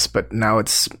times, but now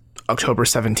it's October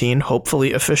 17,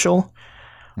 hopefully official.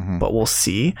 Mm-hmm. But we'll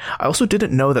see. I also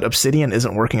didn't know that Obsidian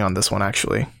isn't working on this one,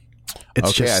 actually. It's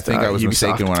okay, just, I think I was Ubisoft.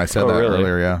 mistaken when I said that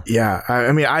earlier. Yeah, yeah.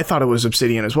 I mean, I thought it was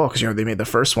Obsidian as well because they made the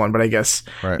first one, but I guess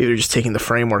either just taking the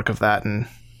framework of that and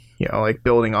like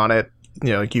building on it.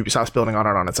 Like Ubisoft's building on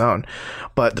it on its own.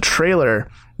 But the trailer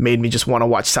made me just want to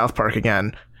watch South Park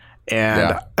again,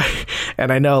 and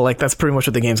and I know like that's pretty much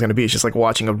what the game's going to be. It's just like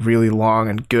watching a really long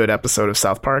and good episode of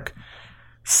South Park.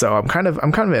 So I'm kind of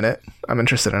in it. I'm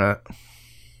interested in it.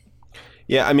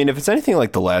 Yeah, I mean, if it's anything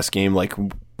like the last game, like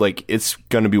it's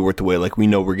going to be worth the wait. Like we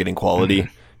know we're getting quality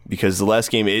because the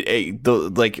last game,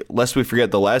 lest we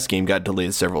forget, the last game got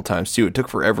delayed several times too. It took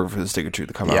forever for the Stick of Truth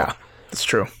to come out. Yeah, that's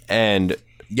true. And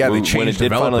they changed when it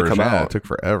did finally come out, it took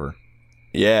forever.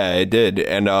 Yeah, it did.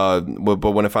 And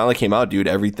but when it finally came out, dude,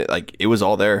 everything like it was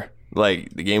all there. Like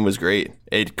the game was great.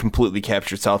 It completely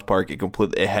captured South Park.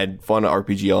 It had fun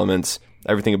RPG elements.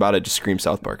 Everything about it just screamed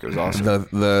South Park. It was awesome.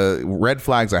 The red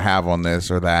flags I have on this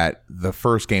are that the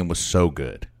first game was so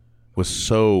good, was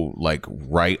so like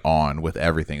right on with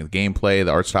everything. The gameplay, the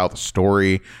art style, the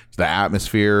story, the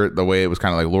atmosphere, the way it was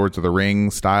kind of like Lords of the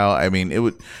Rings style. I mean,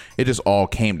 it just all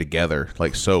came together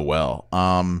like so well.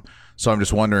 So I'm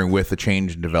just wondering with the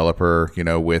change in developer,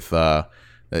 with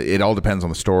it all depends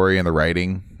on the story and the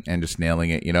writing and just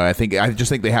nailing it. I just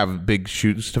think they have big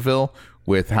shoes to fill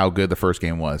with how good the first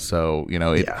game was. So,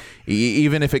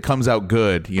 even if it comes out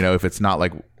good, if it's not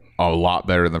like a lot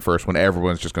better than the first one,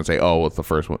 everyone's just going to say, oh, well, the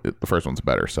first one's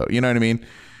better. So, you know what I mean?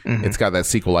 Mm-hmm. It's got that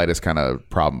sequelitis kind of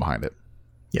problem behind it.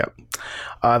 Yep.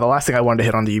 The last thing I wanted to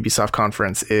hit on the Ubisoft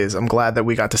conference is I'm glad that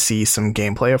we got to see some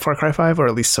gameplay of Far Cry 5, or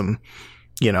at least some,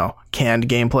 canned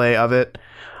gameplay of it.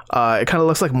 It kind of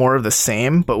looks like more of the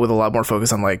same, but with a lot more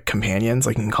focus on like companions.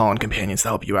 Like you can call on companions to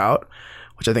help you out,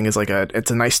 which I think is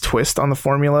it's a nice twist on the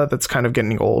formula that's kind of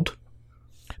getting old.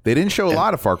 They didn't show a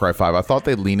lot of Far Cry 5. I thought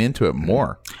they'd lean into it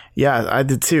more. Yeah, I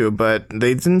did too, but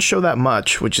they didn't show that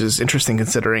much, which is interesting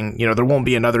considering, there won't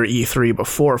be another E3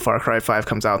 before Far Cry 5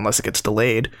 comes out unless it gets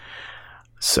delayed.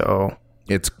 So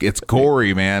It's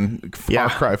gory, man. Yeah.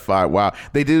 Far Cry 5. Wow.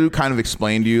 They do kind of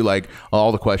explain to you like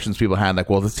all the questions people had. Like,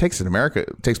 well, this takes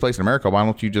place in America. Why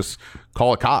don't you just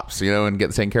call the cops, and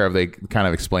get taken care of? They kind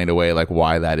of explained away like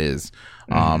why that is.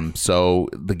 So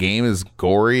the game is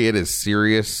gory. It is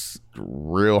serious,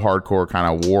 real hardcore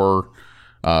kind of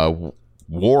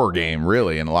war game,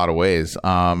 really, in a lot of ways.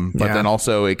 But then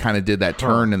also it kind of did that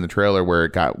turn in the trailer where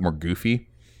it got more goofy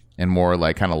and more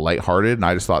like kind of lighthearted. And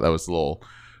I just thought that was a little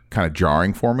kind of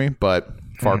jarring for me, but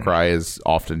Far Cry is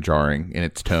often jarring in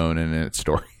its tone and in its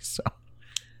story. So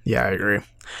yeah, I agree.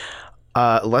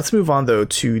 Let's move on though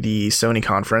to the Sony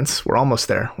conference. We're almost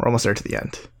there to the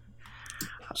end.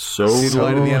 So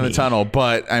light at the end of the tunnel,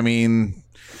 but I mean,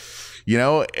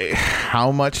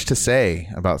 how much to say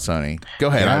about Sony? Go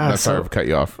ahead. I'm sorry to cut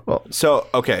you off. Well, so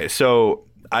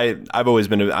I've always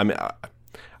been.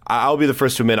 I'll be the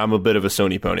first to admit I'm a bit of a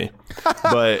Sony pony,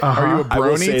 but are you a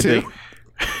brony too?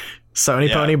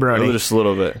 Sony pony brony, just a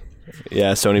little bit.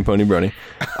 Yeah, Sony pony brony.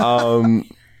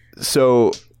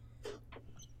 So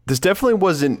this definitely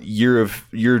wasn't Year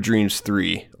Dreams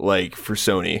 3 like for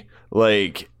Sony.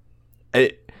 Like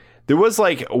there was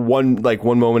like one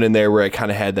moment in there where I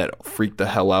kind of had that freak the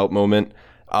hell out moment.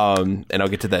 And I'll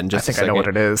get to that in just a second. I know what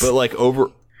it is. But like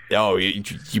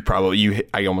you probably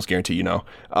I almost guarantee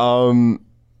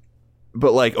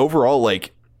but like overall,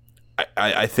 like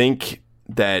I think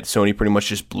that Sony pretty much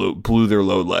just blew their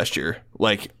load last year.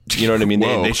 Like, you know what I mean?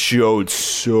 They showed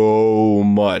so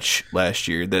much last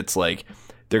year that's like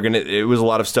it was a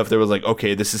lot of stuff that was like,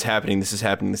 okay, this is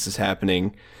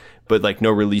happening, but like no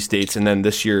release dates. And then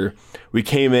this year we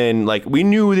came in, like we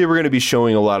knew they were going to be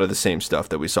showing a lot of the same stuff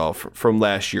that we saw from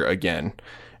last year again.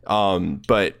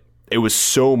 But it was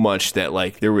so much that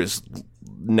like there was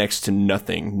next to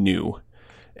nothing new.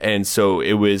 And so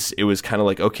it was kind of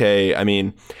like, okay, I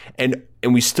mean, and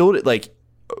we still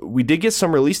we did get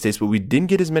some release dates, but we didn't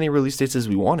get as many release dates as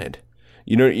we wanted.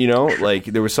 You know, like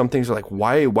there were some things like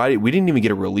why we didn't even get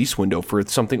a release window for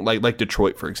something like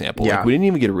Detroit, for example. Yeah. Like, we didn't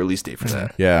even get a release date for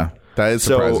that. Yeah, that is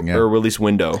surprising. Or a release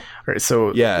window. All right,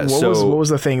 so yeah, what was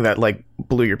the thing that like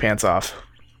blew your pants off?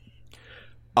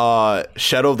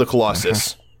 Shadow of the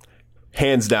Colossus.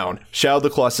 Hands down, Shadow of the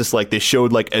Colossus. Like they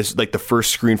showed as the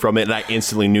first screen from it, and I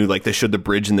instantly knew like they showed the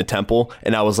bridge in the temple,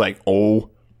 and I was like, oh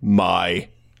my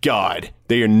god,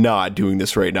 they are not doing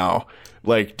this right now.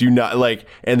 Like, do not like.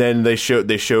 And then they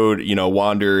showed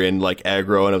Wander and like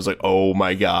aggro, and I was like, oh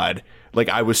my god. Like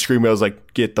I was screaming, I was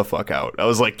like, get the fuck out. I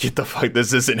was like, get the fuck,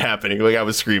 this isn't happening. Like I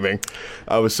was screaming,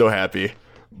 I was so happy.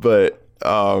 But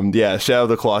Shadow of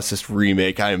the Colossus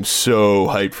remake, I am so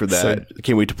hyped for that. I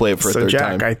can't wait to play it for a third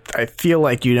Jack, time. I feel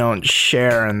like you don't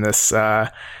share in this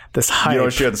this hype. You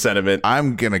don't share the sentiment.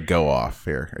 I'm gonna go off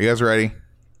here. Are you guys ready?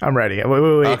 I'm ready.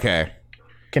 Wait. Okay,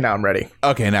 now I'm ready.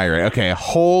 Okay, now you're ready. Okay,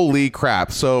 holy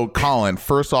crap. So, Colin,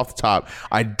 first off the top,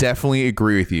 I definitely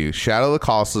agree with you. Shadow of the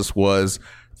Colossus was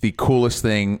the coolest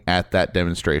thing at that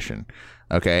demonstration.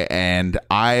 Okay, and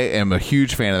I am a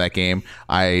huge fan of that game.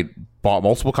 I bought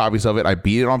multiple copies of it. I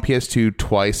beat it on PS2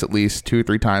 twice, at least 2 or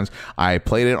 3 times. I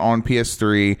played it on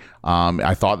PS3.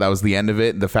 I thought that was the end of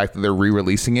it. The fact that they're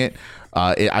re-releasing it,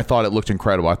 I thought it looked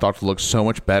incredible. I thought it looked so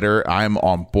much better. I'm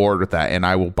on board with that, and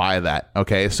I will buy that.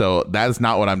 Okay, so that is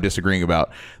not what I'm disagreeing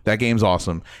about. That game's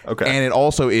awesome. Okay, and it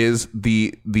also is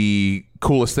the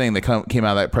coolest thing that came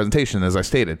out of that presentation, as I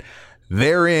stated.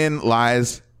 Therein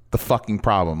lies the fucking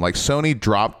problem. Like, Sony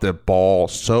dropped the ball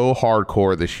so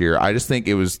hardcore this year. I just think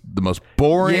it was the most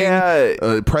boring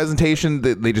presentation.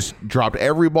 That they just dropped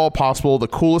every ball possible. The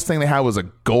coolest thing they had was a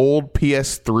gold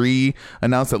PS3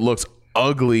 announced that looks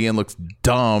ugly and looks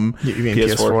dumb. You mean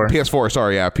PS4? PS4,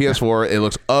 sorry, yeah. PS4, it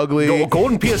looks ugly.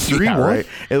 Golden PS3, yeah, what? Right?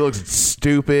 It looks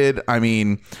stupid. I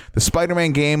mean, the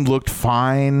Spider-Man game looked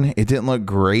fine. It didn't look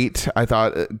great. I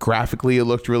thought graphically it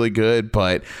looked really good,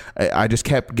 but I just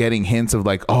kept getting hints of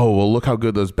like, oh, well, look how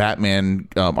good those Batman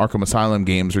Arkham Asylum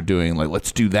games are doing. Like,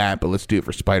 let's do that, but let's do it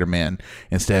for Spider-Man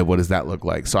instead. What does that look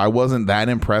like? So I wasn't that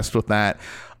impressed with that.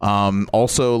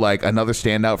 Also, like, another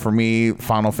standout for me,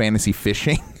 Final Fantasy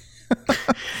Fishing.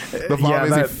 The Final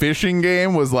Fantasy fishing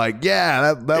game was like,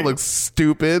 that looks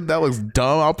stupid. That looks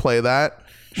dumb. I'll play that.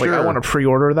 Like, sure. I want to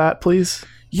pre-order that, please.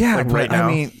 Yeah, like, right now. I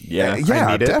mean, yeah,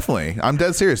 definitely. I'm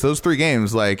dead serious. Those 3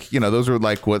 games, like, those were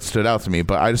like what stood out to me.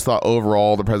 But I just thought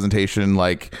overall the presentation,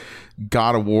 like,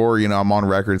 God of War, I'm on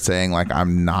record saying like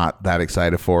I'm not that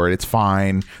excited for it. It's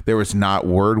fine. There was not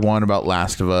word one about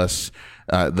Last of Us.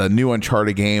 The new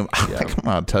Uncharted game, I'm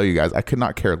gonna tell you guys, I could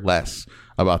not care less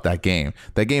about that game.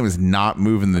 That game is not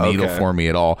moving the needle for me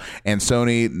at all. And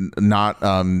Sony not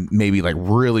maybe like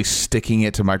really sticking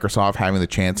it to Microsoft, having the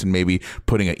chance and maybe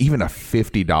putting even a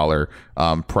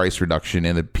 $50 price reduction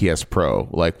in the PS Pro,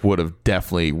 like would have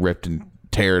definitely ripped and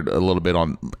teared a little bit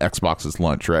on Xbox's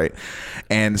lunch, right?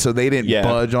 And so they didn't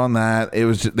budge on that. It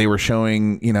was just, they were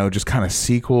showing, you know, just kind of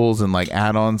sequels and like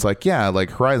add-ons, like like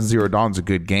Horizon Zero Dawn's a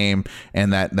good game,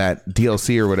 and that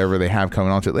DLC or whatever they have coming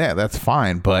on to it, that's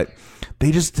fine, but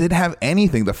they just didn't have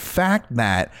anything. The fact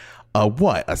that how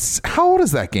old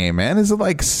is that game, man? Is it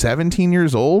like 17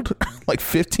 years old? Like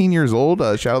 15 years old?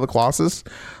 Shadow of the Colossus?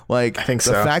 Like, I think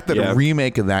so. The fact that a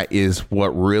remake of that is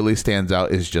what really stands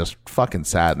out is just fucking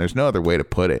sad. And there's no other way to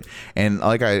put it. And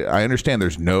like, I understand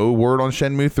there's no word on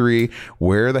Shenmue 3.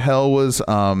 Where the hell was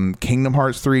Kingdom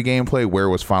Hearts 3 gameplay? Where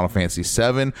was Final Fantasy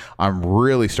 7? I'm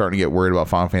really starting to get worried about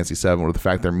Final Fantasy 7 with the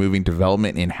fact they're moving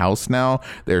development in-house now.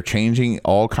 They're changing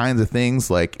all kinds of things.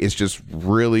 Like, it's just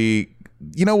really...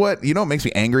 You know what makes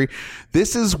me angry?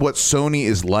 This is what Sony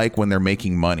is like when they're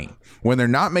making money. When they're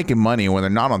not making money, when they're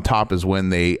not on top, is when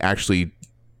they actually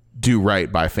do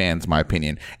right by fans, in my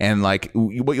opinion. And like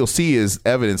what you'll see is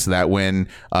evidence of that when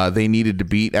they needed to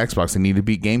beat Xbox, they needed to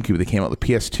beat GameCube, they came out with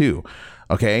PS2.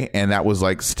 Okay, and that was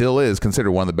like still is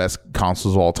considered one of the best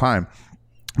consoles of all time.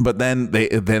 But then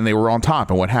they were on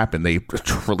top, and what happened? They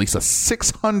released a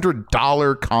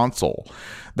 $600 console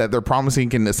that they're promising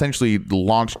can essentially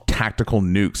launch tactical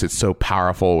nukes. It's so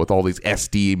powerful with all these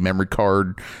SD memory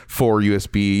card, 4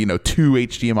 USB, 2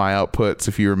 HDMI outputs.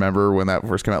 If you remember when that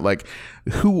first came out, like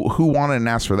who wanted and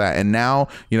asked for that? And now,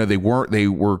 they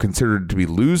were considered to be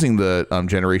losing the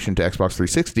generation to Xbox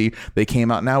 360. They came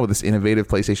out now with this innovative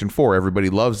PlayStation 4. Everybody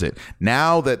loves it.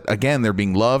 Now that again they're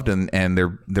being loved and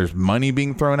there's money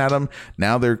being thrown at them.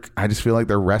 Now I just feel like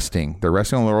they're resting. They're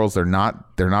resting on the laurels. They're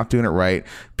not doing it right.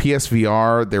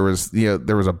 PSVR, there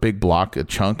was a big block, a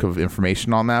chunk of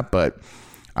information on that, but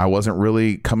I wasn't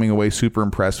really coming away super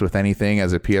impressed with anything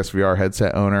as a PSVR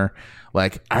headset owner.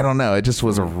 Like, I don't know. It just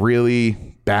was a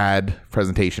really bad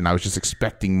presentation. I was just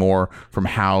expecting more from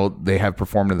how they have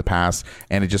performed in the past,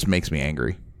 and it just makes me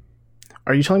angry.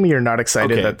 Are you telling me you're not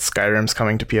excited that Skyrim's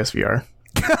coming to PSVR?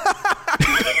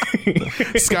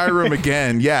 Skyrim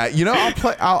again. Yeah.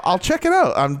 I'll check it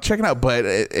out. I'm checking out, but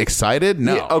excited?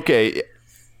 No. Yeah, okay.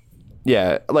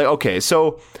 Yeah. Like, okay.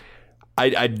 So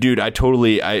I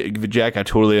totally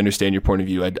understand your point of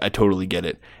view. I totally get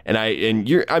it.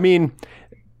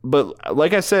 But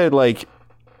like I said, like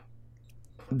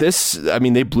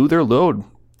they blew their load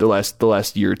the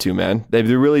last year or two, man. They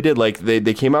really did. Like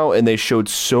they came out and they showed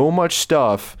so much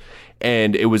stuff,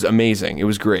 and it was amazing. It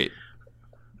was great.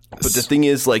 But the thing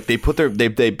is, like, they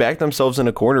backed themselves in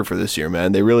a corner for this year,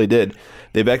 man. They really did.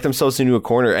 They backed themselves into a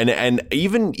corner, and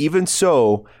even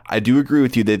so, I do agree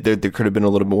with you that there could have been a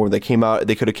little more. They could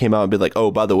have came out and been like,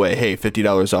 oh, by the way, hey,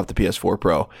 $50 off the PS4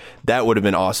 Pro. That would have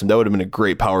been awesome. That would have been a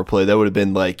great power play. That would have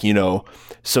been like,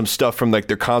 some stuff from like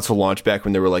their console launch back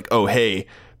when they were like, oh, hey,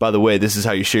 by the way, this is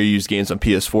how you share used games on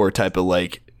PS4 type of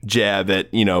like jab at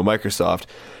Microsoft.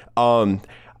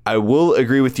 I will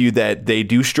agree with you that they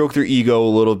do stroke their ego a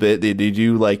little bit. They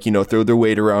do like, throw their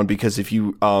weight around, because if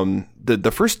you,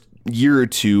 the first year or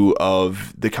two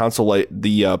of the console,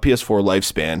 the PS4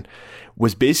 lifespan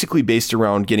was basically based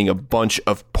around getting a bunch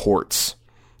of ports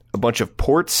and a bunch of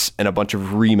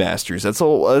remasters.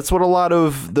 That's what a lot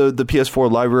of the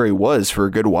PS4 library was for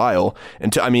a good while.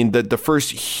 And the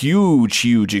first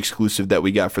huge exclusive that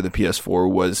we got for the PS4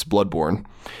 was Bloodborne.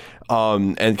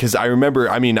 And because I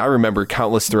remember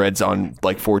countless threads on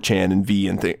like 4chan and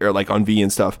V or like on V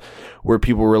and stuff, where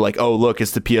people were like, "Oh, look,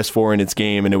 it's the PS4 and its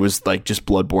game," and it was like just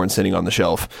Bloodborne sitting on the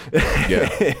shelf.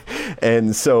 Yeah,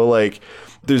 and so like,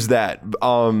 there's that.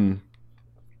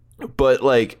 But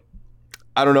like,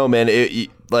 I don't know, man.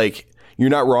 Like, you're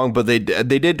not wrong, but they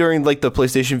did during like the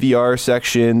PlayStation VR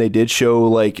section. They did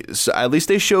show at least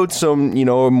they showed some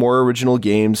more original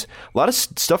games. A lot of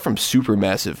stuff from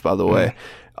Supermassive, by the way.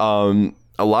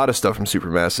 A lot of stuff from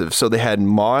Supermassive. So they had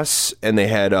Moss and they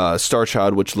had Star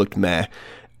Child, which looked meh.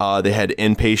 They had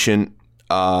Inpatient,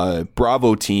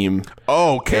 Bravo Team.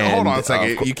 Oh, okay. Hold on a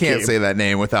second. You can't say that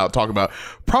name without talking about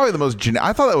probably the most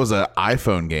I thought that was an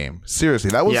iPhone game. Seriously,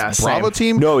 that was Bravo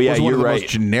Team. No, yeah, was one you're of the right.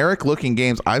 most generic looking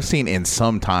games I've seen in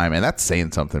some time, and that's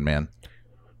saying something, man.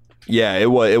 Yeah,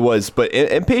 it was. But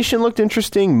Impatient looked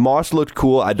interesting. Moss looked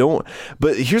cool.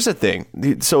 But here's the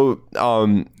thing. So,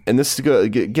 and this is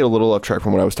going to get a little off track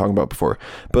from what I was talking about before.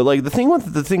 But like the thing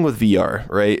with VR,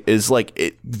 right, is like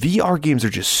VR games are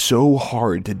just so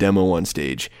hard to demo on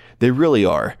stage. They really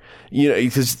are.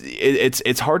 Because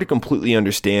it's hard to completely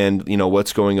understand,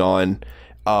 what's going on.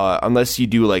 unless you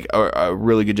do like a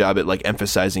really good job at like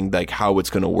emphasizing like how it's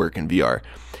going to work in VR.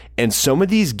 And some of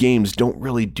these games don't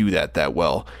really do that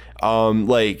well.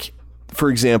 Like, for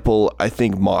example, I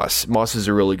think Moss is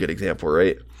a really good example,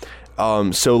 right?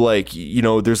 So like, you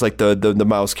know, there's like the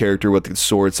mouse character with the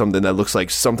sword, something that looks like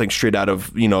something straight out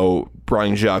of, you know,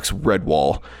 Brian Jacques'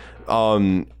 Redwall.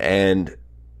 And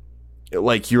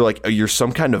like, you're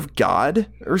some kind of god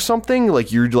or something,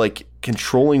 like you're like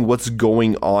controlling what's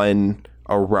going on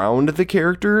around the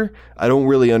character. I don't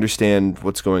really understand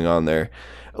what's going on there.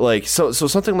 Like, so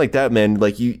something like that, man,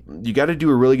 like you got to do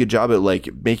a really good job at like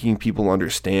making people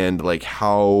understand like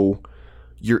how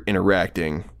you're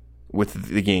interacting with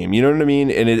the game. You know what I mean?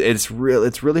 And it's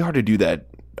really hard to do that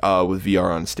with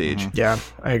VR on stage. Yeah,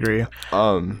 I agree.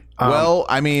 Well,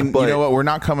 I mean, you know what? We're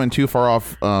not coming too far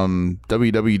off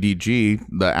WWDG,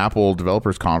 the Apple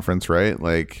Developers Conference, right?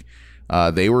 Like,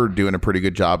 they were doing a pretty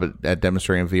good job at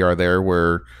demonstrating VR there,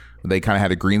 where they kind of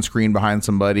had a green screen behind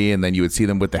somebody, and then you would see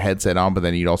them with the headset on, but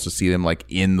then you'd also see them like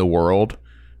in the world.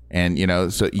 And, you know,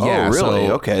 so yeah. Oh, really?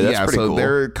 So, okay, that's pretty cool.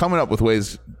 They're coming up with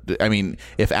ways. I mean,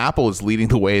 if Apple is leading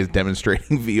the way as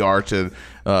demonstrating VR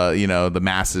to, you know, the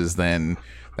masses, then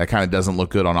that kind of doesn't look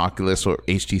good on Oculus or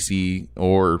HTC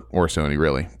or Sony,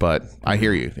 really. But I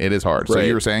hear you. It is hard. Right. So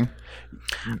you were saying?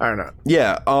 I don't know.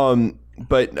 Yeah.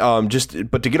 But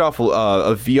to get off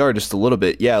of VR just a little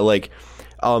bit, yeah, like.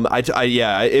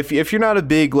 If you're not a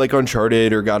big like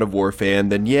Uncharted or God of War fan,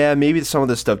 then yeah, maybe some of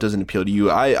this stuff doesn't appeal to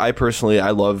you. I personally, I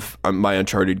love my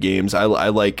Uncharted games. I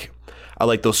like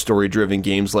those story driven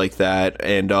games like that.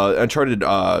 And Uncharted,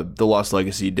 The Lost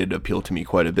Legacy did appeal to me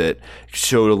quite a bit.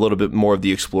 Showed a little bit more of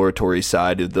the exploratory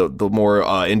side, the more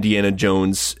Indiana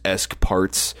Jones-esque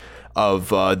parts of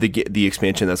the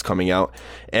expansion that's coming out.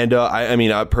 And I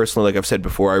mean, I personally, like I've said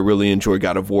before, I really enjoy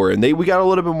God of War, and we got a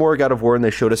little bit more God of War, and they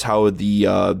showed us how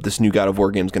the this new God of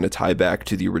War game is going to tie back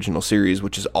to the original series,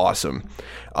 which is awesome.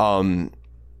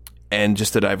 And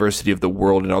just the diversity of the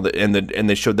world and all that, and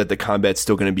they showed that the combat's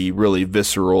still going to be really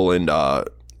visceral and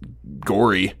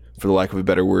gory, for the lack of a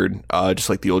better word, just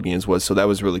like the old games was. So that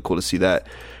was really cool to see that.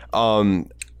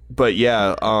 But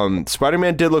yeah,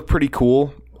 Spider-Man did look pretty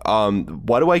cool.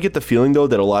 Why do I get the feeling though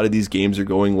that a lot of these games are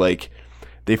going like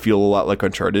they feel a lot like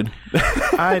Uncharted?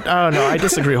 I don't know. I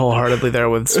disagree wholeheartedly there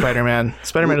with Spider-Man.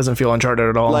 Spider-Man doesn't feel Uncharted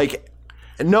at all. Like,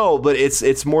 no, but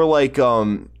it's more like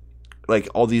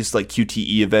all these like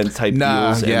QTE event type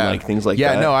deals and like things like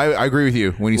that. Yeah, no, I agree with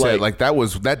you when you say like, that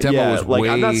demo was like, way.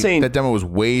 I'm not saying that demo was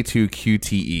way too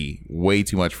QTE, way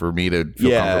too much for me to feel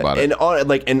comfortable about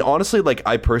it. And honestly, like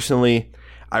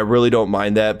I really don't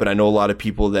mind that, but I know a lot of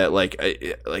people that like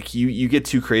you get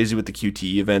too crazy with the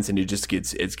QTE events, and it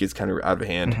gets kind of out of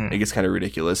hand. Mm-hmm. It gets kind of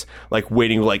ridiculous. Like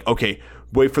waiting, like, okay,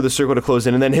 wait for the circle to close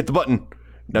in and then hit the button.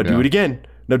 Now do it again.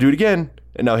 Now do it again.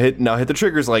 And now hit the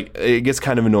triggers. Like, it gets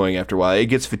kind of annoying after a while. It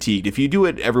gets fatigued. If you do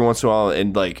it every once in a while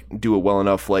and like do it well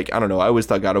enough, like, I don't know. I always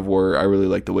thought God of War, I really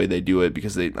like the way they do it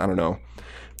because I don't know.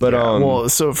 But well,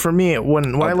 so for me,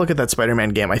 when I look at that Spider-Man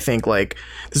game, I think like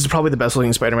this is probably the best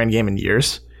looking Spider-Man game in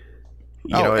years.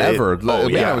 You know, ever. Make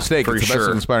no mistake, it's the best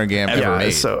looking Spider-Man game ever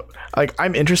made. So like,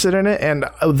 I'm interested in it, and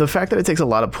the fact that it takes a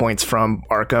lot of points from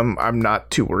Arkham, I'm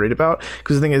not too worried about,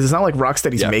 because the thing is, it's not like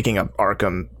Rocksteady's making a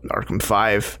Arkham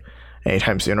 5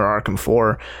 anytime soon, or Arkham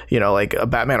 4. You know, like a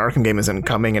Batman Arkham game isn't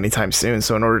coming anytime soon.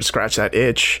 So in order to scratch that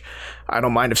itch, I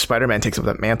don't mind if Spider-Man takes up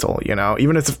that mantle, you know,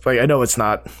 even if like, I know it's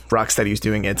not Rocksteady who's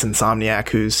doing it, it's Insomniac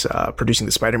who's producing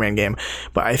the Spider-Man game.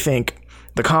 But I think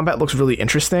the combat looks really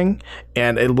interesting,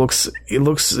 and it looks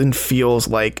and feels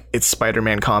like it's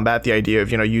Spider-Man combat. The idea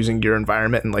of, you know, using your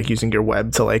environment and like using your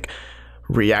web to like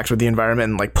react with the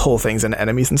environment and like pull things into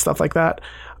enemies and stuff like that.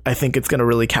 I think it's going to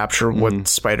really capture what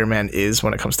Spider-Man is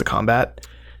when it comes to combat.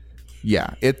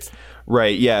 Yeah, it's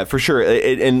right. Yeah, for sure.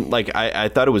 And like, I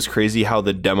thought it was crazy how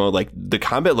the demo, like the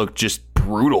combat looked just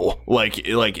brutal, like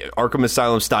Arkham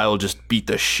Asylum style, just beat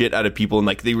the shit out of people. And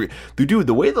like the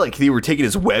way that, like, they were taking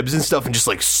his webs and stuff and just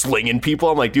like slinging people.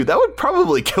 I'm like, dude, that would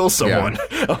probably kill someone.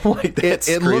 Yeah. I'm like, that's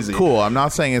it crazy. Looked cool. I'm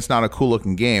not saying it's not a cool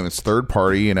looking game. It's third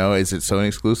party. You know, is it Sony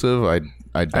exclusive?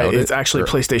 I doubt it's actually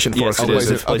PlayStation 4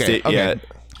 exclusive. Okay. Yeah,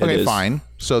 okay, fine.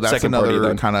 So that's Second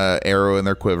another kind of arrow in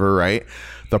their quiver, right?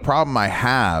 The problem I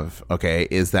have, okay,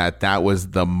 is that was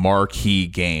the marquee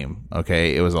game.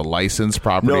 Okay, it was a licensed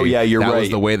property. No, yeah, you're right. That was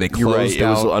the way they closed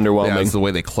out. It was underwhelming. That's the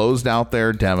way they closed out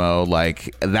their demo.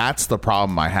 Like, that's the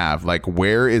problem I have. Like,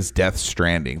 where is Death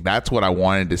Stranding? That's what I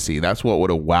wanted to see. That's what would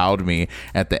have wowed me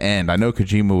at the end. I know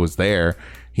Kojima was there.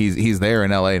 He's there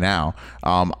in LA now.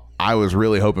 I was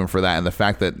really hoping for that, and the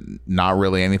fact that not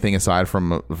really anything aside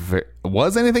from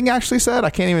was anything actually said. I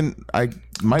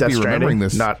might Death be Stranding? remembering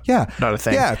this. Not a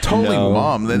thing. Yeah, totally No,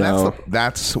 mom. no.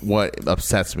 That's what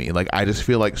upsets me. Like, I just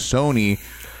feel like Sony,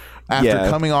 after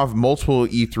coming off multiple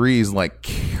E3s, like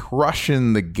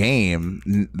crushing the game,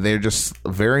 they're just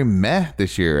very meh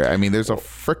this year. I mean, there's a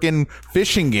freaking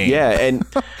fishing game, and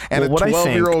and Well, a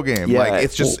 12-year-old game. Yeah, like,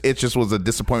 it just was a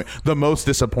disappointment. The most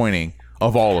disappointing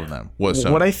of all of them was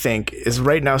Sony. What I think is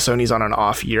right now Sony's on an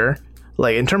off year.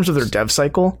 Like, in terms of their dev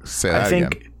cycle, Say that I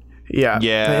think again.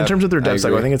 Yeah, in terms of their I dev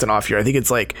cycle, I agree. think it's an off year. I think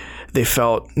it's like they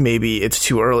felt maybe it's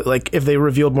too early. Like, if they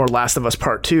revealed more Last of Us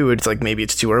Part 2, it's like maybe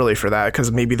it's too early for that,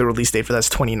 because maybe the release date for that's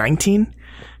 2019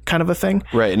 kind of a thing.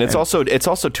 Right, and it's also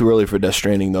too early for Death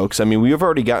Stranding though, because I mean we've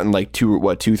already gotten like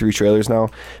 2-3 trailers now,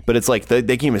 but it's like that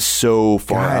game is so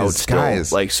far out still.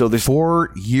 Guys, like, so there's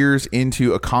 4 years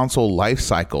into a console life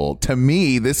cycle. To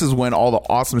me, this is when all the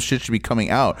awesome shit should be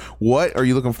coming out. What are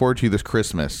you looking forward to this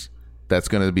Christmas that's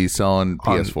going to be selling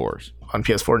PS4s? On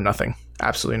PS4, nothing.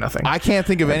 Absolutely nothing. I can't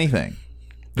think of anything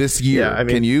this year. Yeah, I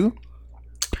mean- Can you?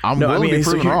 I'm No, willing to be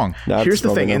so proven wrong. No, here's it's the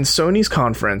thing. probably In Sony's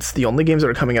conference, the only games that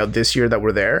are coming out this year that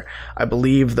were there, I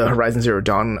believe the Horizon Zero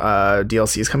Dawn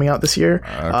DLC is coming out this year.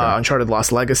 Uncharted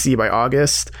Lost Legacy by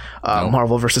August.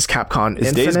 Marvel vs. Capcom is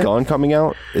Infinite. Days Gone coming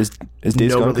out? Is Days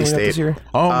No Gone release coming out this date. year?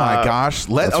 Oh my gosh.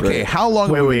 that's right. How long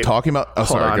have we been Wait. talking about? Oh, Hold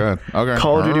sorry. on. Go ahead. Okay.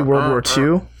 Call of Duty World War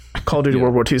II. Call of Duty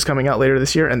World War II is coming out later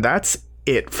this year, and that's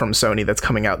it from Sony that's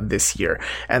coming out this year.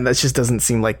 And that just doesn't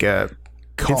seem like a...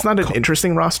 it's not an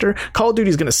interesting roster. Call of Duty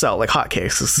is going to sell like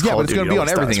hotcakes. Yeah, but it's going to be on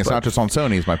everything. It's not just on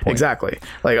Sony, is my point. Exactly.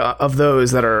 Like, of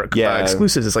those that are Yeah.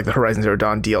 exclusives, it's like the Horizon Zero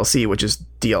Dawn DLC, which is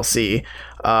DLC.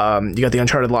 You got the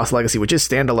Uncharted Lost Legacy, which is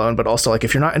standalone, but also, like,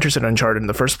 if you're not interested in Uncharted in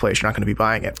the first place, you're not going to be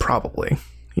buying it, probably.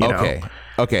 You know?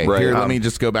 Okay. Right. Here, let me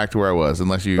just go back to where I was,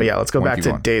 unless you... But yeah, let's go wanna back keep to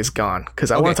going. Days Gone,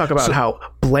 because I want to talk about how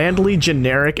blandly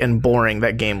generic and boring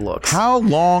that game looks. How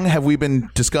long have we been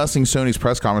discussing Sony's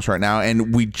press conference right now,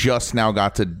 and we just now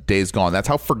got to Days Gone? That's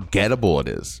how forgettable it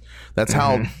is. That's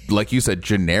how, like you said,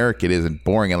 generic it is and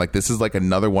boring. And like, this is like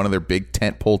another one of their big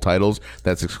tentpole titles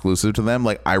that's exclusive to them.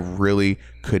 Like, I really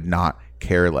could not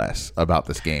care less about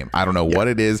this game. I don't know what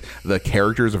it is. The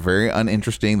characters are very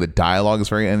uninteresting. The dialogue is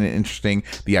very uninteresting.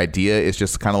 The idea is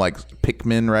just kind of like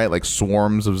Pikmin, right? Like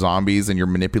swarms of zombies, and you're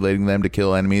manipulating them to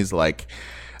kill enemies. Like,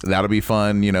 that'll be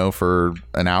fun, you know, for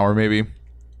an hour maybe.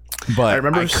 But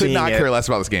remember I could seeing not it- care less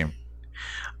about this game.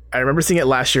 I remember seeing it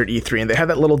last year at E3, and they had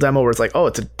that little demo where it's like, oh,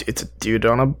 it's a dude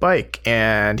on a bike,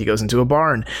 and he goes into a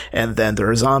barn, and then there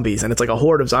are zombies, and it's like a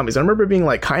horde of zombies. I remember being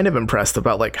like kind of impressed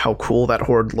about like how cool that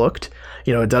horde looked.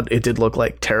 You know, it did look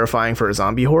like terrifying for a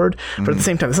zombie horde, but at the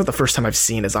same time, it's not the first time I've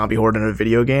seen a zombie horde in a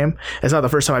video game. It's not the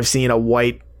first time I've seen a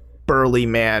white burly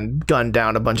man gun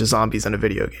down a bunch of zombies in a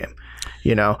video game.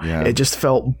 You know, it just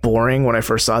felt boring when I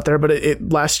first saw it there. But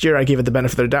it last year I gave it the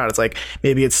benefit of the doubt. It's like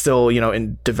maybe it's still, you know,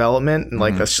 in development, and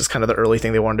like that's just kind of the early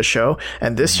thing they wanted to show.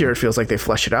 And this year it feels like they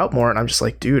flesh it out more. And I'm just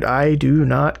like, dude, I do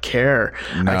not care.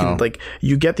 I can like,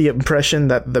 you get the impression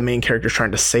that the main character's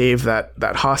trying to save that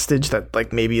hostage that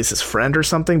like maybe is his friend or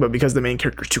something. But because the main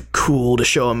character's too cool to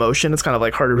show emotion, it's kind of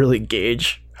like hard to really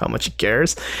gauge how much he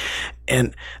cares.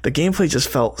 And the gameplay just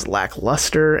felt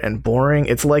lackluster and boring.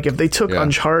 It's like if they took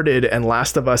Uncharted and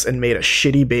Last of Us and made a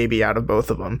shitty baby out of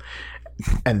both of them.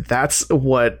 And that's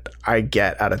what I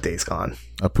get out of Days Gone.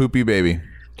 A poopy baby.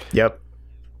 Yep.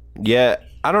 Yeah,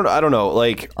 I don't know.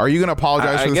 Like, Are you going to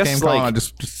apologize I for this guess, game, Colin? like-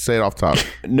 Just say it off the top.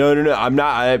 no, I'm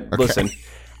not. Listen,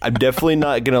 I'm definitely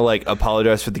not gonna like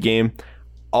apologize for the game.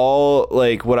 All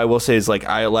like what I will say is like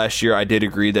last year I did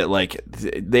agree that like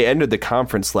they ended the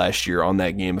conference last year on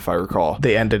that game, if I recall.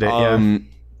 They ended it.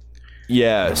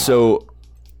 Yeah. So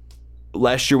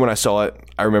last year when I saw it,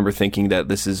 I remember thinking that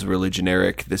this is really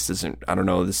generic. This isn't. I don't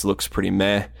know. This looks pretty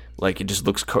meh. Like, it just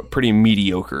looks pretty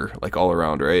mediocre, like all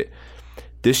around, right?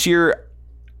 This year,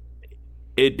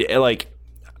 it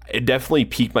definitely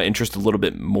piqued my interest a little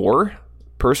bit more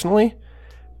personally.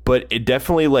 But it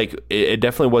definitely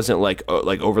wasn't like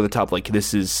over the top. Like,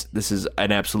 this is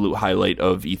an absolute highlight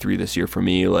of E3 this year for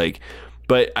me. Like,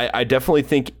 but I definitely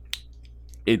think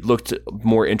it looked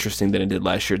more interesting than it did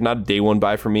last year. Not a day one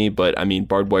buy for me, but I mean,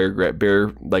 barbed wire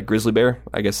bear, like grizzly bear,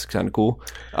 I guess, kind of cool.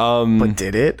 But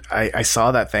did it? I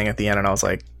saw that thing at the end and I was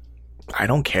like, I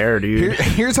don't care, dude.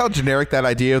 Here's how generic that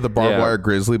idea of the barbed wire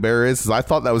grizzly bear is I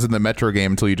thought that was in the Metro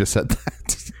game until you just said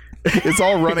that. It's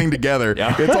all running together.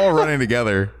 It's all running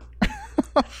together.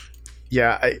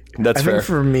 Yeah, I That's fair. think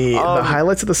for me, the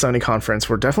highlights of the Sony conference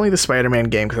were definitely the Spider-Man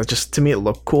game, because just to me it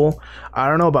looked cool. I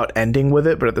don't know about ending with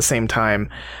it, but at the same time,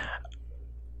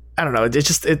 I don't know.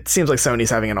 It seems like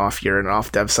Sony's having an off year, an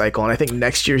off dev cycle, and I think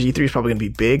next year's E3 is probably going to be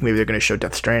big. Maybe they're going to show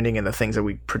Death Stranding and the things that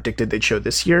we predicted they'd show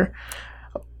this year.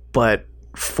 But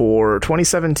for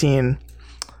 2017,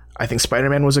 I think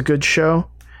Spider-Man was a good show,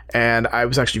 and I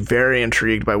was actually very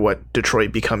intrigued by what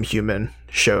Detroit Become Human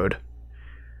showed.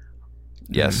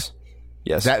 Yes.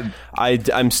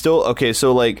 I'm still okay.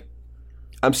 So like,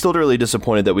 I'm still really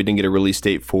disappointed that we didn't get a release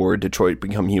date for Detroit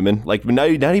Become Human. Like, not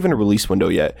even a release window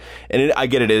yet. And I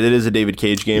get it. It is a David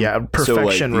Cage game. Yeah,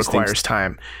 perfection requires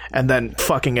time. And then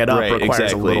fucking it up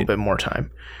requires a little bit more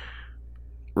time.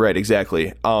 Right,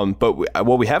 exactly. But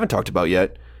what we haven't talked about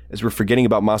yet is we're forgetting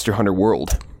about Monster Hunter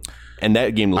World. And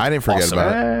that game looked I didn't forget awesome.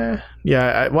 about it.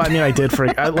 Yeah, I did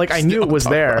forget. I knew it was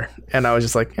there. And I was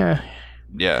just like,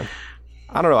 Yeah.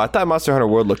 I don't know. I thought Monster Hunter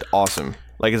World looked awesome.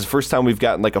 Like, it's the first time we've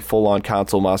gotten like a full-on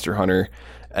console Monster Hunter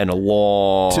in a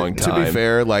long time. To be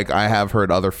fair, like, I have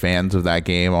heard other fans of that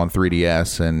game on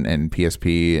 3DS and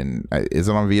PSP, and is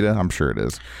it on Vita? I'm sure it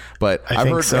is. But I've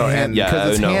heard so. And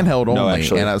because it's handheld only,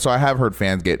 and so I have heard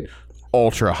fans get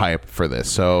ultra hype for this.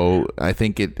 So I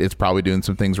think it's probably doing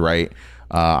some things right.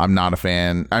 I'm not a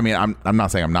fan. I mean, I'm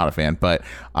not saying I'm not a fan, but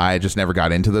I just never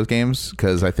got into those games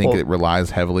because I think it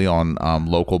relies heavily on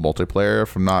local multiplayer,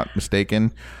 if I'm not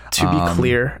mistaken. To be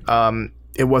clear,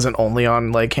 it wasn't only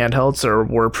on like handhelds. There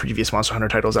were previous Monster Hunter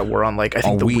titles that were on like I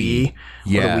think the Wii, or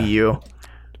the Wii U,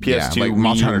 PS2, like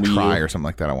Monster Hunter Tri or something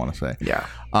like that. I want to say. Yeah.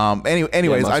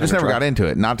 Anyways, I just never got into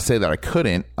it. Not to say that I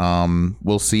couldn't.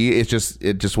 We'll see. It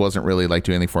just wasn't really like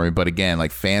doing anything for me. But again,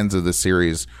 like fans of the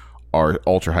series are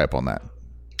ultra hype on that.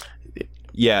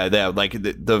 Yeah, like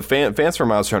the fans for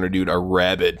Monster Hunter, dude, are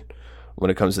rabid when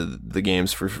it comes to the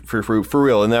games for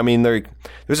real. And I mean,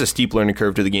 there's a steep learning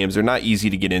curve to the games. They're not easy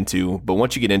to get into, but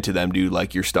once you get into them, dude,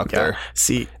 like you're stuck there.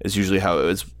 See, it's usually how it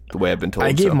is. The way I've been told.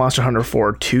 I gave Monster Hunter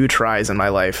 4 2 tries in my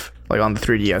life, like on the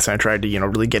 3DS, and I tried to,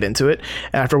 really get into it.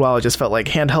 And after a while, I just felt like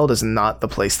handheld is not the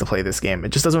place to play this game. It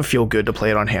just doesn't feel good to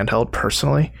play it on handheld,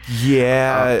 personally.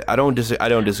 Yeah, I don't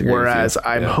disagree. Whereas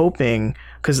I'm hoping,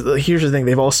 because here's the thing,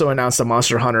 they've also announced a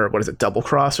Monster Hunter, Double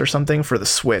Cross or something for the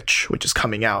Switch, which is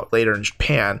coming out later in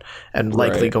Japan and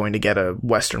likely going to get a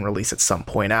Western release at some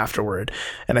point afterward.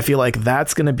 And I feel like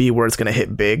that's going to be where it's going to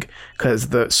hit big, because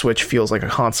the Switch feels like a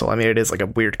console. I mean, it is like a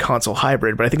weird console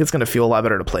hybrid, but I think it's going to feel a lot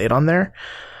better to play it on there.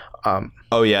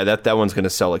 Oh yeah, that one's going to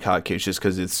sell like hotcakes just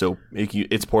because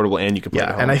it's portable and you can play it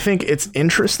at home. And I think it's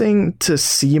interesting to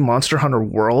see Monster Hunter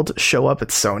World show up at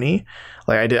Sony.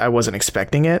 Like I wasn't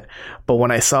expecting it, but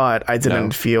when I saw it, I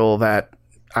didn't feel that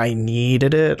I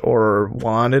needed it or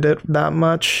wanted it that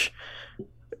much.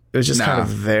 It was just kind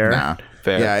of there. Nah.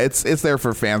 Fair. Yeah, it's there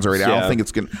for fans already. Yeah.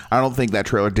 I don't think that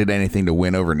trailer did anything to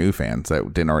win over new fans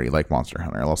that didn't already like Monster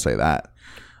Hunter. I'll say that.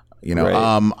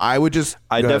 I would just.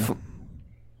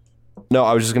 No,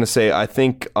 I was just gonna say. I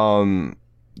think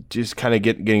just kind of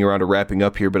getting around to wrapping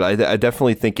up here, but I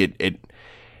definitely think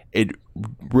it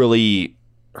really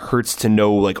hurts to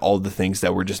know like all the things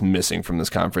that we're just missing from this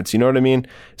conference. You know what I mean?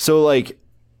 So like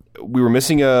we were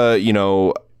missing a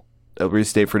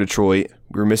release date for Detroit.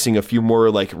 We were missing a few more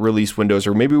like release windows,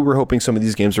 or maybe we were hoping some of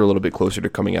these games are a little bit closer to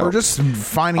coming out. Or just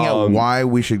finding out why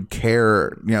we should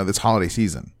care, this holiday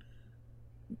season.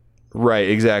 Right,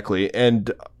 exactly.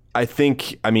 And I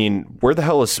think, where the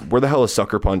hell is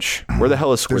Sucker Punch? Where the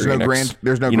hell is Square Enix?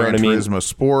 There's no Gran Turismo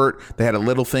Sport. They had a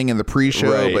little thing in the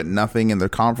pre-show, but nothing in the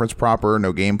conference proper.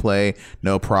 No gameplay,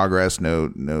 no progress,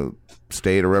 no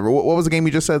state or whatever. What was the game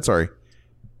you just said? Sorry.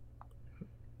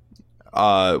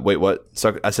 Wait, what?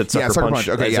 I said Sucker Punch.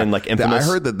 Okay, in like Infamous. I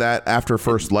heard that after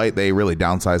First Light, they really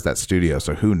downsized that studio.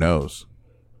 So who knows?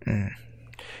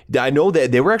 I know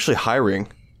that they were actually hiring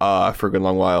for a good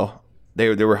long while. They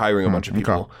were hiring a bunch of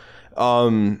people.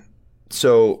 Okay.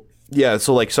 So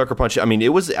like Sucker Punch. It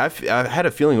was. I had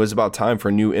a feeling it was about time for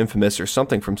a new Infamous or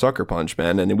something from Sucker Punch,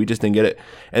 man, and we just didn't get it.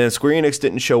 And then Square Enix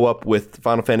didn't show up with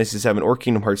Final Fantasy VII or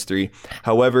Kingdom Hearts 3.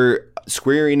 However,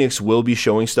 Square Enix will be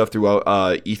showing stuff throughout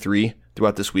E3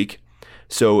 throughout this week,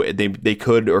 so they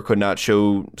could or could not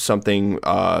show something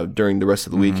during the rest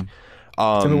of the week.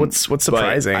 What's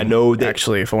surprising, I know that,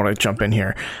 actually, if I want to jump in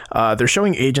here, they're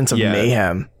showing Agents of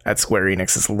Mayhem at Square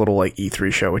Enix's little like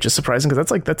E3 show, which is surprising because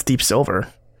that's Deep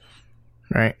Silver,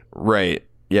 right? Right.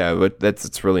 Yeah, but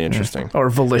it's really interesting. Or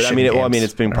Volition. But,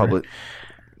 it's being published.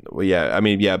 Well,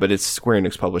 yeah, but it's Square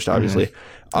Enix published, obviously.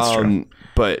 That's true.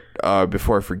 But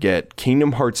before I forget,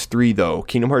 Kingdom Hearts 3 though.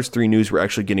 Kingdom Hearts 3 news we're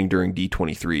actually getting during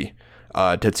D23.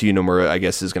 Tetsuya Nomura, I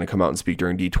guess, is going to come out and speak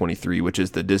during D23, which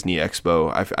is the Disney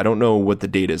Expo. I don't know what the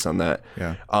date is on that.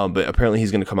 Yeah. But apparently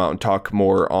he's going to come out and talk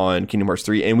more on Kingdom Hearts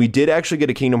 3. And we did actually get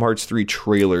a Kingdom Hearts 3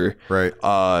 trailer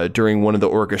during one of the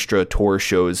orchestra tour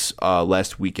shows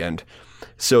last weekend.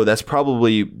 So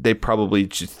they probably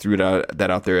just threw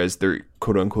that out there as their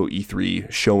quote unquote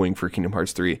E3 showing for Kingdom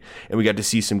Hearts 3. And we got to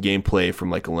see some gameplay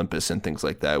from like Olympus and things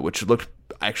like that, which looked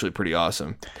actually pretty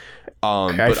awesome.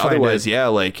 But otherwise,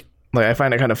 I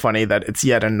find it kind of funny that it's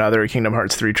yet another Kingdom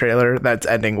Hearts 3 trailer that's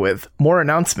ending with more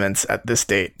announcements at this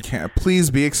date. Yeah,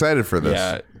 please be excited for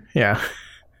this.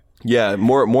 Yeah,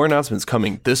 more announcements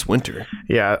coming this winter.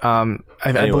 Yeah,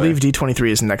 I believe D23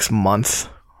 is next month.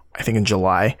 I think in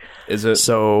July. Is it?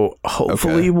 So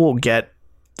hopefully we'll get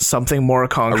something more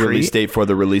concrete. A release date for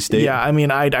the release date? Yeah, I mean,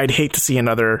 I'd hate to see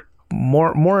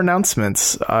more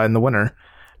announcements in the winter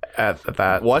at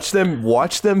that. Watch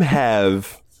them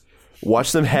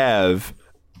have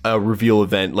a reveal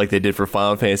event like they did for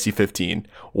Final Fantasy 15.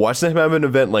 Watch them have an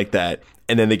event like that,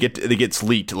 and then it gets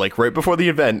leaked like right before the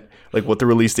event, like what the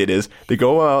release date is. They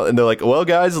go out and they're like, "Well,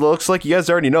 guys, it looks like you guys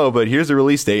already know, but here's the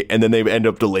release date," and then they end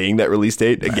up delaying that release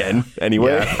date again.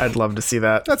 Anyway, Yeah, I'd love to see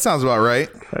that. That sounds about right.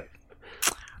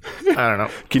 I don't know.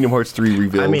 Kingdom Hearts 3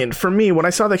 reveal. I mean, for me, when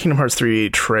I saw the Kingdom Hearts 3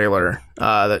 trailer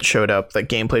that showed up, the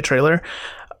gameplay trailer,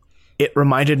 it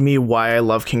reminded me why I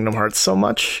love Kingdom Hearts so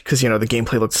much, because, the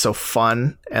gameplay looked so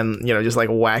fun and, just like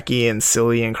wacky and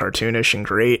silly and cartoonish and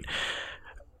great.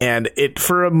 And it,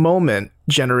 for a moment,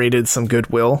 generated some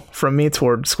goodwill from me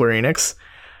toward Square Enix.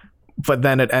 But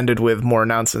then it ended with more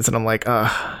announcements, and I'm like,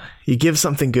 you give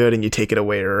something good and you take it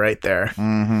away right there.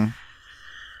 Mm-hmm.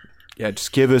 Yeah,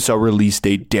 just give us a release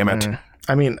date, damn it.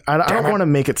 I mean, I don't want to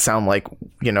make it sound like,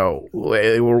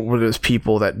 we're those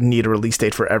people that need a release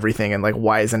date for everything and like,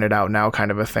 why isn't it out now kind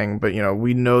of a thing. But,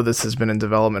 we know this has been in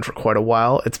development for quite a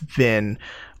while. It's been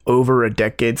over a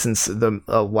decade since the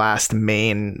last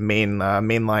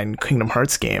mainline Kingdom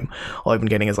Hearts game. All I've been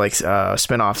getting is like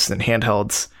spin-offs and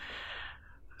handhelds.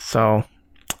 So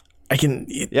I can...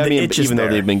 Yeah, I mean, even though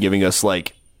they've been giving us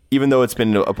like... Even though it's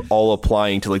been all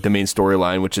applying to like the main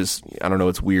storyline, which is, I don't know,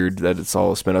 it's weird that it's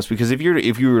all spin-offs, because if you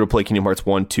were to play Kingdom Hearts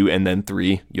 1, 2, and then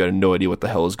 3, you had no idea what the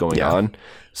hell is going on.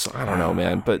 So I don't know,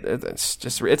 man, but it's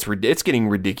getting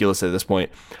ridiculous at this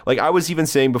point. Like I was even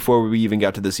saying before we even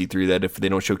got to this E3 that if they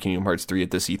don't show Kingdom Hearts 3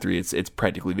 at this E3, it's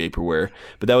practically vaporware.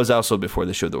 But that was also before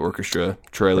they showed the orchestra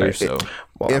trailer. Right. So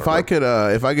if I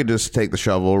could just take the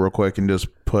shovel real quick and just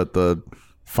put the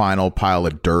final pile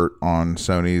of dirt on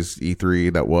Sony's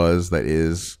E3 that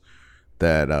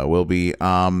will be,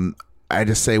 I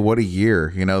just say, what a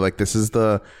year.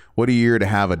 What a year to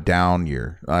have a down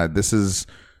year. This is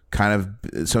kind of,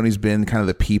 Sony's been kind of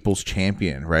the people's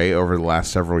champion, right, over the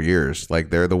last several years. Like,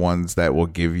 they're the ones that will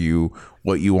give you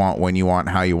what you want, when you want,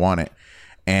 how you want it.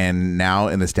 And now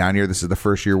in this down year, this is the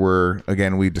first year where,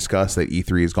 again, we discussed that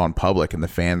E3 has gone public and the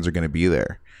fans are going to be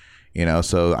there.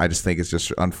 So I just think it's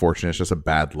just unfortunate. It's just a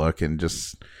bad look, and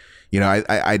just,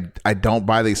 I don't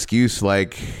buy the excuse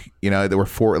like, there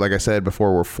were like I said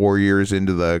before, we're 4 years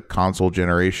into the console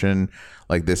generation.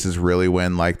 Like, this is really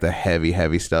when like the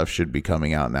heavy stuff should be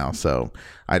coming out now. So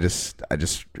I just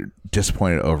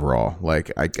disappointed overall.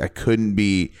 Like I couldn't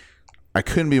be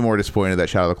more disappointed that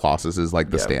Shadow of the Colossus is like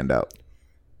the standout.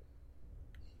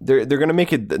 They're going to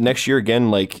make it next year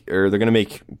again, or they're going to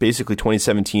make basically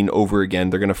 2017 over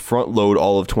again. They're going to front load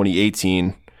all of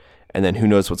 2018, and then who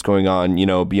knows what's going on,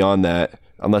 beyond that,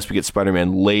 unless we get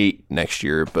Spider-Man late next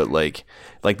year. But like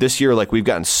this year, like we've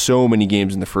gotten so many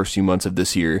games in the first few months of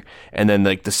this year, and then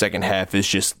like the second half is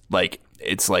just like,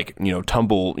 it's like,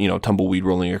 tumbleweed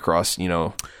rolling across,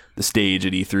 the stage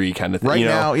at E3 kind of thing. Right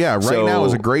now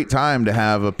is a great time to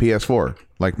have a PS4.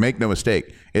 Like, make no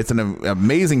mistake, it's an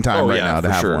amazing time now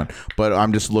to have one. But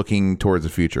I'm just looking towards the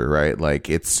future, right?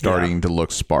 Like, it's starting to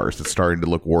look sparse. It's starting to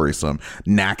look worrisome.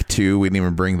 Knack 2, we didn't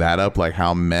even bring that up. Like,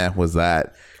 how meh was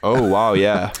that? Oh, wow,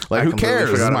 yeah. Like, who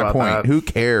cares? This is my point. That. Who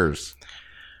cares?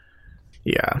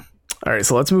 Yeah. All right,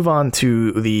 so let's move on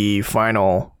to the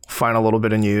final little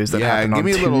bit of news that happened on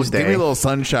Tuesday. Give me a little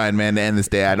sunshine, man, to end this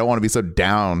day. I don't want to be so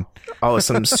down. Oh,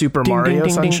 some Super Mario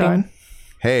sunshine?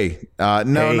 Hey,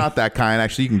 not that kind.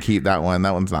 Actually, you can keep that one.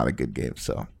 That one's not a good game,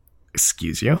 so.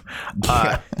 Excuse you.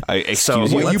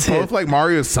 Excuse you. You both like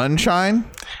Mario Sunshine?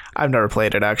 I've never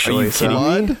played it, actually. Are you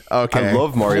kidding me? Okay. I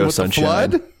love Mario Sunshine.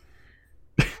 Flood?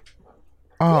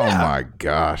 Oh my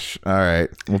gosh. All right.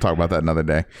 We'll talk about that another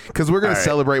day. Because we're going to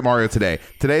celebrate Mario today.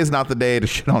 Today is not the day to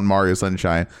shit on Mario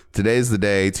Sunshine. Today's the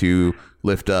day to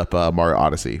lift up Mario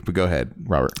Odyssey. But go ahead,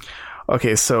 Robert.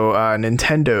 Okay, so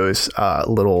Nintendo's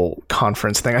little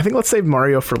conference thing. I think let's save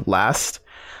Mario for last.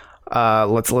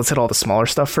 let's hit all the smaller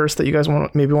stuff first that you guys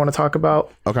want to talk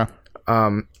about. Okay.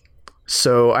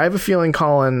 So I have a feeling,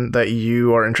 Colin, that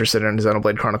you are interested in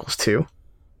Xenoblade Chronicles 2.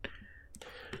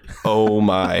 Oh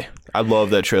my. I love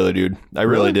that trailer, dude. I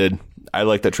really did. I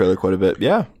like that trailer quite a bit.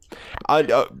 Yeah.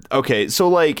 Okay, so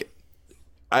like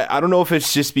I don't know if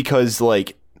it's just because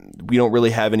like we don't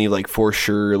really have any like for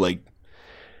sure like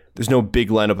there's no big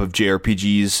lineup of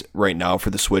JRPGs right now for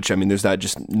the Switch. I mean, there's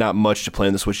not much to play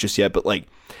on the Switch just yet, but like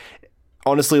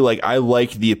honestly, like I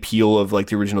like the appeal of like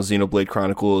the original Xenoblade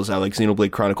Chronicles. I like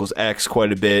Xenoblade Chronicles X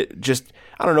quite a bit. Just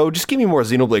I don't know, just give me more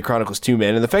Xenoblade Chronicles 2,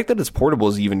 man. And the fact that it's portable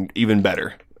is even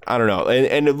better. I don't know.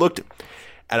 And it looked,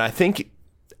 and I think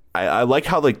I like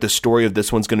how like the story of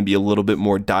this one's going to be a little bit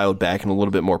more dialed back and a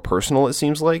little bit more personal, it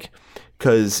seems like,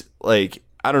 because like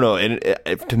I don't know, and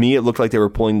to me it looked like they were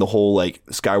pulling the whole like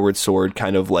Skyward Sword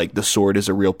kind of like the sword is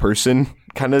a real person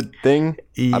kind of thing.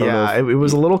 Yeah, I don't know it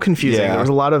was a little confusing. There was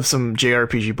a lot of some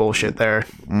JRPG bullshit there.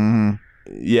 Mm-hmm.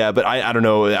 Yeah, but I don't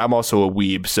know. I'm also a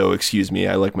weeb, so excuse me.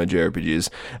 I like my JRPGs.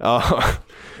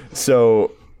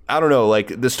 So I don't know.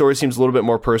 Like the story seems a little bit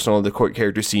more personal. The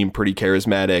characters seem pretty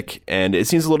charismatic, and it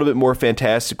seems a little bit more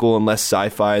fantastical and less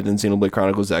sci-fi than Xenoblade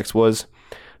Chronicles X was.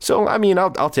 So I mean,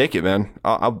 I'll take it, man.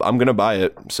 I'm gonna buy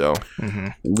it. So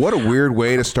what a weird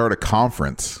way to start a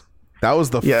conference. That was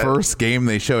the first game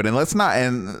they showed, and let's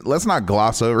not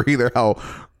gloss over either how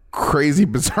crazy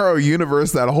bizarro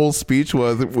universe that whole speech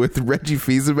was with Reggie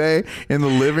Fils-Aimé in the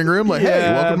living room. Like,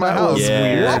 hey, welcome to my house.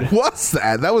 Weird. What was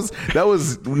that? That was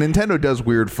Nintendo does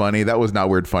weird funny. That was not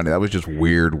weird funny. That was just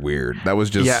weird. That was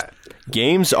just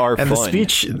games are and fun. The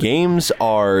speech, games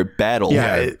are battle.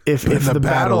 Yeah, if the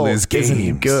battle isn't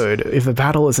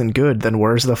good, then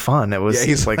where's the fun? It was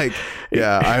he's like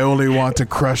I only want to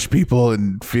crush people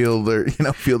and feel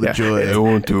the joy. I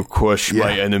want to crush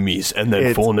my enemies and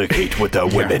then fornicate with their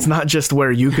women. It's not just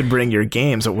where you could bring your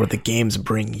games, but where the games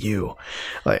bring you.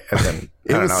 Like, and then,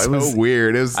 it was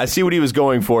weird. I see what he was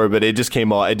going for, but it just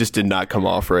came off. It just did not come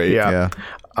off right. Yeah.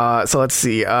 So let's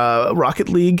see. Rocket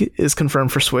League is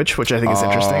confirmed for Switch, which I think is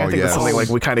interesting. I think that's something like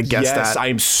we kind of guessed at.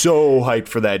 I'm so hyped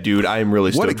for that, dude. I am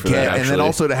really stoked for that. Actually. And then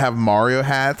also to have Mario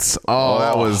hats.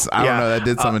 That was I don't know. That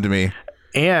did something to me.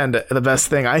 And the best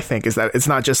thing I think is that it's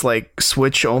not just like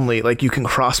Switch only. Like you can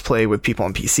cross-play with people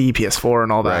on PC, PS4,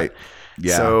 and all that. Right.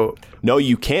 Yeah. So no,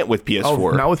 you can't with PS4.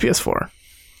 Oh, not with PS4.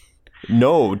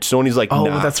 No, Sony's like,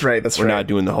 nah, that's right. We're not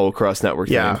doing the whole cross-network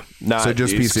thing. So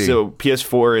just PC. So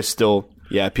PS4 is still...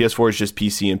 Yeah, PS4 is just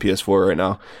PC and PS4 right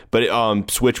now. But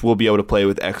Switch will be able to play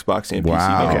with Xbox and PC.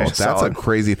 Wow, that's a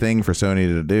crazy thing for Sony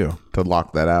to do, to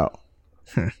lock that out.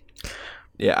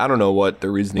 Yeah, I don't know what the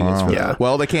reasoning is for that.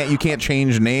 Well, you can't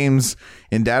change names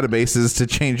in databases to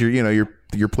change your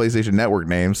PlayStation Network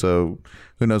name, so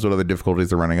who knows what other difficulties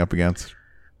they're running up against.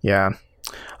 Yeah.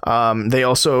 They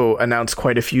also announced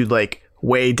quite a few like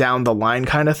way down the line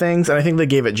kind of things, and I think they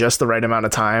gave it just the right amount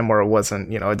of time where it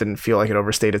wasn't, it didn't feel like it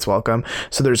overstayed its welcome.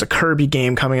 So there's a Kirby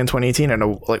game coming in 2018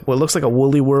 and what looks like a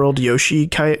Woolly World Yoshi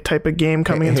type of game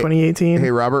coming in 2018. Hey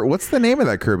Robert, what's the name of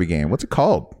that Kirby game? What's it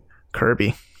called?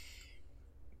 Kirby.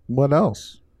 What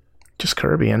else? Just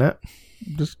Kirby in it.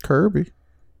 Just Kirby.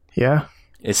 Yeah.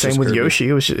 It's same with Kirby. Yoshi.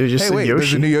 It was just Yoshi.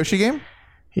 There's a new Yoshi game?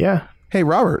 Yeah. Hey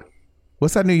Robert,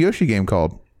 what's that new Yoshi game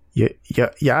called?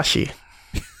 Yashi.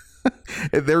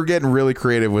 They're getting really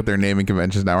creative with their naming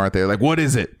conventions now, aren't they? Like, what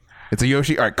is it? It's a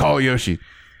Yoshi. All right, call it Yoshi.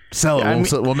 Sell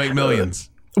it. We'll make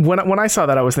millions. When I saw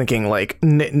that, I was thinking like,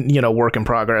 work in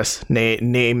progress,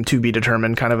 name to be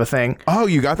determined kind of a thing. Oh,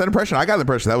 you got that impression? I got the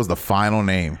impression that was the final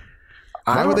name.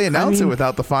 Why would they announce it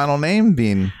without the final name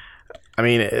being... I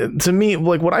mean, to me,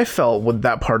 like what I felt with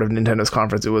that part of Nintendo's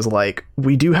conference, it was like,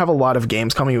 we do have a lot of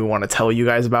games coming. We want to tell you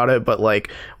guys about it, but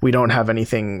like, we don't have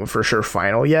anything for sure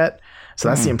final yet. So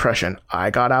that's the impression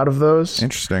I got out of those.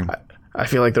 Interesting. I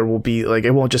feel like there will be like,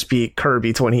 it won't just be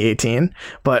Kirby 2018,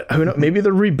 but who knows? Maybe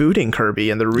they're rebooting Kirby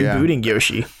and they're rebooting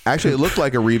Yoshi. Actually, it looked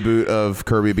like a reboot of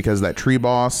Kirby because of that tree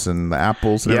boss and the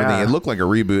apples and everything. It looked like a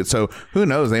reboot. So who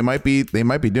knows? They might be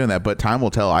doing that, but time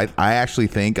will tell. I actually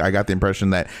think I got the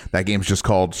impression that game's just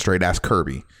called straight ass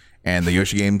Kirby, and the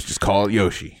Yoshi game's just called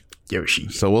Yoshi.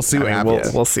 So we'll see what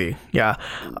happens. We'll see. Yeah.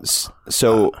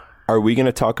 So are we going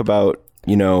to talk about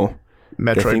Metroid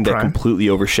the thing Prime? that completely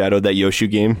overshadowed that Yoshi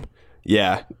game?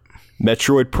 Yeah,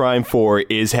 Metroid Prime 4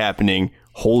 is happening.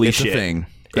 Holy it's shit! It's a thing.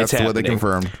 That's what they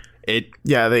confirmed.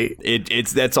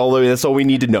 That's all we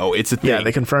need to know. It's a thing. Yeah,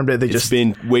 they confirmed it. It's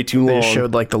been way too long. They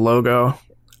showed like the logo,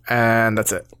 and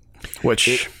that's it.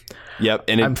 Which,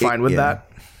 and I'm fine with that.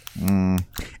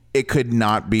 It could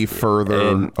not be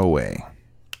further away.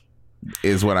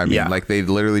 is what I mean. Yeah. Like they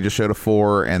literally just showed a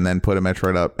 4 and then put a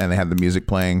Metroid up, and they had the music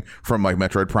playing from like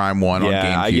Metroid Prime 1 on GameCube.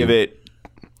 Yeah, I give it.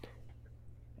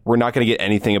 We're not going to get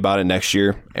anything about it next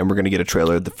year, and we're going to get a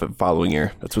trailer the following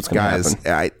year. That's what's going to happen.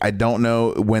 Guys, I don't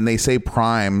know. When they say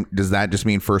Prime, does that just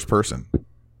mean first person?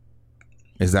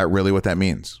 Is that really what that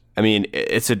means? I mean,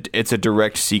 it's a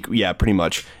direct sequel. Yeah, pretty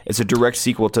much. It's a direct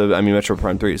sequel to Metroid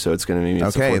Prime 3, so it's going to be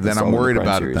okay. Then I'm worried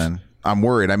about it. Then I'm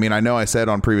worried. I mean, I know I said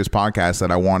on previous podcasts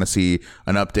that I want to see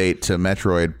an update to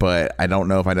Metroid, but I don't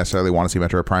know if I necessarily want to see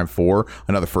Metroid Prime 4,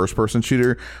 another first-person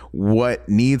shooter. What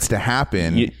needs to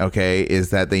happen, is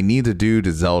that they need to do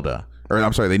to Zelda, or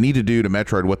I'm sorry, they need to do to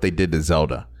Metroid what they did to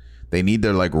Zelda. They need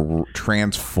to like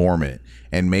transform it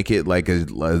and make it like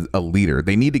a leader.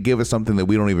 They need to give us something that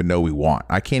we don't even know we want.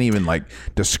 I can't even like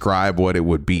describe what it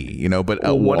would be, But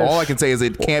all I can say is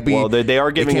it can't be. Well, they are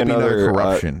giving another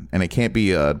corruption, and it can't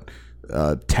be a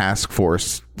task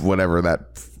force, whatever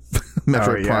that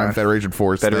Metroid Prime Federation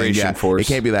Force. Force. It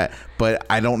can't be that. But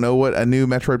I don't know what a new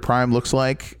Metroid Prime looks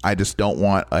like. I just don't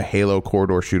want a Halo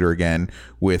corridor shooter again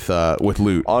with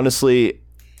loot. Honestly,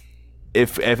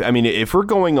 if we're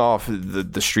going off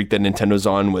the streak that Nintendo's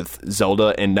on with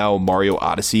Zelda and now Mario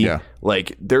Odyssey,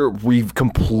 like they're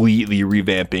completely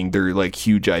revamping their like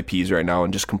huge IPs right now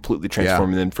and just completely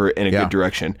transforming them in a good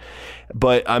direction.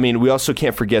 But I mean, we also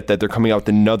can't forget that they're coming out with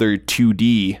another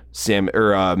 2D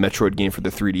Metroid game for the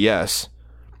 3DS,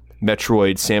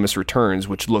 Metroid: Samus Returns,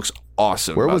 which looks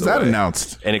awesome. Where was that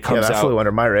announced? And it comes that out flew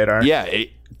under my radar. Yeah,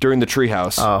 during the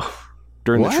Treehouse. Oh,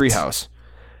 during the Treehouse.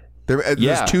 There's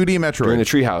 2D Metroid during the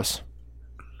Treehouse.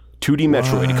 2D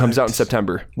Metroid. It comes out in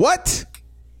September. What?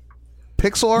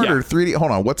 Pixel art or 3D?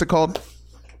 Hold on. What's it called?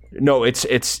 No, it's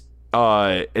a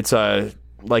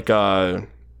like a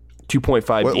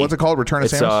 2.5D. What's it called? Return of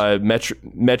Samus?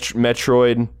 It's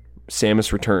Metroid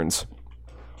Samus Returns.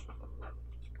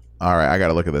 All right, I got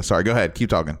to look at this. Sorry, go ahead. Keep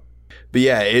talking. But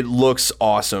yeah, it looks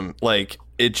awesome. Like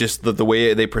it just the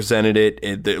way they presented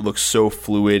it looks so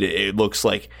fluid. It looks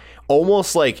like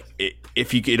almost like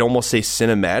if you could almost say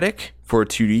cinematic for a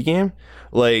 2D game.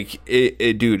 Like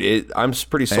dude, I'm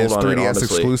pretty sold on it. 3DS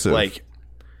exclusive. Like,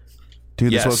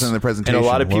 dude, this wasn't in the presentation. And a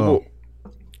lot of people.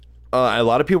 A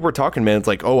lot of people were talking, man. It's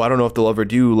like, oh, I don't know if they'll ever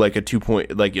do like a 2D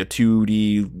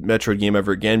Metroid game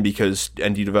ever again because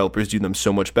indie developers do them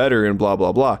so much better and blah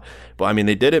blah blah. But I mean,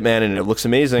 they did it, man, and it looks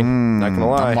amazing. Not gonna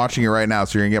lie. I'm watching it right now,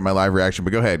 so you're gonna get my live reaction.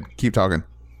 But go ahead, keep talking.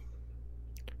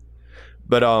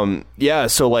 But yeah,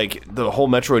 so like the whole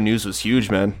Metroid news was huge,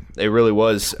 man. It really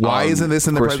was. Why isn't this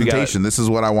in the presentation? This is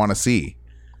what I want to see.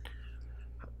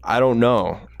 I don't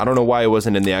know why it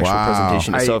wasn't in the actual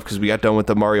presentation itself because we got done with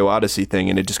the Mario Odyssey thing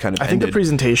and it just kind of ended. I think the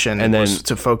presentation was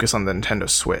to focus on the Nintendo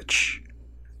Switch.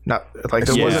 Not like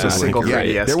there wasn't a single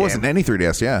 3DS there wasn't any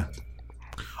 3DS,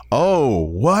 Oh,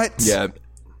 what? Yeah.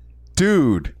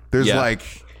 Dude, there's like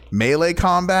melee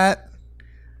combat.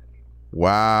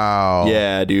 Wow.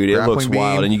 Yeah, dude, it looks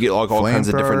wild. And you get all kinds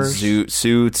of different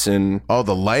suits and... Oh,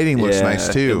 the lighting looks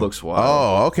nice too. It looks wild.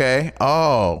 Oh, okay.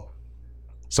 Oh.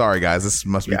 Sorry, guys. This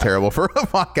must be terrible for a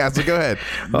podcast. So go ahead.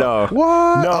 No.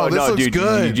 What? No, this looks dude.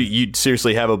 Good. You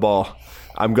seriously have a ball.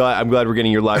 I'm glad we're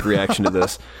getting your live reaction to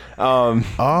this. That's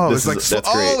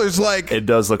great. There's like... It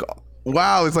does look...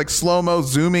 Wow, it's like slow-mo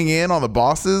zooming in on the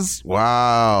bosses.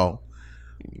 Wow.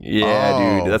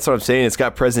 Yeah, dude. That's what I'm saying. It's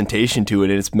got presentation to it,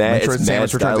 and it's mad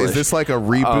stylish. Is this like a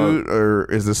reboot,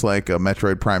 or is this like a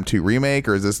Metroid Prime 2 remake,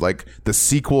 or is this like the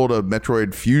sequel to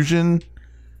Metroid Fusion?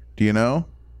 Do you know?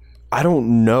 I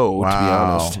don't know, to be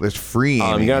honest. There's free.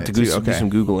 You got to do some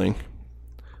Googling.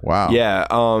 Wow. Yeah.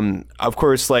 Of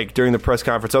course, like during the press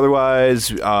conference, otherwise,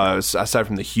 aside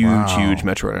from the huge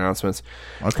Metroid announcements,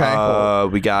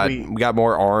 we got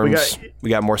more ARMS. We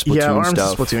got more Splatoon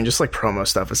stuff. Splatoon, just like promo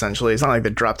stuff, essentially. It's not like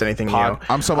they dropped anything new.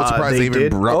 I'm somewhat surprised they even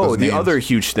brought those names. Other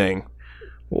huge thing.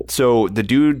 So the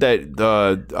dude that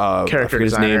character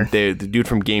designer, the dude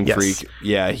from Game Freak,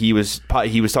 he was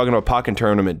talking about Pokken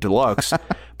Tournament Deluxe,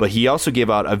 but he also gave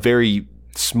out a very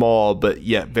small but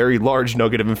yet very large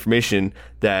nugget of information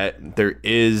that there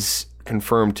is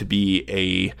confirmed to be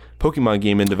a Pokemon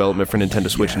game in development for Nintendo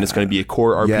Switch, and it's going to be a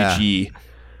core RPG.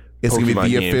 It's going to be the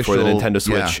game official for the Nintendo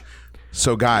Switch. Yeah.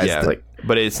 So guys,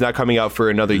 but it's not coming out for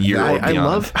another year. I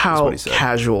love how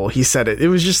casual he said it. It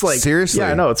was just like, seriously,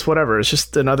 yeah, no, it's whatever. It's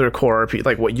just another core RPG.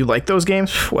 Like, what, you like those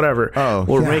games? Whatever.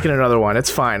 We're making another one. It's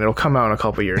fine. It'll come out in a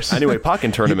couple years. Anyway,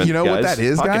 Pokken Tournament. You know guys, what that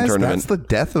is, guys? That's the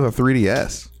death of a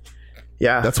 3DS.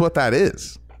 Yeah, that's what that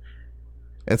is.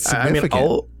 It's significant. I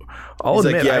mean, I'll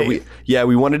admit,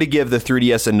 we wanted to give the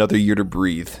 3DS another year to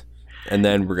breathe, and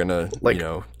then we're gonna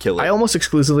kill it. I almost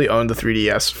exclusively owned the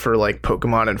 3DS for like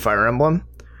Pokemon and Fire Emblem,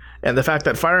 And the fact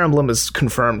that Fire Emblem is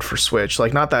confirmed for Switch,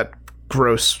 like not that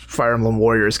gross Fire Emblem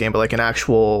Warriors game, but like an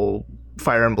actual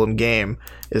Fire Emblem game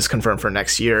is confirmed for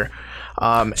next year.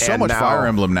 So much Fire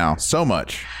Emblem now. So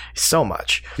much.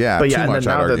 Yeah. But yeah, and then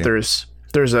now that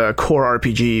there's a core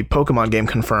RPG Pokemon game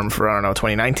confirmed for, I don't know,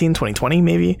 2019, 2020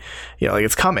 maybe. Like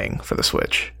it's coming for the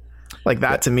Switch. Like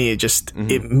that to me,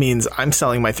 it means I'm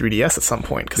selling my 3DS at some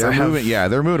point. They're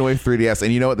moving away from 3DS.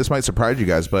 And you know what? This might surprise you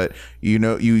guys, but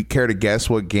you care to guess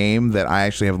what game that I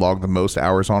actually have logged the most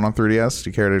hours on 3DS? Do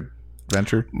you care to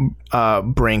venture?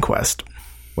 Brain Quest.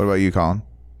 What about you, Colin?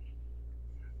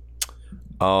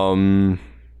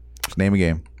 Name a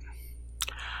game.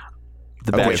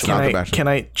 The Bachelor. Can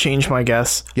I change my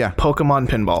guess? Yeah. Pokemon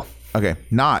Pinball. Okay.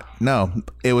 No.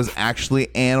 It was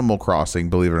actually Animal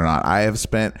Crossing, believe it or not. I have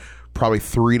spent probably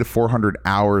 300 to 400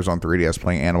 hours on 3DS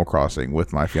playing Animal Crossing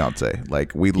with my fiance.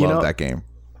 Like, we love that game.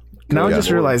 Now I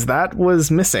just realized that was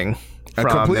missing from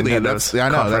completely. Nintendo's I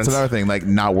know conference. that's another thing. Like,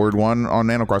 not word one on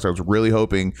Animal Crossing. I was really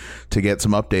hoping to get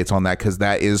some updates on that because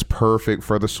that is perfect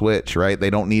for the Switch, right? They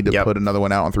don't need to put another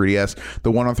one out on 3DS.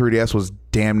 The one on 3DS was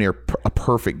damn near a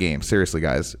perfect game. Seriously,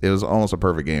 guys, it was almost a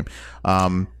perfect game.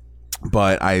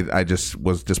 But I just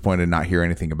was disappointed to not hear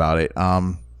anything about it.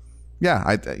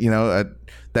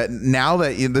 That now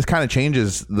that this kind of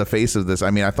changes the face of this.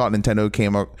 I mean, I thought Nintendo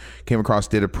came across,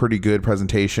 did a pretty good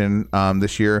presentation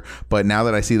this year, but now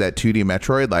that I see that 2D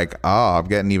Metroid, like, I'm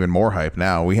getting even more hype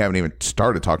now. We haven't even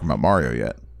started talking about Mario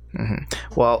yet. Mm-hmm.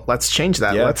 Well, let's change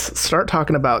that. Yeah. Let's start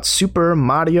talking about Super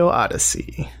Mario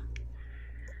Odyssey.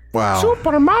 Wow.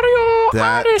 Super Mario Odyssey!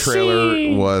 That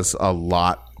trailer was a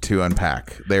lot to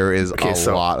unpack. There is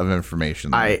a lot of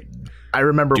information there. I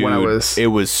remember when it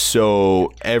was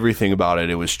so everything about it.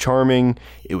 It was charming.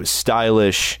 It was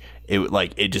stylish.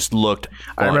 It just looked fun.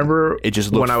 I remember it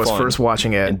just looked when I was first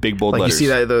watching it, in big bold letters. You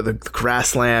see that the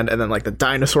grassland, and then like the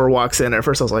dinosaur walks in. And at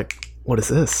first, I was like, "What is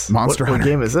this? Monster Hunter? What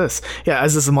game is this?" Yeah,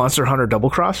 is this a Monster Hunter Double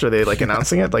Cross? Are they like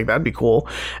announcing it? Like that'd be cool.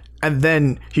 And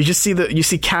then you just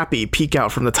see Cappy peek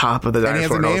out from the top of the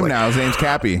dinosaur. And he has a name now. His name's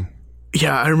Cappy.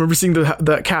 Yeah, I remember seeing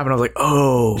that cap, and I was like,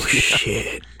 "Oh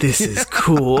shit, this is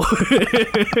cool."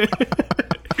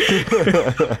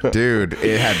 Dude,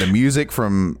 it had the music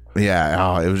from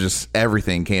it was just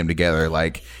everything came together.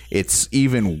 Like, it's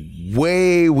even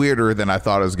way weirder than I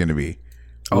thought it was going to be.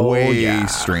 Way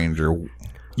stranger.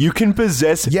 You can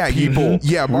possess people.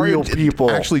 Mario real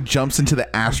people actually jumps into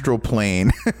the astral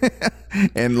plane,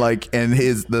 and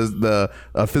his the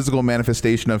physical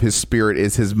manifestation of his spirit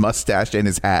is his mustache and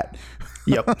his hat.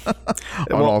 Yep.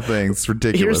 On all things. It's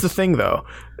ridiculous. Here's the thing, though.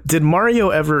 Did Mario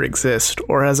ever exist,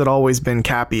 or has it always been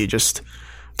Cappy just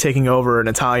taking over an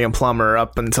Italian plumber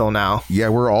up until now? Yeah,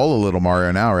 we're all a little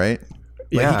Mario now, right?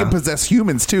 He can possess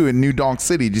humans, too, in New Donk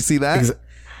City. Did you see that?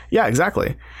 Yeah,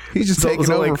 exactly. He's just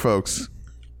taking over, folks.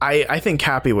 I think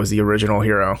Cappy was the original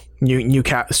hero.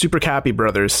 Super Cappy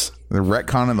brothers. They're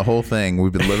retconning the whole thing.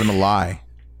 We've been living a lie.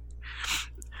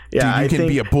 Yeah, dude, you can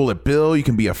be a Bullet Bill. You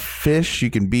can be a fish. You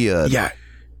can be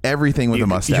everything with a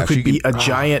mustache. You could be a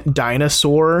giant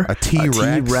dinosaur. A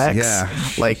T-Rex. Yeah.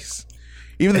 Like,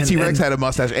 even the T-Rex had a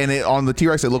mustache. And on the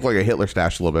T-Rex, it looked like a Hitler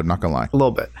stash a little bit. I'm not going to lie. A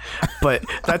little bit. But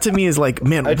that to me is like,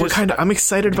 man, I'm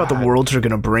excited about the worlds they're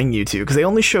going to bring you to. Because they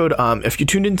only showed, if you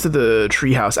tuned into the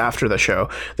treehouse after the show,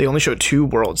 they only showed 2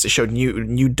 worlds. They showed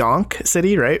New Donk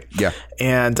City, right? Yeah.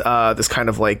 And this kind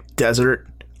of like desert,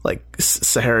 like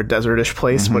Sahara desert-ish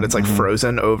place, but it's like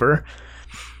frozen over.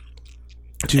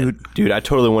 Dude, I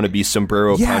totally want to be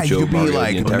Sombrero Pancho. You can be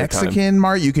like Mexican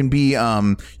Mario. You can be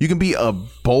a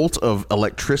bolt of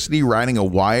electricity riding a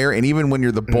wire, and even when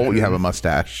you're the bolt, you have a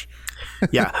mustache.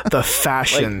 Yeah, the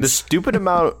fashions. Like,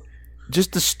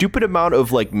 the stupid amount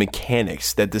of like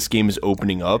mechanics that this game is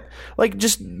opening up. Like,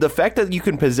 just the fact that you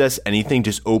can possess anything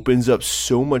just opens up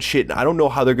so much shit. And I don't know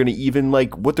how they're going to even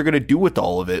what they're going to do with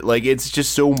all of it. Like, it's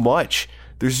just so much.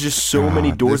 There's just so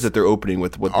many doors that they're opening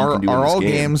with what you can do in this game. Are all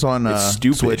games on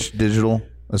Switch digital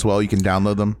as well? You can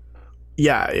download them?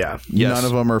 Yeah. Yes. None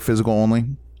of them are physical only?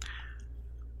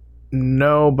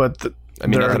 No, but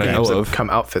there are games that of come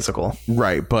out physical.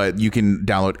 Right, but you can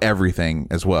download everything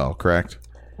as well, correct?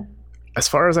 As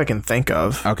far as I can think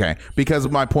of. Okay, because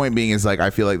my point being is, like, I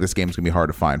feel like this game's going to be hard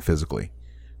to find physically.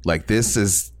 Like, this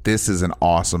is an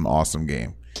awesome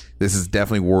game. This is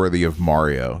definitely worthy of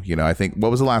Mario. You know, I think, what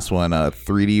was the last one?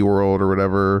 3D World or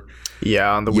whatever?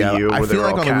 Yeah, on the Wii U. I feel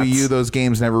like on the Wii U, those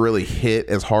games never really hit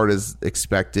as hard as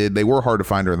expected. They were hard to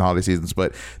find during the holiday seasons,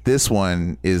 but this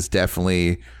one is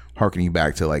definitely harkening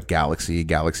back to like Galaxy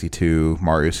 2,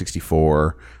 Mario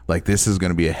 64. Like, this is going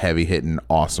to be a heavy-hitting,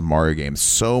 awesome Mario game.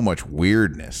 So much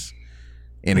weirdness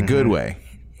in a good way.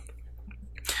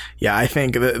 Yeah, I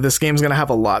think this game's gonna have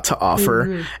a lot to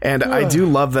offer, and I do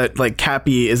love that like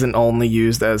Cappy isn't only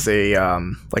used as a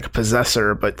like a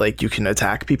possessor, but like you can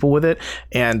attack people with it,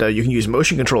 and you can use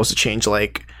motion controls to change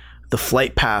like the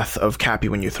flight path of Cappy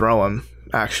when you throw him.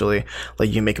 Actually, like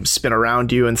you make him spin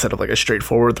around you instead of like a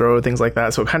straightforward throw, things like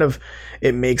that. So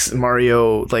it makes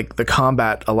Mario, like the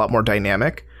combat, a lot more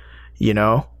dynamic, you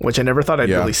know, which I never thought I'd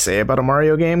really say about a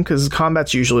Mario game, because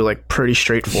combat's usually like pretty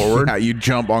straightforward. Yeah, you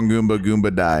jump on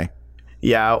Goomba, die.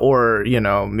 Yeah, or you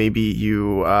know, maybe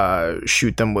you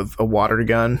shoot them with a water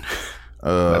gun.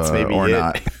 That's maybe or it.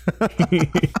 Not.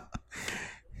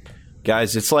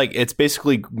 Guys, it's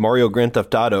basically Mario Grand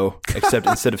Theft Auto, except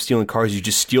instead of stealing cars, you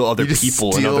just steal other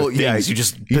people and other things. Yeah, you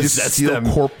just steal them.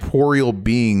 Corporeal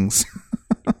beings.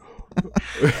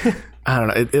 I don't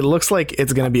know. It looks like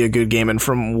it's going to be a good game, and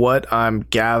from what I'm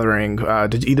gathering,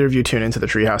 did either of you tune into the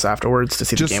Treehouse afterwards to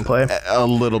see the gameplay? A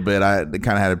little bit. I kind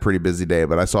of had a pretty busy day,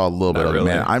 but I saw a little bit of it.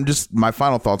 Man, my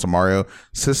final thoughts on Mario: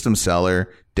 system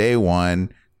seller, day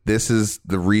one. This is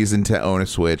the reason to own a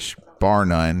Switch, bar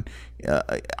none.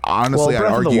 Honestly,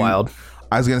 Breath of the Wild.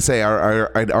 I was going to say,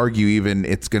 I'd argue even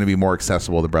it's going to be more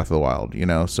accessible than Breath of the Wild, you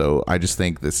know? So I just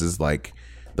think this is like,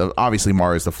 obviously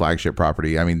Mario is the flagship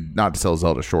property. I mean, not to sell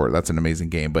Zelda short, that's an amazing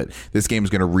game, but this game is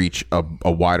going to reach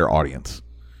a wider audience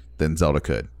than Zelda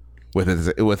could with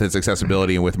its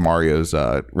accessibility and with Mario's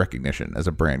recognition as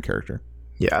a brand character.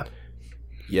 Yeah.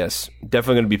 Yes,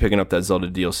 definitely going to be picking up that Zelda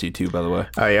DLC too, by the way.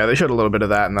 Oh yeah, they showed a little bit of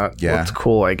that, and that looked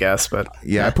cool, I guess. But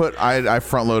yeah, I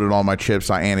front loaded all my chips.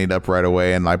 I anteed up right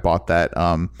away, and I bought that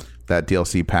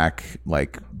DLC pack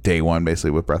like day one,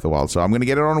 basically with Breath of the Wild. So I'm going to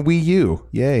get it on Wii U.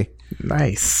 Yay!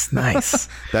 Nice.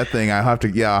 That thing, I'll have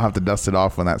to dust it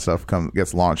off when that stuff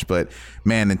gets launched. But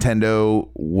man, Nintendo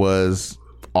was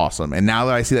awesome, and now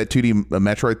that I see that 2D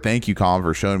Metroid, thank you, Colin,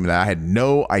 for showing me that. I had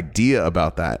no idea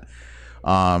about that.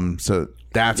 So.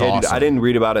 That's awesome. Dude, I didn't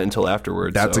read about it until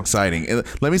afterwards. That's exciting.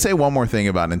 Let me say one more thing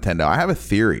about Nintendo. I have a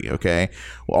theory, okay?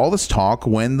 Well, all this talk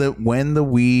when the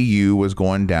Wii U was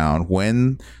going down,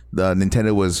 when the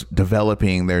Nintendo was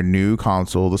developing their new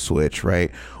console, the Switch,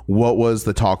 right? What was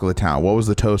the talk of the town? What was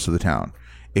the toast of the town?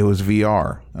 It was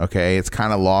VR, okay? It's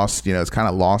kind of lost,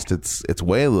 its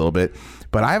way a little bit.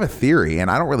 But I have a theory, and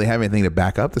I don't really have anything to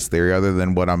back up this theory other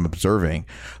than what I'm observing.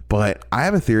 But I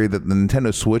have a theory that the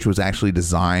Nintendo Switch was actually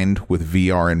designed with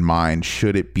VR in mind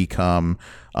should it become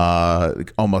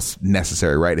almost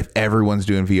necessary, right? If everyone's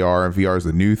doing VR and VR is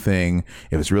the new thing,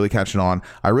 if it's really catching on,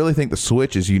 I really think the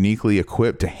Switch is uniquely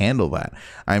equipped to handle that.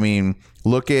 I mean,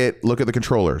 look at the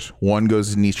controllers. One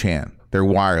goes in each hand. They're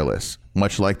wireless,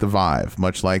 much like the Vive,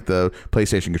 much like the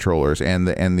PlayStation controllers and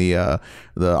the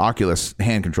Oculus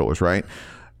hand controllers, right?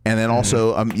 And then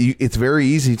also, it's very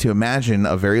easy to imagine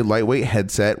a very lightweight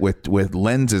headset with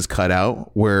lenses cut out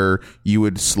where you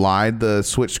would slide the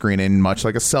Switch screen in much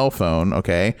like a cell phone,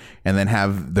 okay? And then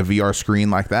have the VR screen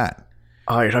like that.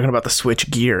 Oh, you're talking about the Switch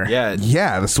Gear. Yeah,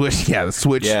 the Switch. Yeah, the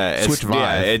Switch. Yeah, Switch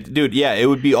Vive. It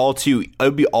would be all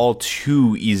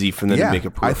too easy for them to make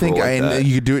a peripheral. I think, like and that.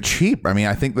 you could do it cheap. I mean,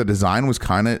 I think the design was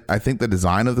the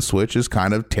design of the Switch is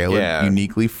kind of tailored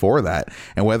uniquely for that.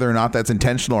 And whether or not that's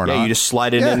intentional or not, you just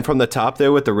slide it in from the top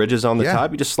there with the ridges on the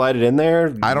top. You just slide it in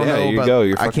there. I don't know. There you go.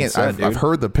 You're fucking set, dude. I've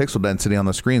heard the pixel density on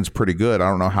the screen is pretty good. I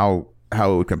don't know how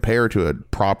it would compare to a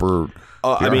proper.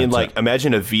 I mean, like,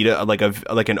 imagine a Vita, like an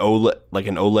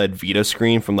OLED Vita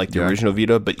screen from like the original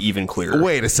Vita, but even clearer.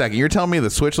 Wait a second, you're telling me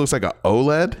the Switch looks like an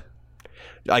OLED?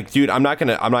 Like, dude, I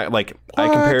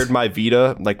compared my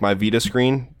Vita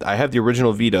screen. I have the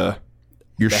original Vita.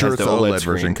 You're sure it's the OLED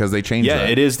version because they changed that?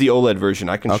 Yeah, it is the OLED version.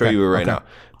 I can show you it right now.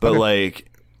 But like,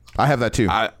 I have that too.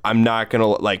 I'm not gonna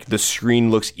like the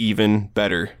screen looks even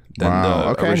better than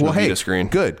the original Vita screen.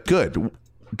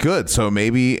 Good. So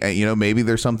maybe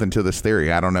there's something to this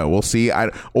theory. I don't know. We'll see.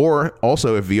 Or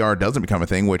also if VR doesn't become a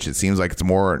thing, which it seems like it's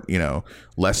more,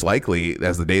 less likely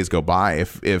as the days go by.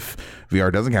 If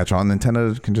VR doesn't catch on,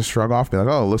 Nintendo can just shrug off, be like,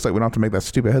 oh, it looks like we don't have to make that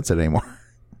stupid headset anymore.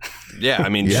 Yeah, I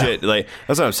mean, shit. Like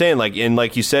that's what I'm saying. Like, and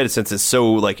like you said, since it's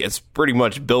so like it's pretty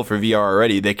much built for VR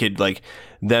already, they could like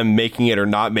them making it or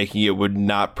not making it would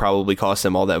not probably cost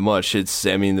them all that much. It's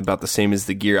about the same as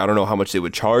the Gear. I don't know how much they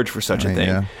would charge for such a thing.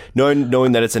 Yeah.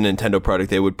 Knowing that it's a Nintendo product,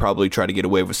 they would probably try to get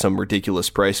away with some ridiculous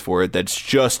price for it that's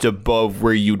just above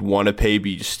where you'd want to pay,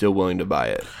 but you're still willing to buy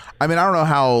it. I mean, I don't know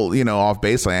how off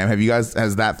base I am.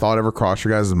 Has that thought ever crossed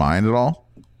your guys' mind at all?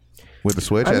 With the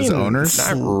Switch as owners?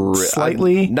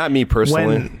 Slightly. Not me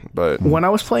personally, but when I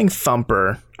was playing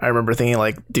Thumper, I remember thinking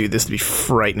like, dude, this would be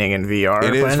frightening in VR.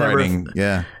 It is frightening,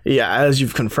 yeah. Yeah, as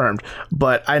you've confirmed.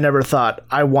 But I never thought,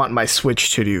 I want my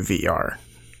Switch to do VR.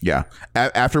 Yeah.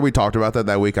 After we talked about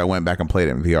that week, I went back and played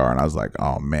it in VR, and I was like,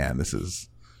 oh man, this is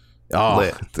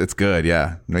lit. It's good.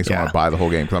 Yeah. It makes me want to buy the whole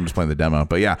game because I'm just playing the demo.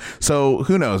 But yeah, so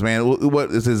who knows, man,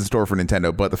 what is in store for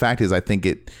Nintendo? But the fact is, I think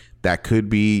that could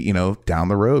be, down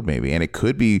the road maybe, and it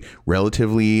could be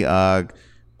relatively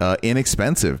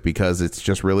inexpensive because it's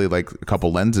just really like a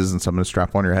couple lenses and something to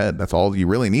strap on your head. That's all you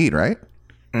really need, right?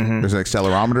 Mm-hmm. There's an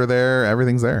accelerometer there.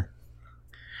 Everything's there.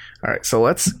 All right, so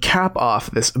let's cap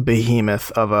off this behemoth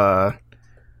of a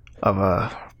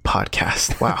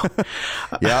podcast. Wow.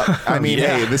 Yeah, I mean,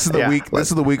 hey, this is the week. This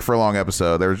is the week for a long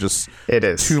episode. There's just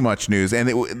too much news, and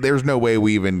there's no way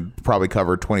we even probably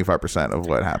covered 25% of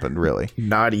what happened. Really,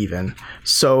 not even.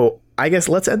 So I guess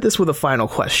let's end this with a final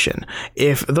question.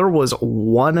 If there was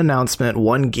one announcement,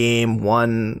 one game,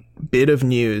 one bit of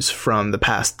news from the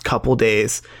past couple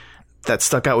days that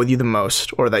stuck out with you the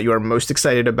most, or that you are most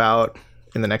excited about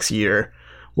in the next year,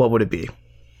 what would it be?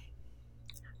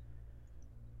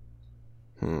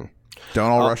 Don't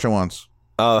all rush at once.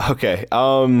 Okay.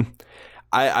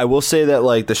 I will say that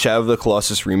like the Shadow of the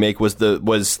Colossus remake was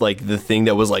like the thing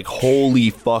that was like holy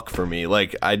fuck for me.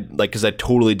 Because I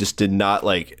totally just did not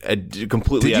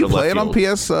completely. Did you play it on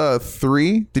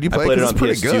PS3? Did you play it? It's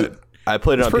pretty good. I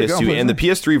played it on PS2, and the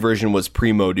PS3 version was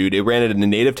primo, dude. It ran at a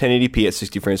native 1080p at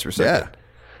 60 frames per second.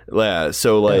 Yeah.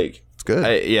 So it's good.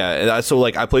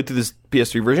 I played through this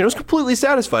PS3 version. I was completely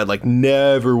satisfied. Like,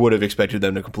 never would have expected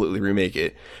them to completely remake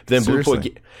it. Then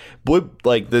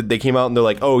they came out and they're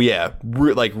like, oh yeah,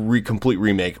 complete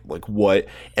remake. Like, what?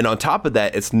 And on top of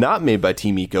that, it's not made by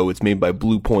Team Ico. It's made by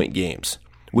Blue Point Games,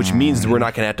 which means we're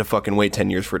not going to have to fucking wait 10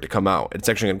 years for it to come out. It's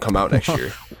actually going to come out next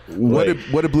year. What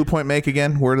did Blue Point make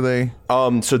again? Where do they?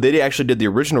 So they actually did the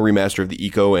original remaster of the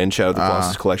Ico and Shadow of the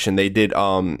Colossus collection. They did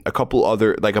a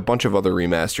bunch of other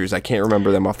remasters. I can't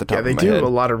remember them off the top of my head. Yeah, they do a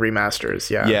lot of remasters.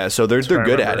 Yeah. Yeah, so they're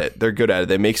good at it. They're good at it.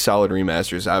 They make solid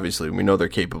remasters. Obviously, we know they're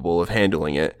capable of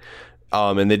handling it.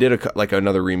 And they did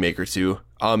another remake or two.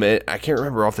 I can't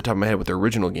remember off the top of my head what their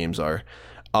original games are.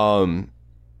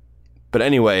 But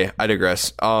anyway, I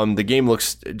digress. The game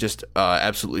looks just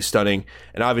absolutely stunning.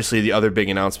 And obviously the other big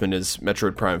announcement is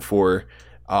Metroid Prime 4,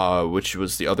 which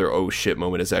was the other oh shit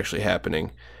moment is actually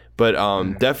happening. But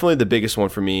definitely the biggest one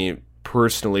for me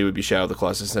personally would be Shadow of the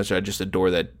Colossus. Essentially, I just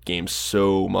adore that game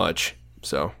so much.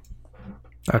 So.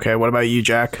 Okay, what about you,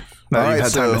 Jack? Now you've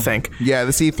had time to think. Yeah,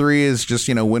 the C3 is just,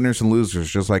 winners and losers,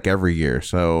 just like every year.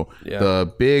 So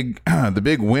the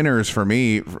big winners for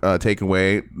me,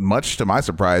 takeaway, much to my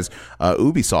surprise,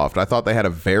 Ubisoft. I thought they had a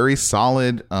very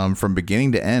solid, from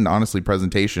beginning to end, honestly,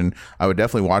 presentation. I would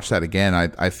definitely watch that again.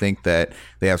 I think that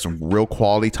they have some real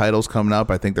quality titles coming up.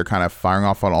 I think they're kind of firing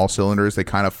off on all cylinders. They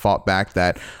kind of fought back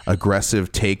that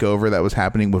aggressive takeover that was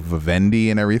happening with Vivendi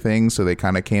and everything. So they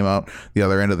kind of came out the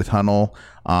other end of the tunnel.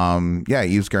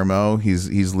 Yves Guillemot,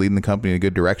 he's leading the company in a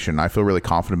good direction. I feel really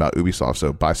confident about Ubisoft,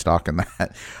 so buy stock in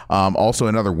that. Also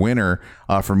another winner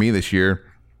for me this year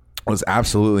was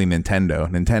absolutely Nintendo.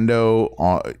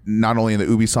 Nintendo, not only in the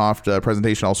Ubisoft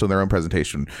presentation, also in their own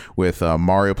presentation with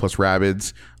Mario plus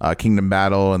Rabbids, Kingdom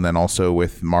Battle, and then also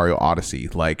with Mario Odyssey.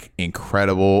 Like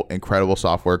incredible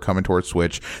software coming towards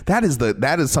Switch. That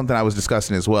is something I was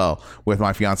discussing as well with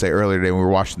my fiance earlier today when we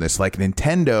were watching this. Like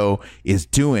Nintendo is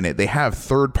doing it. They have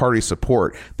third party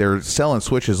support. They're selling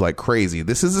Switches like crazy.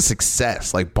 This is a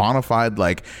success, like bona fide.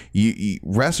 Like you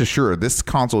rest assured, this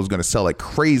console is going to sell like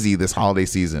crazy this holiday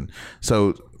season.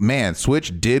 So man,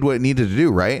 Switch did what it needed to do,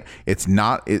 right? It's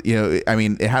not,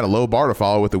 it had a low bar to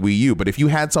follow with the Wii U, but if you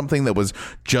had something that was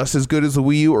just as good as the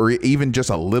Wii U or even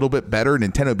just a little bit better,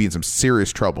 Nintendo would be in some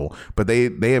serious trouble. But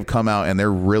they have come out and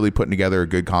they're really putting together a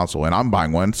good console, and I'm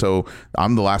buying one, so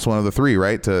I'm the last one of the three,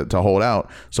 right, to hold out.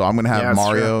 So I'm going to have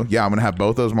Mario. Yeah, I'm going to have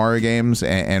both those Mario games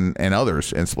and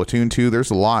others. And Splatoon 2,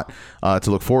 there's a lot to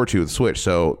look forward to with Switch.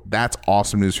 So that's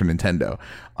awesome news for Nintendo.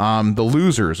 The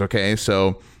losers, okay,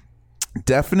 so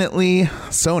definitely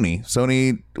Sony.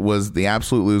 Sony was the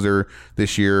absolute loser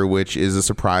this year, which is a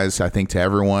surprise, I think, to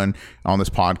everyone on this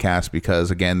podcast because,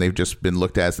 again, they've just been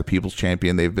looked at as the people's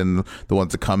champion. They've been the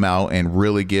ones to come out and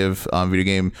really give video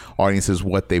game audiences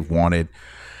what they've wanted.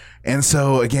 And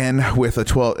so, again, with a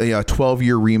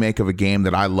 12-year remake of a game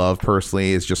that I love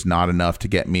personally is just not enough to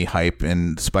get me hype.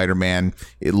 And Spider-Man,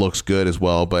 it looks good as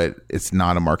well, but it's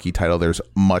not a marquee title. There's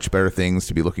much better things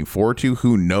to be looking forward to.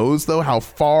 Who knows, though, how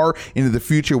far into the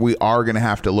future we are going to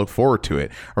have to look forward to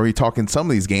it. Are we talking some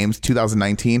of these games,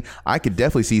 2019? I could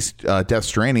definitely see Death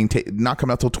Stranding not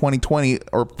coming out till 2020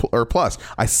 or plus.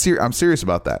 I'm serious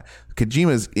about that.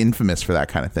 Kojima's infamous for that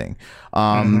kind of thing.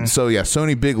 So yeah,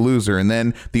 Sony big loser. And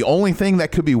then the only thing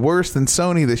that could be worse than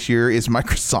Sony this year is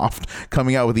Microsoft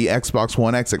coming out with the Xbox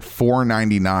One X at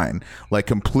 $499, like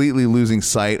completely losing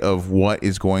sight of what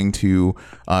is going to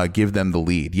give them the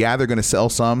lead. Yeah, they're going to sell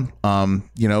some, but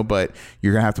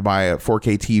you're going to have to buy a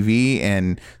 4K TV,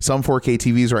 and some 4K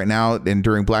TVs right now and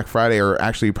during Black Friday are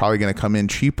actually probably going to come in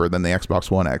cheaper than the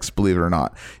Xbox One X, believe it or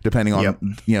not, depending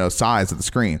on size of the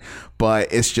screen.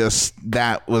 But it's just,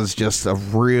 that was just a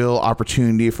real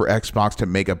opportunity for Xbox to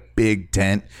make a big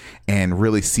dent and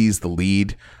really seize the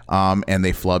lead, and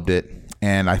they flubbed it.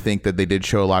 And I think that they did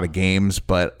show a lot of games,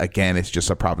 but again, it's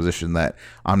just a proposition that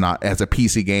I'm not, as a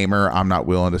PC gamer, I'm not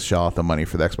willing to shell out the money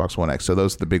for the Xbox One X. So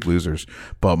those are the big losers.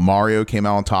 But Mario came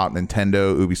out on top.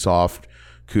 Nintendo, Ubisoft,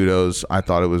 kudos. I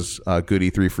thought it was a good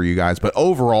E3 for you guys. But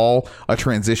overall, a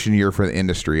transition year for the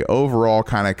industry. Overall,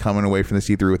 kind of coming away from this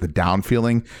E3 with a down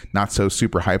feeling, not so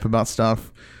super hype about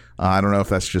stuff. I don't know if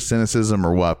that's just cynicism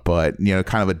or what, but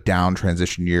kind of a down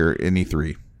transition year in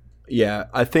E3. Yeah,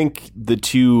 I think the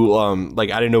two, I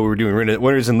didn't know we were doing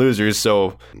winners and losers,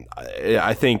 so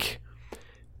I think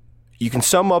you can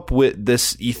sum up with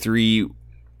this E3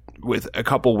 with a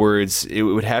couple words. It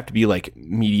would have to be like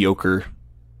mediocre,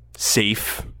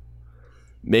 safe.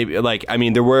 Maybe there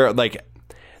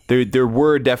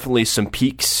were definitely some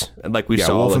peaks, like we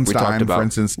saw, Wolfenstein, like we talked about, for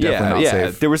instance, definitely not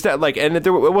safe. There was that, it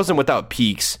wasn't without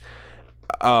peaks,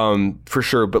 for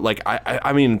sure. But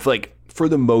for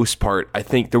the most part, I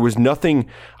think there was nothing.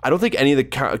 I don't think any of the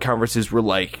conferences were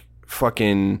like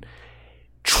fucking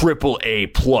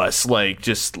AAA plus,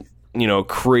 just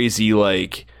crazy.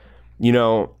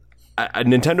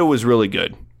 Nintendo was really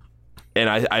good, and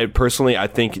I personally, I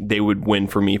think they would win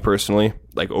for me personally,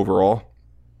 overall.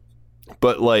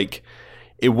 But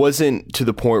it wasn't to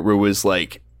the point where it was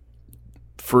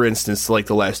for instance,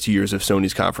 the last 2 years of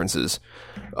Sony's conferences.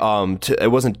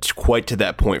 It wasn't quite to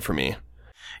that point for me.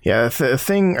 Yeah, the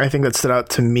thing I think that stood out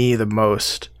to me the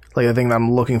most, the thing that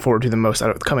I'm looking forward to the most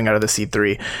coming out of the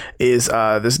C3 is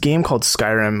this game called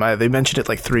Skyrim. They mentioned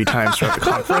it 3 times throughout the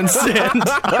conference, and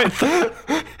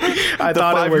I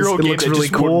thought it looks really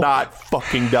cool. Would not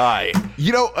fucking die.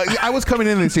 I was coming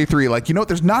into the C3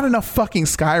 there's not enough fucking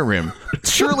Skyrim.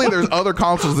 Surely there's other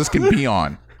consoles this can be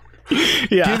on.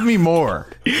 Yeah. Give me more.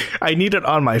 I need it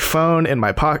on my phone, in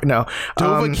my pocket. No.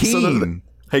 Dovahkiin.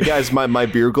 Hey guys, my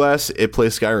beer glass, it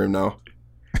plays Skyrim now.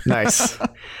 Nice.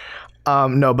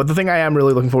 No, but the thing I am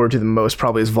really looking forward to the most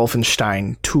probably is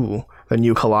Wolfenstein 2, the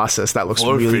new Colossus. That looks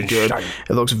really good.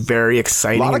 It looks very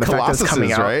exciting. A lot of the fact that it's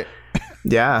coming out, right?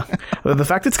 Yeah. The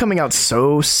fact that it's coming out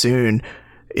so soon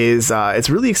is it's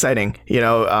really exciting.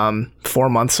 4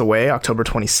 months away, October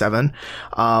 27.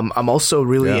 I'm also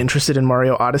really interested in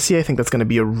Mario Odyssey. I think that's going to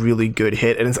be a really good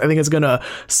hit, and I think it's going to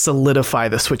solidify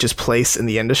the Switch's place in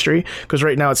the industry, because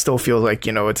right now it still feels like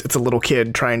it's a little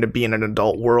kid trying to be in an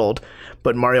adult world,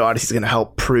 but Mario Odyssey is going to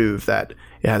help prove that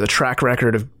it has a track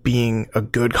record of being a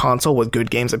good console with good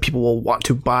games that people will want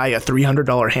to buy a $300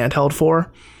 handheld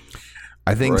for.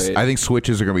 I think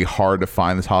Switches are going to be hard to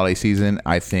find this holiday season.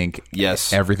 I think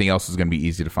everything else is going to be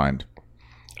easy to find.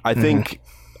 I think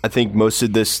most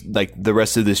of this, the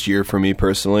rest of this year for me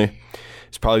personally,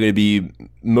 is probably going to be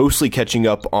mostly catching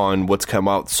up on what's come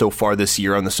out so far this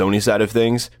year on the Sony side of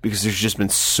things, because there's just been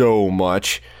so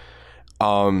much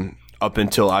up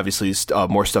until obviously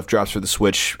more stuff drops for the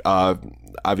Switch.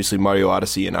 Obviously Mario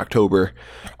Odyssey in October.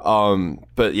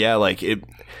 But yeah,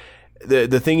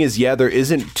 The thing is, there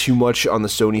isn't too much on the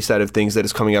Sony side of things that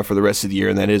is coming out for the rest of the year,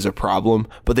 and that is a problem.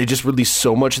 But they just released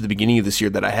so much at the beginning of this year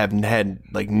that I haven't had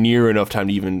near enough time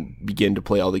to even begin to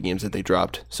play all the games that they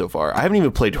dropped so far. I haven't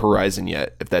even played Horizon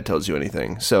yet, if that tells you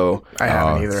anything. So I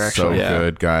haven't either. Actually, so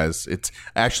good, guys. It's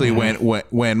actually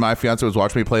when my fiance was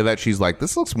watching me play that, she's like,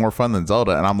 "This looks more fun than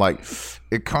Zelda," and I'm like,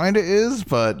 "It kind of is,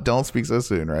 but don't speak so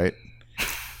soon, right?"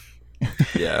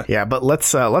 Yeah, but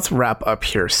let's wrap up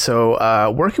here.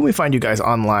 So where can we find you guys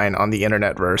online on the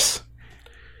internetverse?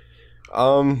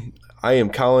 I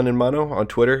am Colin Inmano on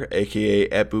Twitter, aka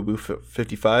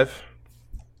 @booboo55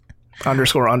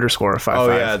 __55.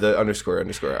 Oh yeah, the underscore.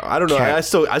 I don't know. I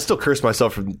still curse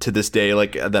myself to this day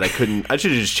that I couldn't. I should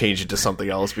have just changed it to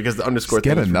something else, because the underscore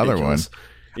just thing get another ridiculous. one.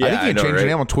 Yeah, I think you can change your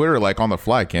name on Twitter on the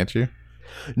fly, can't you?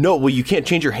 No, well, you can't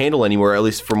change your handle anymore, at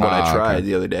least from what I tried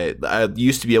the other day. I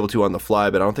used to be able to on the fly,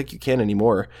 but I don't think you can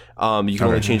anymore. You can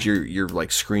only change your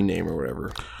screen name or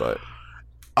whatever. But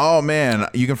oh man,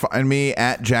 you can find me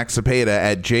at Jack Cepeda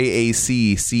at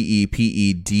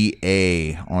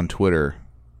JACCEPEDA on Twitter.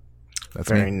 That's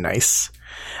very nice.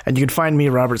 And you can find me,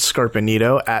 Robert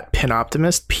Scarpanito, at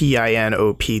Pinoptimist,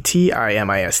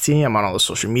 PINOPTIMIST. I'm on all the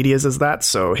social medias as that,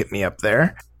 so hit me up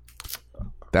there.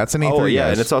 That's an E3. Oh yeah,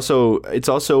 guys. and it's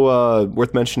also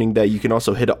worth mentioning that you can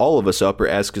also hit all of us up or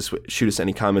shoot us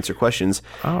any comments or questions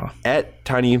at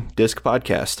Tiny Disc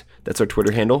Podcast. That's our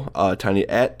Twitter handle, Tiny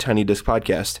Disc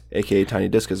Podcast, aka Tiny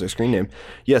Disc is our screen name.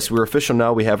 Yes, we're official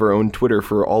now. We have our own Twitter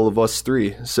for all of us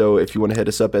three. So if you want to hit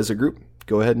us up as a group,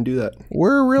 go ahead and do that.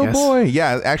 We're a real boy.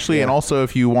 Yeah, actually, and also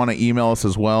if you want to email us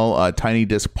as well,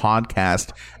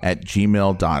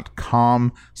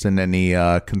 tinydiscpodcast@gmail.com. Send any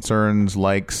concerns,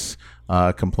 likes,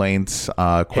 complaints,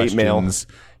 questions. Mail.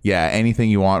 Yeah,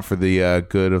 anything you want for the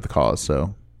good of the cause.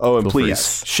 So. Oh, and please,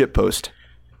 shitpost.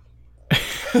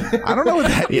 I don't know what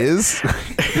that is.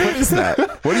 What is that?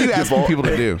 What are you asking people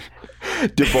to do?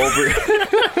 Devolver.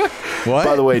 What?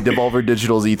 By the way, Devolver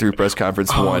Digital's E3 press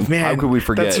conference won. Man, how could we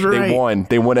forget? that's right.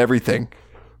 They won everything.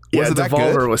 Yeah, Was it that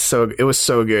Devolver good? was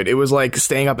so good. It was like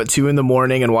staying up at 2 a.m.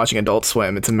 and watching Adult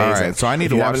Swim. It's amazing. All right, so I need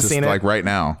If to you watch haven't this seen it, like right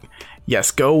now.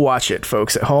 yes, go watch it,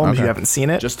 folks at home if you haven't seen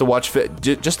it. Just to watch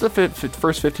just the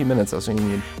first 15 minutes. That's what you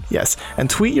need. Yes, and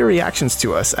tweet your reactions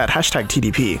to us at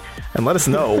 #TDP and let us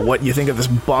know what you think of this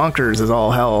bonkers as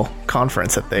all hell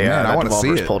conference that they Man, I that wanna see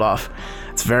Devolver's it. pulled off.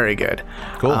 It's very good.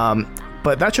 Cool.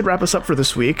 But that should wrap us up for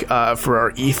this week for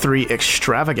our E3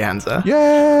 extravaganza.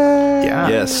 Yay! Yeah.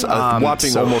 Yes, a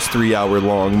whopping almost 3 hour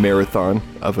long marathon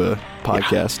of a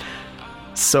podcast.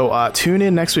 So tune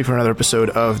in next week for another episode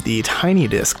of the Tiny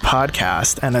Disc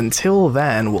Podcast, and until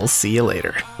then, we'll see you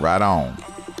later. Right on.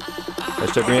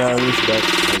 Let's check me out.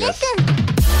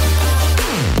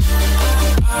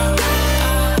 Listen.